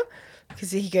lawyer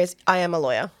because he goes, I am a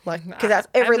lawyer. Like, because that's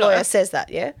every lawyer says that,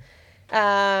 yeah?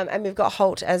 And we've got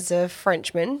Holt as a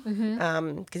Frenchman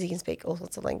because he can speak all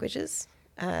sorts of languages.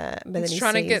 But then he's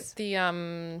trying to get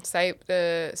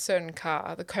the certain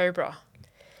car, the Cobra.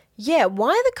 Yeah,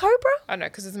 why the Cobra? I know,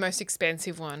 because it's the most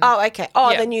expensive one. Oh, okay.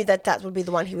 Oh, they knew that would be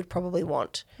the one he would probably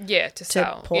want. Yeah, to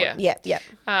sell. Yeah.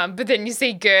 But then you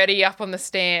see Gertie up on the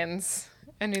stands.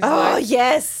 And he's oh,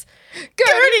 yes.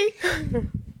 Gertie!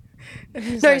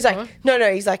 He's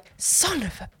like, son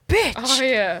of a bitch. Oh,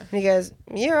 yeah. And he goes,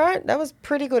 you're right. That was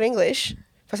pretty good English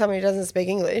for someone who doesn't speak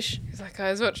English. He's like,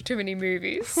 I watched too many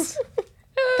movies.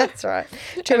 That's right.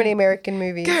 Too many American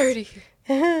movies. Gertie.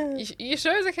 You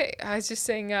sure it's okay? I was just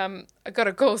saying, I got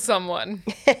to call someone.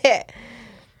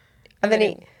 And then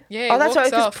he that's right,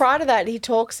 because prior to that, he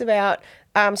talks about,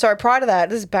 prior to that,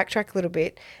 this is backtrack a little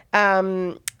bit,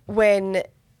 when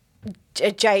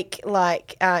Jake,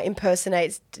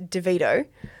 impersonates DeVito,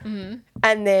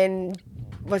 and then,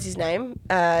 what's his name?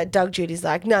 Doug Judy's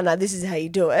like, no, this is how you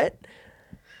do it.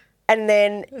 And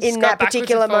then in that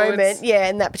particular moment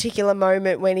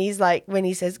when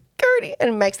he says, Gertie,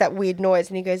 and makes that weird noise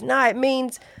and he goes, no, it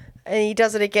means, and he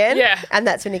does it again. Yeah. And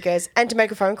that's when he goes, and to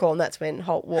make a phone call, and that's when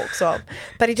Holt walks off.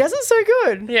 But he does it so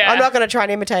good. Yeah. I'm not going to try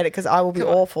and imitate it because I will be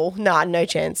awful. Nah, no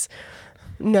chance.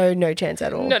 No chance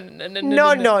at all. No.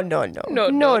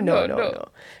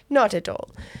 Not at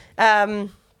all. But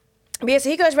yeah, so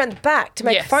he goes around the back to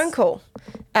make a phone call.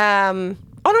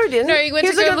 Oh, no, he didn't. No, he went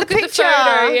to looking go at look the at picture. the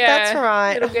photo. Yeah. That's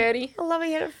right. Little Gertie. I love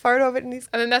he had a photo of it in his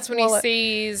And then that's when wallet.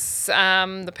 he sees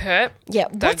the perp. Yeah.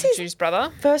 Doug What's his Judy's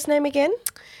brother. first name again?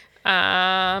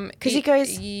 Because he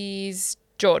goes... He's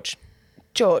George.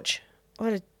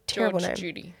 What a terrible name.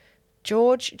 Judy.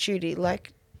 George Judy.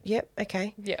 Yep,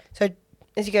 okay. Yeah. So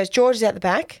as he goes, George is out the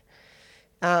back.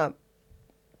 Yeah.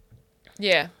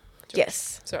 George.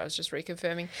 Yes. Sorry, I was just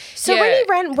reconfirming. So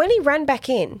when he ran back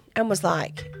in and was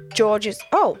like, George is...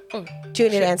 Oh, do you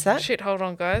need to answer that? Shit, hold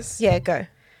on, guys. Yeah, go.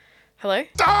 Hello?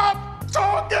 Stop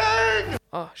talking!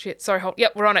 Oh, shit. Sorry, hold.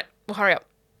 Yep, we're on it. We'll hurry up.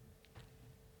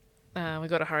 We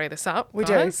got to hurry this up, We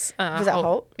guys. do. Was that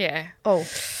Holt? Yeah. Oh,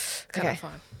 Kind okay. of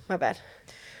fine. My bad.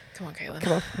 Come on, Caitlin.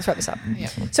 Come on, let's wrap this up. Yeah.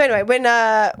 So anyway,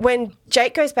 when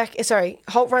Jake goes back...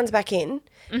 Holt runs back in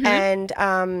and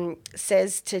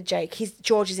says to Jake,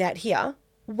 George is out here.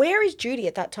 Where is Judy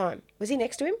at that time? Was he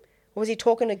next to him? Or was he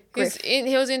talking to Griff?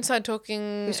 He was inside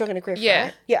talking. He was talking to Griff, Yeah.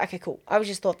 right? Yeah, okay, cool. I was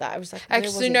just thought that. I was like, where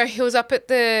Actually, was no, he was up at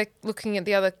looking at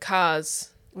the other cars.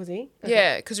 Was he? Okay.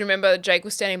 Yeah, because remember, Jake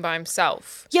was standing by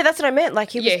himself. Yeah, that's what I meant.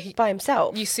 Like, he was by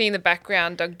himself. You see in the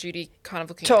background Doug Judy kind of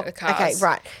looking at the cars. Okay,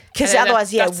 right. Because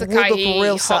otherwise, that's the car we look he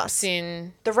real hops sus.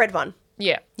 in. The red one.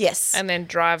 Yeah. Yes. And then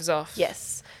drives off.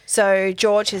 Yes. So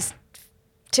George has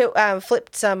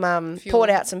flipped some, poured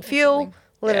out some fuel,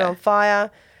 lit it on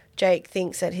fire. Jake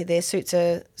thinks that their suits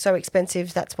are so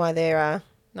expensive, that's why they're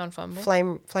non-flammable,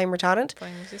 flame retardant,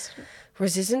 flame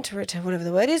resistant, whatever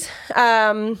the word is.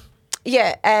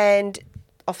 Yeah, and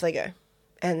off they go.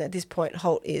 And at this point,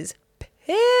 Holt is pissed.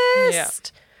 Yeah.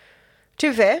 To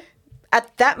be fair,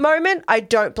 at that moment, I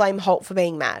don't blame Holt for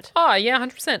being mad. Oh, yeah,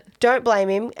 100%. Don't blame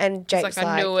him. And Jake's like,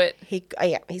 I knew it.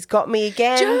 He's got me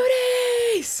again.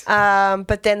 Judy's!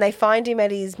 But then they find him at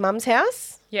his mum's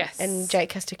house. Yes. And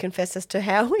Jake has to confess as to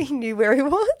how he knew where he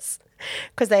was.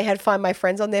 Because they had Find My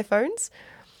Friends on their phones.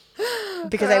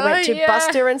 Because they went to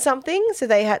Buster and something. So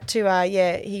they had to,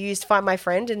 he used Find My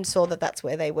Friend and saw that that's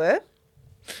where they were.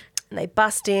 And they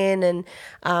bust in and,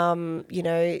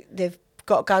 they've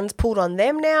got guns pulled on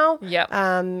them now. Yep.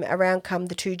 Around come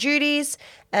the two Judys.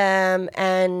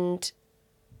 And,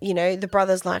 the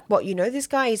brother's like, what, you know this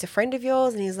guy? He's a friend of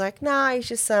yours? And he's like, nah, he's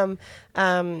just some,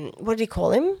 what did he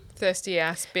call him? Thirsty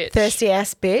ass bitch. Thirsty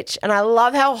ass bitch. And I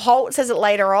love how Holt says it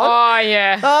later on. Oh,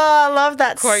 yeah. Oh, I love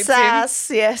that Quotes sass.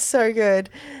 Him. Yeah, so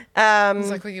good. It's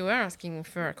like, well, you were asking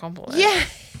for a compliment. Yeah.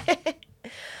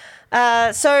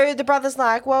 So the brother's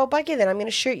like, well, bugger then, I'm going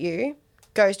to shoot you.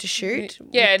 Goes to shoot.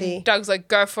 Yeah, and Doug's like,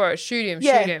 go for it. Shoot him,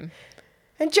 shoot him.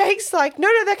 And Jake's like, no,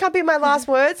 that can't be my last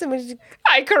words. And we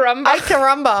ay caramba. Ay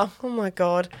caramba. Oh, my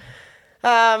God.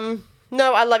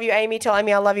 No, I love you, Amy. Tell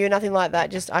Amy I love you. Nothing like that.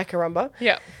 Just ay caramba.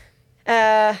 Yeah.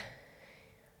 And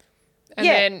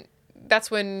then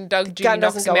that's when Doug Judy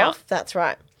knocks him out. That's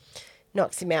right.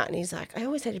 Knocks him out, and he's like, I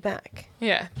always had your back.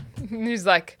 Yeah. He's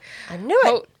like, I knew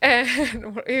it.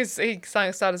 And he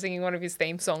started singing one of his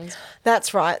theme songs.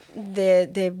 That's right.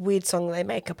 Their weird song they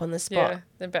make up on the spot.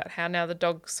 Yeah, about how now the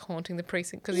dog's haunting the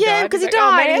precinct because he died. Yeah, because he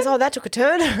died. And he's that took a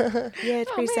turn. Yeah,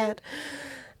 it's pretty sad.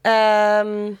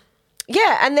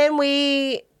 Yeah, and then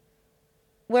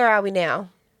where are we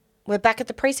now? We're back at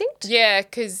the precinct? Yeah,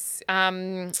 because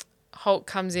Holt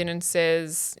comes in and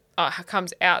says,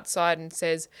 comes outside and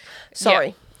says,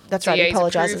 sorry. That's right, he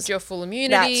apologises. Your full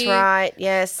immunity. That's right,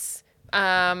 yes.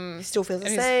 He still feels the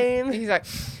same. He's like,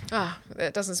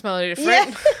 that doesn't smell any different.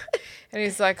 Yeah. And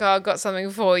he's like, I've got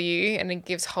something for you. And he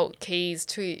gives Holt keys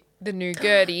to the new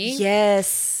Gertie.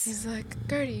 Yes. He's like,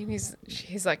 Gertie. And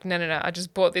he's like, no, I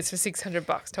just bought this for $600.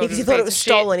 Because he thought it was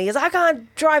stolen. He goes, I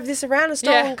can't drive this around a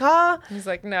stolen car. He's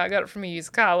like, no, I got it from a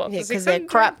used car lot. Yeah, because they're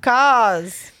crap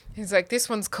cars. He's like, this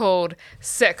one's called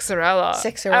Sexarella.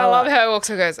 Sexarella. I love how he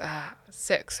also goes,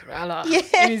 Sexarella.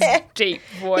 Yeah. In his deep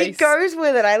voice. He goes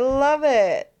with it. I love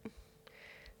it.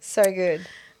 So good.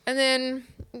 And then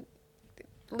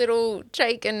little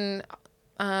Jake and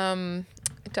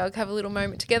Doug have a little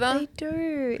moment together. They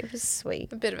do. It was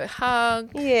sweet. A bit of a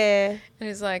hug. Yeah. And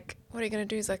he's like, what are you going to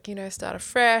do? He's like, start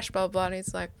afresh, blah, blah. And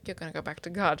he's like, you're going to go back to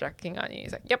carjacking, aren't you?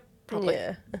 He's like, yep, probably.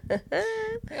 Yeah.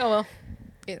 Oh, well.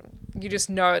 You just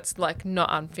know it's like not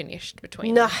unfinished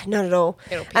between them. them. Not at all.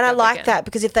 And I like that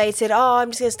because if they said,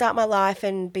 I'm just going to start my life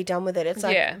and be done with it, it's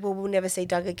like, well, we'll never see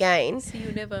Doug again. See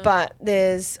you never. But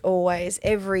there's always,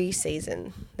 every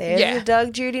season, there's a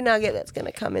Doug Judy nugget that's going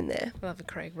to come in there. Love a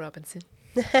Craig Robinson.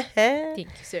 Thank you,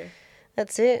 sir.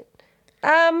 That's it.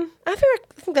 I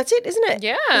think that's it, isn't it?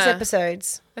 Yeah. These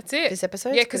episodes. That's it. This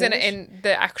episode. Yeah, because then and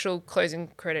the actual closing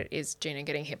credit is Gina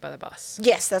getting hit by the bus.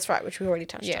 Yes, that's right, which we already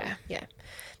touched on. Yeah.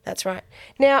 That's right.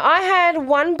 Now, I had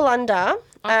one blunder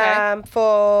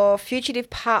for Fugitive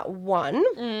Part 1.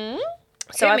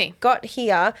 So I've got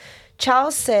here,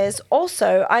 Charles says,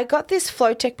 also, I got this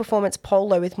Flowtech Performance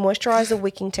Polo with moisturiser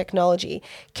wicking technology.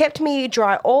 Kept me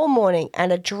dry all morning,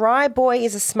 and a dry boy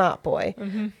is a smart boy.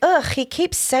 Mm-hmm. Ugh, he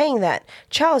keeps saying that.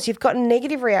 Charles, you've gotten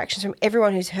negative reactions from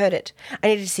everyone who's heard it. I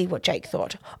needed to see what Jake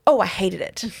thought. Oh, I hated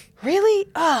it. Really?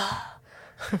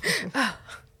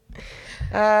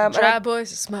 Dry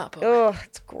boy's a smart boy. Oh,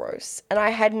 it's gross. And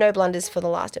I had no blunders for the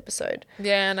last episode.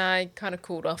 Yeah, and I kind of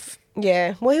cooled off.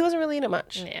 Yeah. Well, he wasn't really in it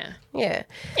much. Yeah.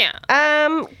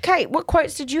 Kate, what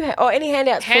quotes did you have? Oh, any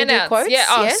handouts? Handouts. Quotes? Yeah.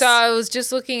 Oh, yes? so I was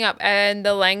just looking up, and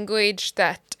the language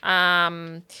that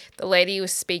the lady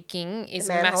was speaking is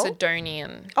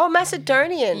Macedonian. Oh,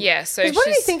 Macedonian. Yeah. So what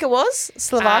do you think it was?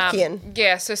 Slovakian.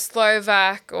 Yeah. So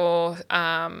Slovak or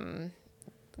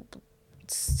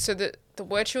so the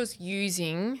word she was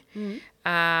using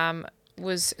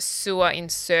was sewer in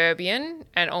Serbian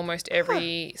and almost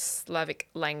every Slavic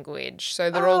language. So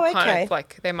they're all kind of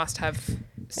like, they must have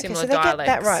similar so they dialects.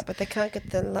 get that right, but they can't get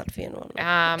the Latvian one.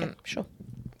 Okay, sure.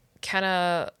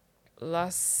 Kanalasia?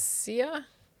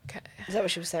 Is that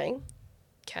what she was saying?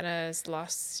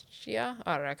 Kanalasia?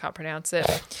 I don't know. I can't pronounce it.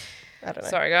 I don't know.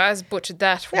 Sorry, guys. Butchered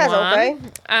that That's one. okay.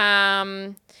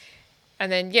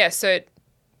 And then,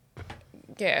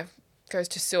 goes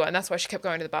to sewer. And that's why she kept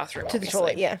going to the bathroom, To the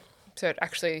toilet, yeah. So it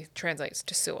actually translates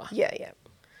to sewer. Yeah.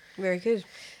 Very good.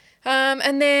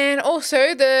 And then also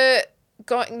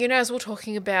as we're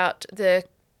talking about the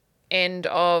end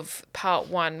of part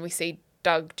 1, we see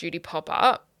Doug Judy pop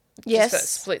up. Yes. Just that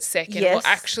split second. Yes. Well,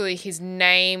 actually, his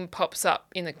name pops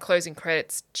up in the closing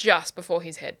credits just before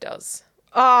his head does.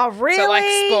 Oh, really?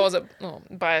 So, spoils it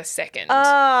by a second.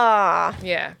 Ah.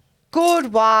 Yeah.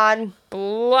 Good one.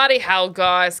 Bloody hell,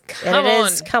 guys. Come on.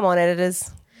 Come on,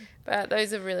 editors. But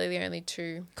those are really the only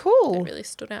two Cool. that really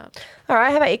stood out. All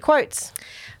right, how about your quotes?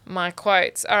 My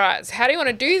quotes. All right, so how do you want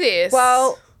to do this?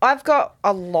 Well, I've got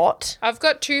a lot. I've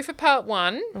got 2 for part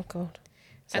 1. Oh, God.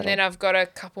 And then I've got a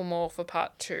couple more for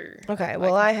part 2. Okay,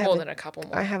 well, I have more than a couple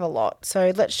more. I have a lot.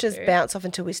 So let's just bounce off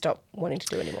until we stop wanting to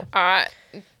do anymore. All right.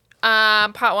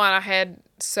 Part 1 I had,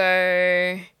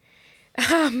 so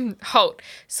Holt.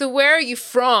 So where are you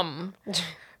from?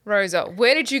 Rosa.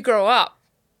 Where did you grow up?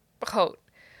 Holt.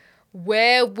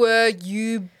 Where were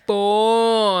you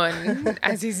born?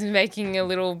 As he's making a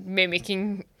little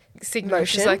mimicking signal.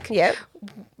 Motion. She's like, yep.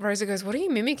 Rosa goes, what are you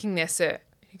mimicking there, sir?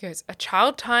 He goes, a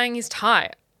child tying his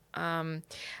tie. I'm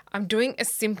doing a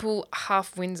simple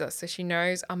half Windsor so she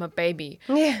knows I'm a baby.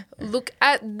 Yeah. Look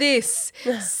at this.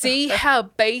 See how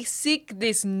basic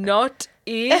this knot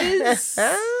is?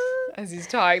 As he's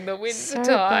tying the Windsor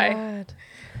tie. Bad.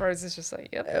 Rosa's just like,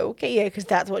 yep. Okay, yeah, because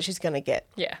that's what she's going to get.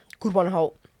 Yeah. Good one,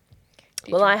 Holt.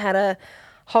 Well, I had a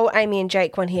Holt, Amy and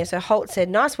Jake one here. So Holt said,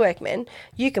 nice work, men.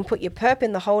 You can put your perp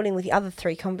in the holding with the other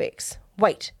 3 convicts.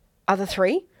 Wait, other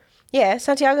 3? Yeah,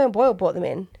 Santiago and Boyle brought them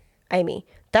in. Amy,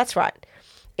 that's right.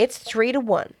 It's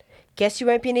 3-1. Guess you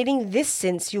won't be needing this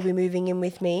since you'll be moving in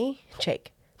with me.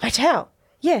 Jake, my towel.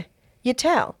 Yeah, your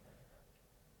towel.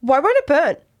 Why won't it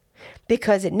burn?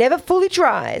 Because it never fully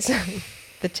dries.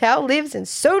 The towel lives and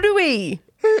so do we.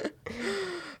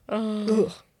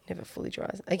 Ugh, never fully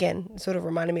dries. Again, sort of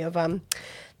reminded me of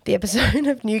the episode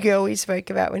of New Girl we spoke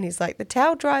about when he's like, the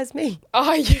towel dries me.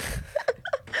 Oh, yeah.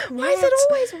 Why is it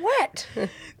always wet?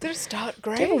 Did it start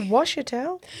great? Do you ever wash your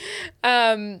towel?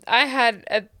 I had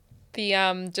at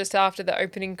the just after the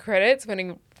opening credits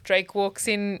when Drake walks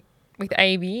in with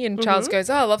Amy and Charles goes,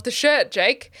 oh, I love the shirt,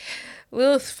 Jake.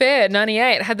 Lilith Fair,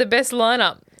 98, had the best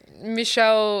lineup.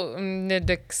 Michelle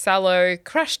Ndexalo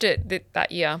crushed it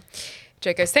that year.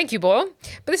 Jake goes, thank you, Boyle,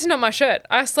 but this is not my shirt.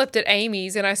 I slept at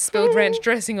Amy's and I spilled ranch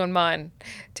dressing on mine.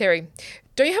 Terry,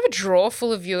 don't you have a drawer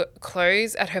full of your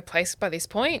clothes at her place by this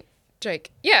point?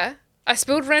 Jake, yeah, I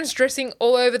spilled ranch dressing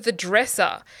all over the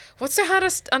dresser. What's so hard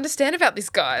to understand about this,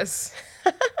 guys?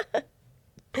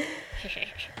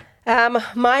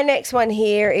 My next one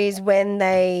here is when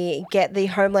they get the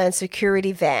Homeland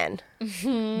Security van.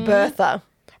 Bertha.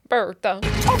 Oh,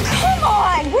 come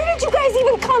on! Where did you guys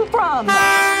even come from?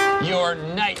 Your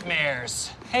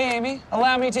nightmares. Hey, Amy,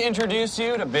 allow me to introduce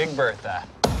you to Big Bertha.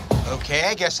 Okay,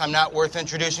 I guess I'm not worth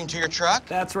introducing to your truck.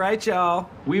 That's right, y'all.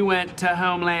 We went to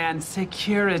Homeland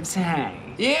Security.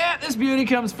 Yeah, this beauty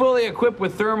comes fully equipped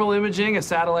with thermal imaging, a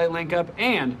satellite link up,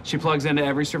 and she plugs into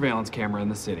every surveillance camera in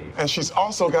the city. And she's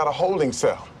also got a holding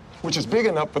cell, which is big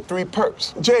enough for 3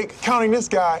 perps. Jake, counting this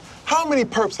guy, how many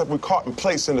perps have we caught and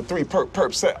placed in the 3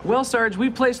 perp cell? Well, Sarge, we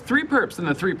placed 3 perps in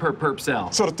the 3 perp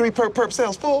cell. So the 3 perp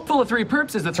cell's full? Full of 3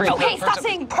 perps is the 3 Okay, stop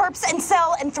saying perps and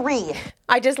cell and 3.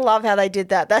 I just love how they did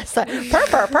that. That's like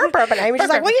perp, and Amy's just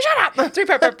like, will you shut up? 3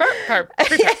 perp.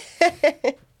 3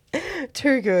 perp.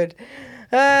 Too good.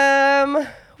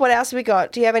 What else have we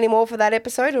got? Do you have any more for that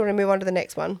episode, or want to move on to the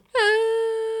next one?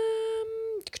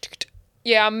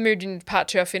 Yeah, I'm moved into part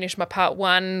 2. I finished my part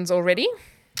 1s already.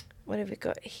 What have we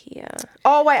got here?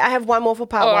 Oh, wait, I have one more for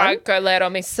part 1. All right, go loud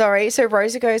on me. Sorry. So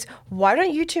Rosa goes, why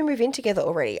don't you 2 move in together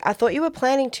already? I thought you were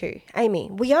planning to. Amy,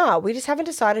 we are. We just haven't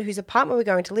decided whose apartment we're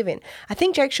going to live in. I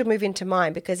think Jake should move into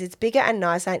mine because it's bigger and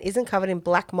nicer and isn't covered in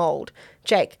black mold.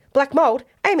 Jake, black mold?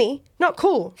 Amy, not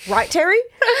cool. Right, Terry?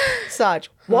 Sarge,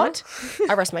 what?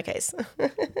 I rest my case.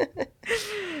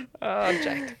 Oh,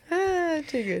 Jake.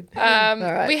 Too good. All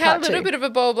right, we had a part little 2. bit of a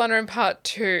ball blunder in part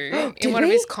 2 in one of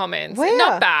we? his comments. Where?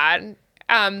 Not bad.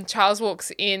 Charles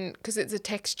walks in because it's a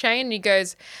text chain and he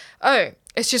goes, oh,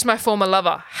 it's just my former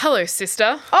lover. Hello,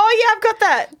 sister. Oh, yeah, I've got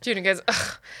that. Judy goes,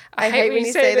 ugh, I hate when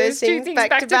you say those things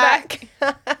back to back.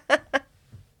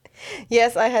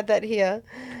 Yes, I had that here.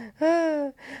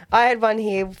 I had one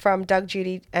here from Doug,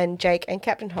 Judy, and Jake and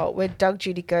Captain Holt, where Doug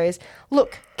Judy goes,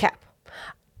 "Look, Cap,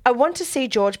 I want to see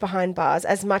George behind bars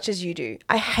as much as you do.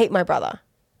 I hate my brother."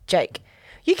 Jake,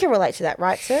 you can relate to that,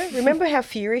 right, sir? Remember how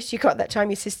furious you got that time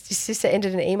your sister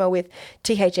ended an email with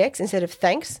THX instead of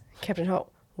thanks? Captain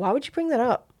Holt, why would you bring that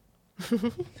up?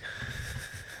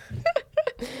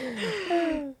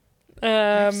 I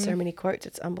have so many quotes,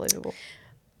 it's unbelievable.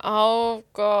 I'll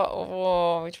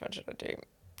go. Which one should I do?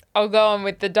 I'll go on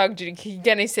with the Doug Judy.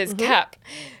 Again, he says, Cap,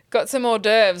 got some hors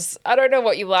d'oeuvres. I don't know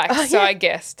what you like, so I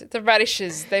guessed. The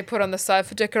radishes they put on the side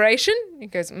for decoration. He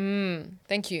goes,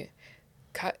 thank you.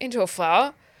 Cut into a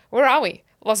flower. Where are we?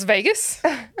 Las Vegas?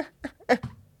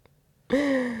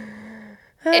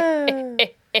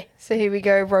 So here we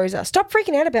go, Rosa. Stop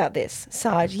freaking out about this.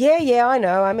 Sarge, yeah, I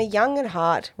know. I'm a young at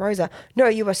heart. Rosa, no,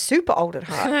 you are super old at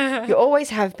heart. You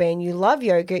always have been. You love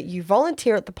yoga. You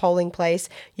volunteer at the polling place.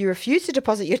 You refuse to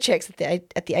deposit your checks at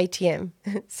the ATM.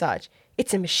 Sarge,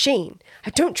 it's a machine.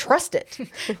 I don't trust it.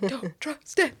 Don't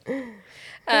trust it.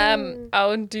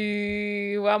 I'll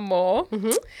do one more.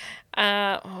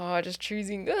 Just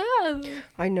choosing.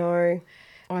 I know.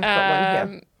 I've got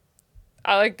one here.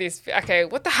 I like this. Okay,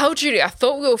 what the hell, Judy? I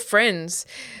thought we were friends.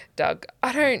 Doug,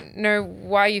 I don't know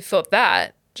why you thought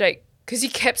that. Jake, because you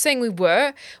kept saying we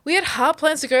were. We had hard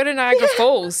plans to go to Niagara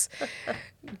Falls.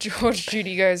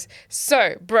 Judy goes,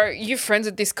 so, bro, you friends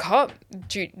with this cop?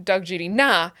 Doug, Judy,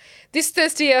 nah. This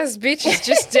thirsty-ass bitch is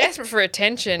just desperate for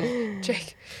attention.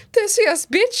 Jake, thirsty-ass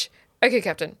bitch? Okay,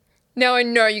 Captain. Now I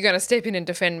know you're going to step in and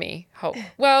defend me. Holt,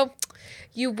 well,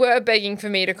 you were begging for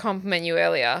me to compliment you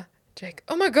earlier. Jake,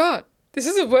 oh my God. This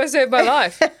is the worst day of my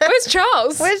life. Where's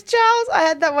Charles? Where's Charles? I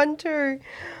had that one too.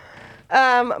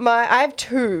 I have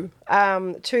two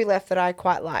left that I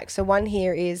quite like. So one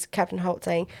here is Captain Holt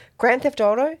saying, Grand Theft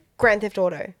Auto, Grand Theft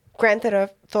Auto, Grand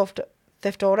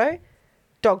Theft Auto,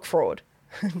 dog fraud.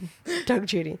 Doug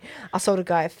Judy, I sold a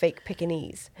guy a fake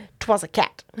Pekingese. 'Twas a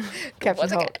cat. Captain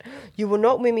Holt, you will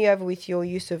not win me over with your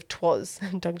use of 'twas.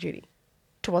 Doug Judy,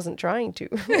 'twasn't trying to.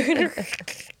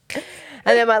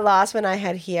 And then my last one I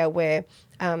had here where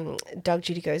Doug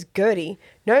Judy goes, Gertie,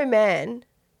 no man.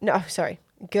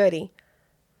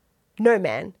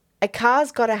 A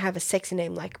car's got to have a sexy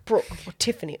name like Brooke or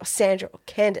Tiffany or Sandra or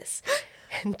Candace.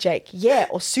 And Jake, yeah,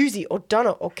 or Susie or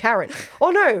Donna or Karen.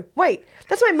 Oh, no, wait,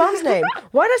 that's my mum's name.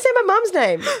 Why did I say my mum's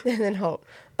name? And then Holt,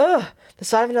 ugh, the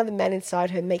sight of another man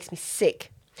inside her makes me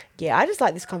sick. Yeah, I just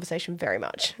like this conversation very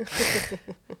much.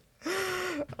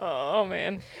 Oh,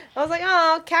 man. I was like,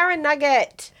 oh, Karen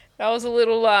Nugget. That was a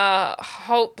little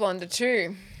Holt blunder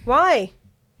too. Why?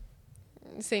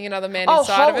 Seeing another man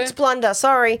inside of it. Holt's blunder.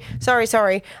 Sorry.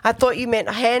 I thought you meant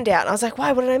a handout. I was like,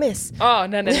 why? What did I miss? Oh,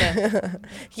 no.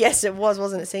 Yes, it was,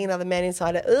 wasn't it? Seeing another man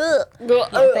inside it. Ugh.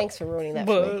 Yeah, thanks for ruining that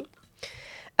for me.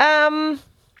 I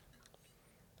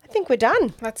think we're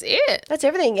done. That's it. That's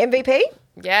everything. MVP?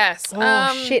 Yes.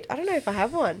 Oh, shit. I don't know if I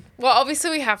have one. Well,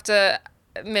 obviously we have to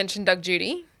mention Doug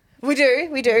Judy. We do.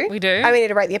 We do. I need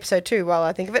to rate the episode too while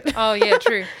I think of it. Oh, yeah,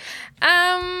 true.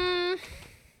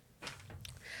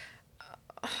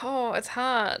 It's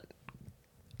hard.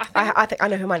 I think I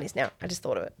know who mine is now. I just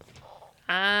thought of it.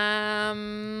 I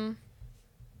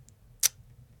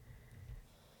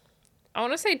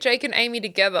want to say Jake and Amy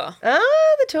together.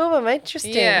 Ah, the two of them.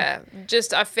 Interesting. Yeah.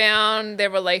 Just I found their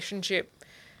relationship,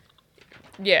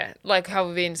 like how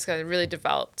we've been discussing, really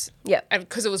developed. Yeah. And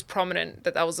because it was prominent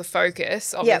that was the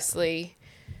focus, obviously,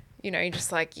 you're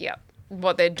just like,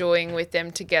 what they're doing with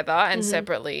them together and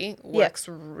separately works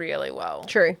really well.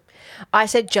 True. I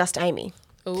said just Amy.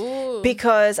 Ooh.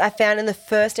 Because I found in the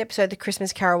first episode, the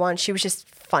Christmas Carol one, she was just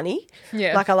funny.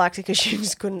 Yeah. Like I liked it because she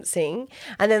just couldn't sing.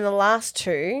 And then the last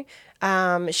two,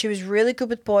 she was really good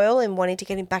with Boyle and wanting to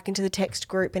get him back into the text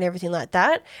group and everything like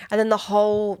that. And then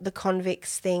the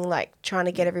convicts thing, like trying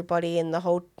to get everybody and the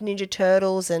whole Ninja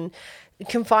Turtles and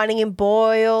confining in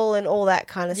Boyle and all that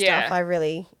kind of stuff. I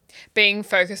really... Being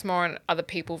focused more on other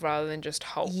people rather than just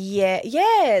Holt. Yeah.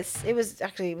 Yes. It was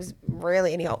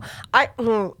really any Holt.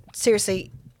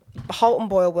 Seriously, Holt and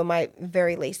Boyle were my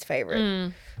very least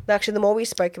favourite. Actually, the more we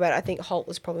spoke about it, I think Holt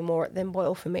was probably more than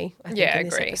Boyle for me. I think in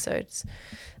this episodes,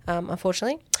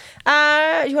 unfortunately.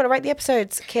 You want to rate the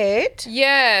episodes, Kate?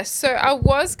 Yeah. So I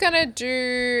was gonna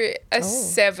do a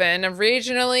 7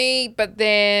 originally, but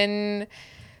then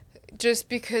just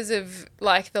because of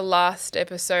like the last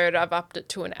episode, I've upped it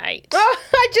to an 8. Oh,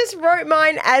 I just wrote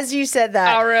mine as you said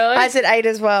that. Oh, really? I said 8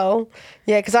 as well.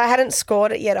 Yeah, because I hadn't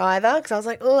scored it yet either. Because I was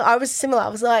like, oh, I was similar. I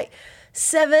was like,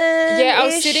 7. Yeah, I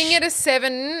was sitting at a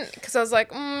 7 because I was like,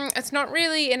 it's not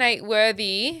really an 8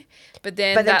 worthy. But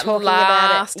then that talking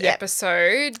last about it,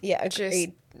 episode,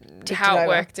 agreed. Just how it over.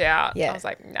 worked out. Yeah. I was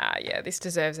like, nah, this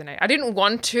deserves an 8. I didn't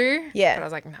want to, but I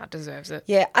was like, nah, it deserves it.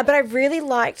 Yeah, but I really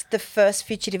liked the first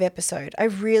Fugitive episode. I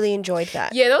really enjoyed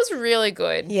that. Yeah, that was really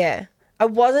good. Yeah. I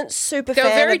wasn't super fan They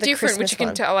were very of the different, Christmas which you can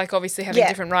one. tell, like, obviously having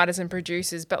different writers and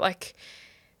producers, but, like,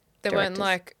 they weren't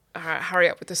like, all right, hurry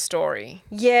up with the story.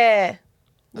 Yeah.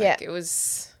 Like, it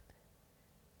was,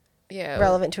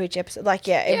 relevant to each episode. Like,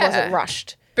 it wasn't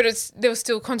rushed. But there was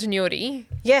still continuity.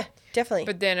 Yeah, definitely.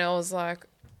 But then I was like,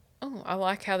 oh, I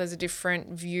like how there's a different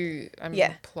view and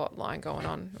plot line going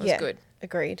on. It was good.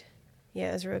 Agreed.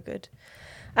 Yeah, it was real good.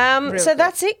 So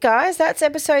that's it, guys. That's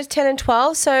episodes 10 and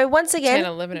 12. So once again...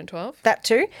 10, 11 and 12. That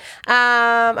too.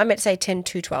 I meant to say 10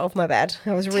 to 12. My bad.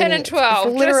 I was reading 10 and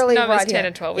 12. Literally just, no, right 10 here.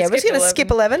 and 12. We're just going to skip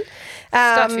 11.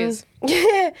 Stuff is.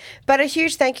 Yeah. But a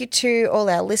huge thank you to all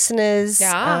our listeners.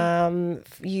 Yeah.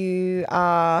 You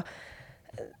are...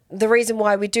 the reason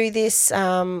why we do this.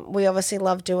 We obviously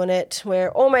love doing it. We're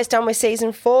almost done with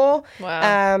season 4.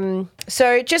 Wow.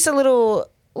 So just a little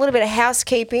bit of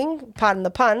housekeeping, pardon the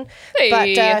pun.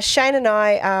 Hey. But Shane and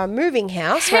I are moving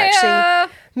house. We're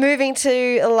actually moving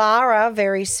to Lara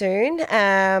very soon.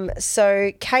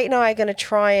 So Kate and I are going to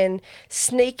try and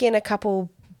sneak in a couple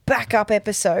backup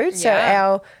episodes. So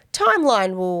our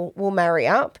timeline will marry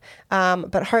up,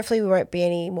 but hopefully we won't be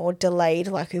any more delayed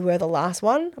like we were the last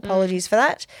one. Apologies for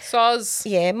that. Soz.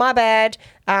 Yeah, my bad.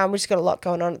 We've just got a lot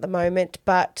going on at the moment,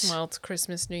 but... Well, it's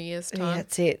Christmas, New Year's time. Yeah,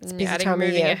 that's it. It's a busy adding time of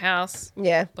moving year. a house.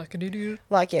 Yeah. Like an idiot.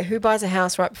 Like, who buys a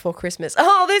house right before Christmas?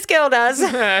 Oh, this girl does. Who's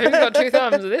got 2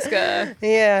 thumbs? This guy.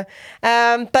 Yeah.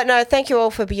 But no, thank you all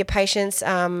for your patience,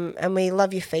 and we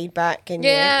love your feedback and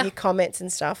your comments and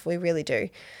stuff. We really do.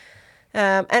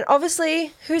 And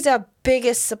obviously, who's our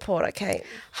biggest supporter, Kate?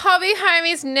 Hobby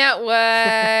Homies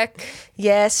Network.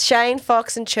 Yes, Shane,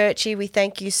 Fox and Churchy, we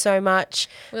thank you so much.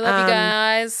 We love you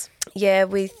guys. Yeah,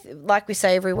 like we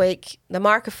say every week, the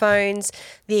microphones,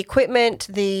 the equipment,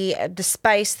 the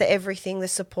space, the everything, the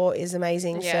support is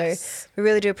amazing. Yes. So we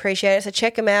really do appreciate it. So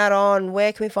check them out on,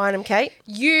 where can we find them, Kate?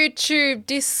 YouTube,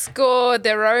 Discord,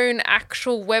 their own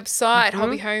actual website,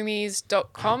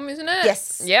 hobbyhomies.com, isn't it?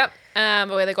 Yes. Yep.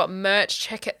 Where they got merch.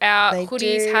 Check it out. They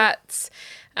Hoodies, do. hats.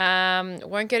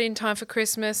 Won't get in time for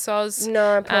Christmas, Soz.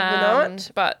 No, probably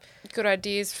not. But good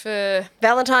ideas for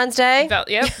Valentine's Day.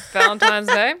 Valentine's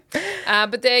Day.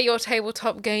 But they're your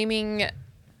tabletop gaming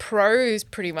pros,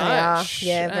 pretty much. They are.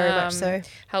 Yeah, very much so.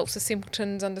 Helps the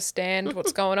simpletons understand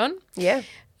what's going on. Yeah.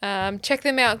 Check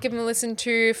them out. Give them a listen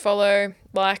to. Follow,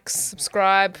 like,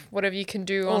 subscribe, whatever you can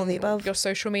do All on the above. your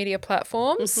social media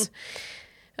platforms.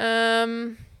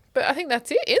 But I think that's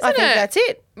it, isn't it? I think that's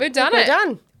it. We've done it. We're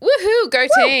done. Woohoo, go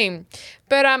team.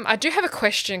 But I do have a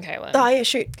question, Caitlin. Oh, yeah,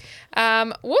 shoot.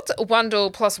 What's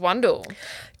Wundle plus Wundle?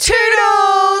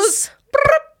 Toodles!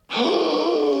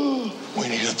 We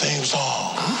need a theme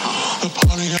song. The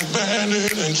Pontiac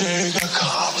Bandit and Jay got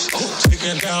cops.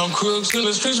 Taking down crooks in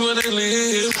the streets where they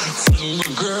live. Fighting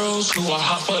with girls who are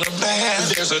hot for the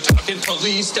bad. There's a talking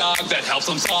police dog that helps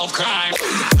them solve crime.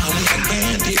 Pontiac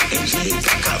Bandit and Jay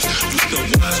got cops. With the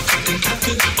wise fucking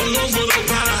captain all over the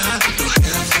ride. The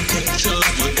handsome pictures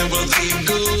wherever they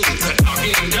go. The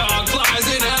talking dog flies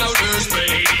in outer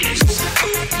space.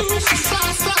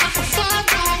 Fly, fly, fly,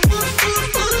 dog.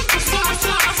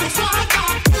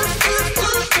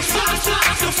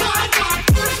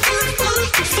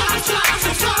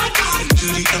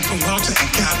 Judy and Peralta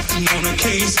and Captain on a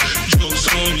case. Jokes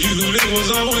on you, they was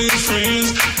always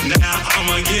friends. Now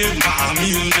I'ma get my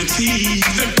immunity.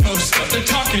 The ghost of the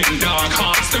talking dog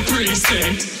haunts the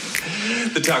precinct.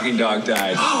 The talking dog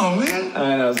died. Oh, man.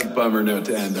 I know, it's a bummer note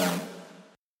to end on.